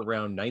somewhere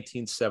around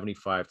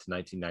 1975 to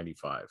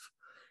 1995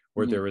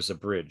 where there was a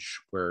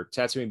bridge where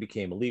tattooing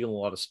became illegal in a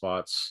lot of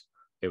spots.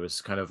 It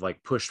was kind of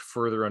like pushed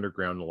further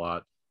underground a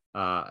lot.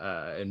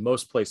 In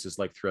most places,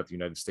 like throughout the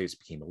United States,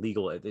 became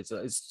illegal.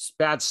 It's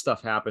bad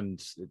stuff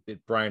happened.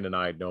 Brian and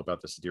I know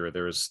about this, Idera.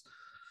 There was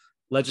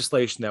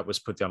legislation that was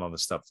put down on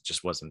this stuff that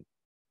just wasn't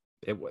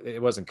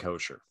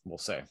kosher, we'll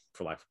say,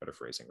 for lack of better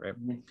phrasing, right?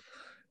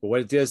 But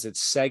what it did is it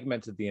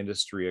segmented the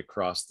industry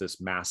across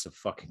this massive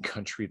fucking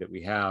country that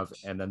we have.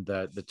 And then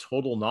the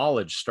total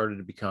knowledge started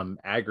to become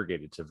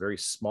aggregated to very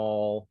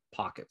small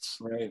pockets.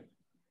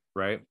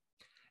 Right.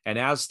 And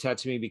as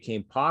tattooing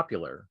became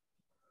popular,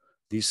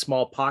 these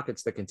small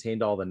pockets that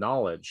contained all the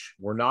knowledge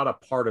were not a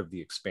part of the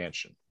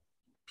expansion.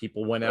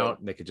 People went out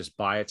and they could just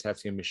buy a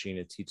tattooing machine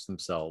and teach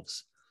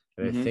themselves.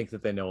 And they think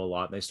that they know a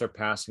lot, and they start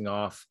passing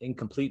off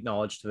incomplete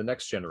knowledge to the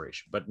next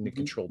generation, but in a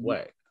controlled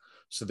way.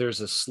 So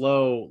there's a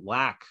slow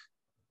lack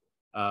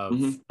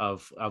of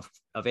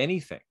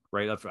anything,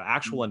 right? Of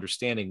actual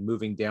understanding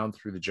moving down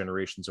through the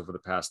generations over the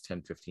past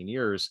 10, 15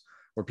 years,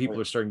 where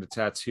people are starting to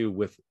tattoo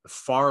with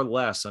far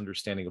less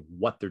understanding of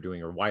what they're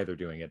doing or why they're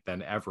doing it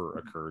than ever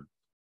occurred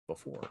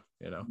before,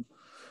 you know.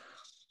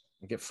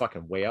 I get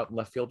fucking way out in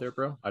left field there,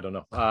 bro. I don't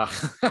know.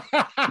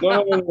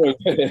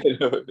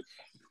 No.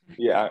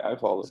 Yeah, I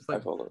follow.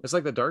 It's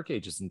like the dark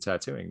ages in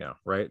tattooing now,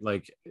 right?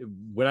 Like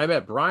when I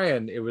met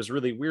Brian, it was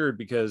really weird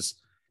because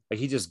like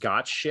he just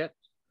got shit.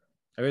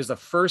 I mean, it was the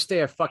first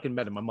day I fucking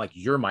met him. I'm like,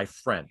 "You're my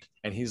friend,"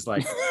 and he's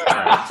like, "All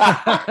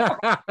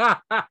right."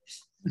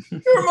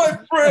 "You're my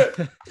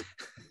friend."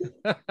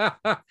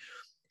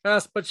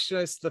 But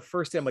just the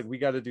first day, I'm like, "We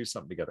got to do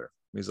something together."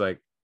 He's like,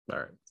 "All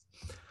right."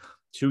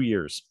 2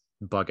 years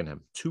bugging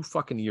him, 2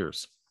 fucking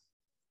years,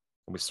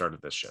 when we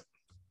started this shit.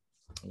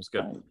 It was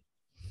good.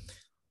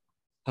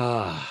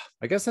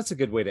 I guess that's a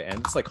good way to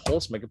end. It's like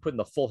wholesome. I could put in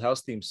the Full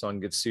House theme song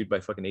and get sued by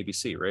fucking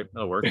ABC, right?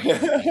 That'll work.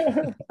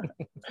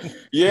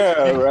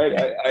 Yeah,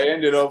 right. I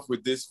ended up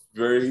with this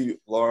very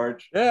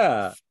large,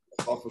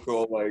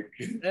 philosophical, like,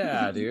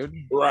 dude,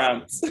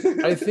 rant.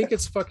 I think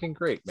it's fucking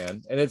great,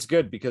 man, and it's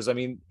good because I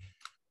mean,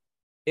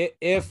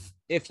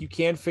 if you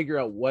can figure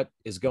out what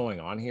is going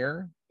on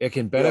here, it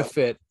can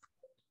benefit.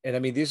 And I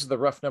mean, these are the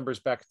rough numbers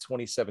back in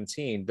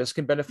 2017. This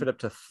can benefit up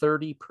to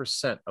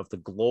 30% of the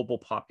global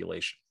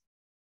population.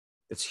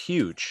 It's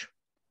huge.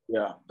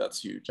 Yeah,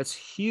 that's huge. That's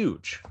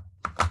huge.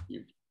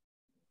 Huge.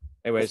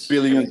 Anyways, it's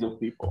billions of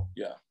people.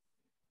 Yeah,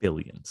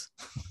 billions.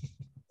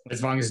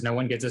 As long as no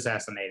one gets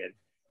assassinated.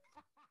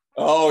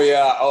 Oh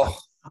yeah. Oh.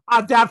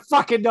 On that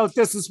fucking note,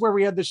 this is where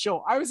we end the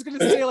show. I was gonna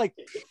say, like,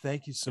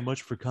 thank you so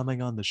much for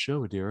coming on the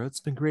show, Idera. It's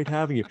been great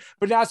having you.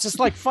 But now it's just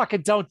like,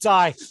 fucking don't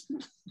die.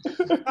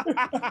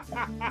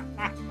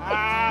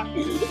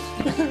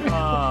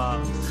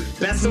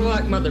 Best of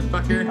luck,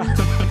 motherfucker.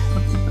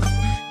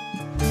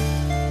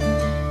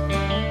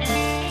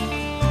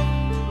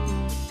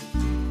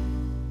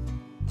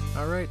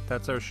 All right,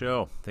 that's our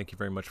show. Thank you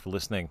very much for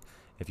listening.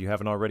 If you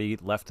haven't already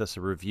left us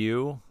a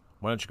review,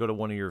 why don't you go to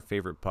one of your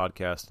favorite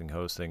podcasting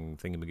hosting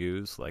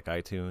thingamagoos like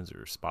iTunes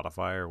or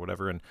Spotify or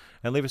whatever and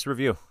leave us a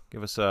review.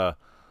 Give us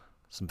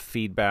some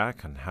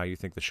feedback on how you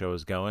think the show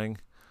is going.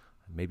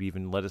 Maybe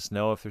even let us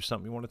know if there's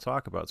something you want to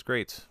talk about. It's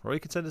great. Or you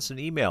can send us an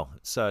email.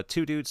 It's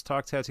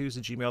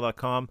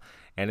twodudestalktattoos@gmail.com,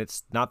 and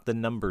it's not the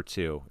number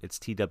 2. It's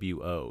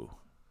TWO.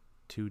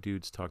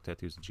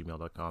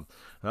 twodudestalktattoos@gmail.com. And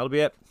that'll be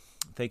it.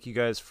 Thank you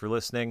guys for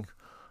listening.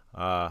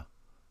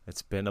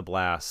 It's been a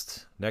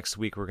blast. Next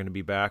week we're going to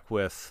be back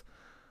with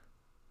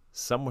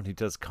someone who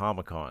does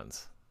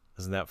Comic-Cons.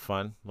 Isn't that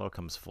fun? Well, it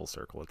comes full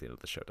circle at the end of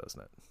the show,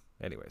 doesn't it?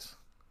 Anyways,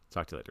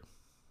 talk to you later.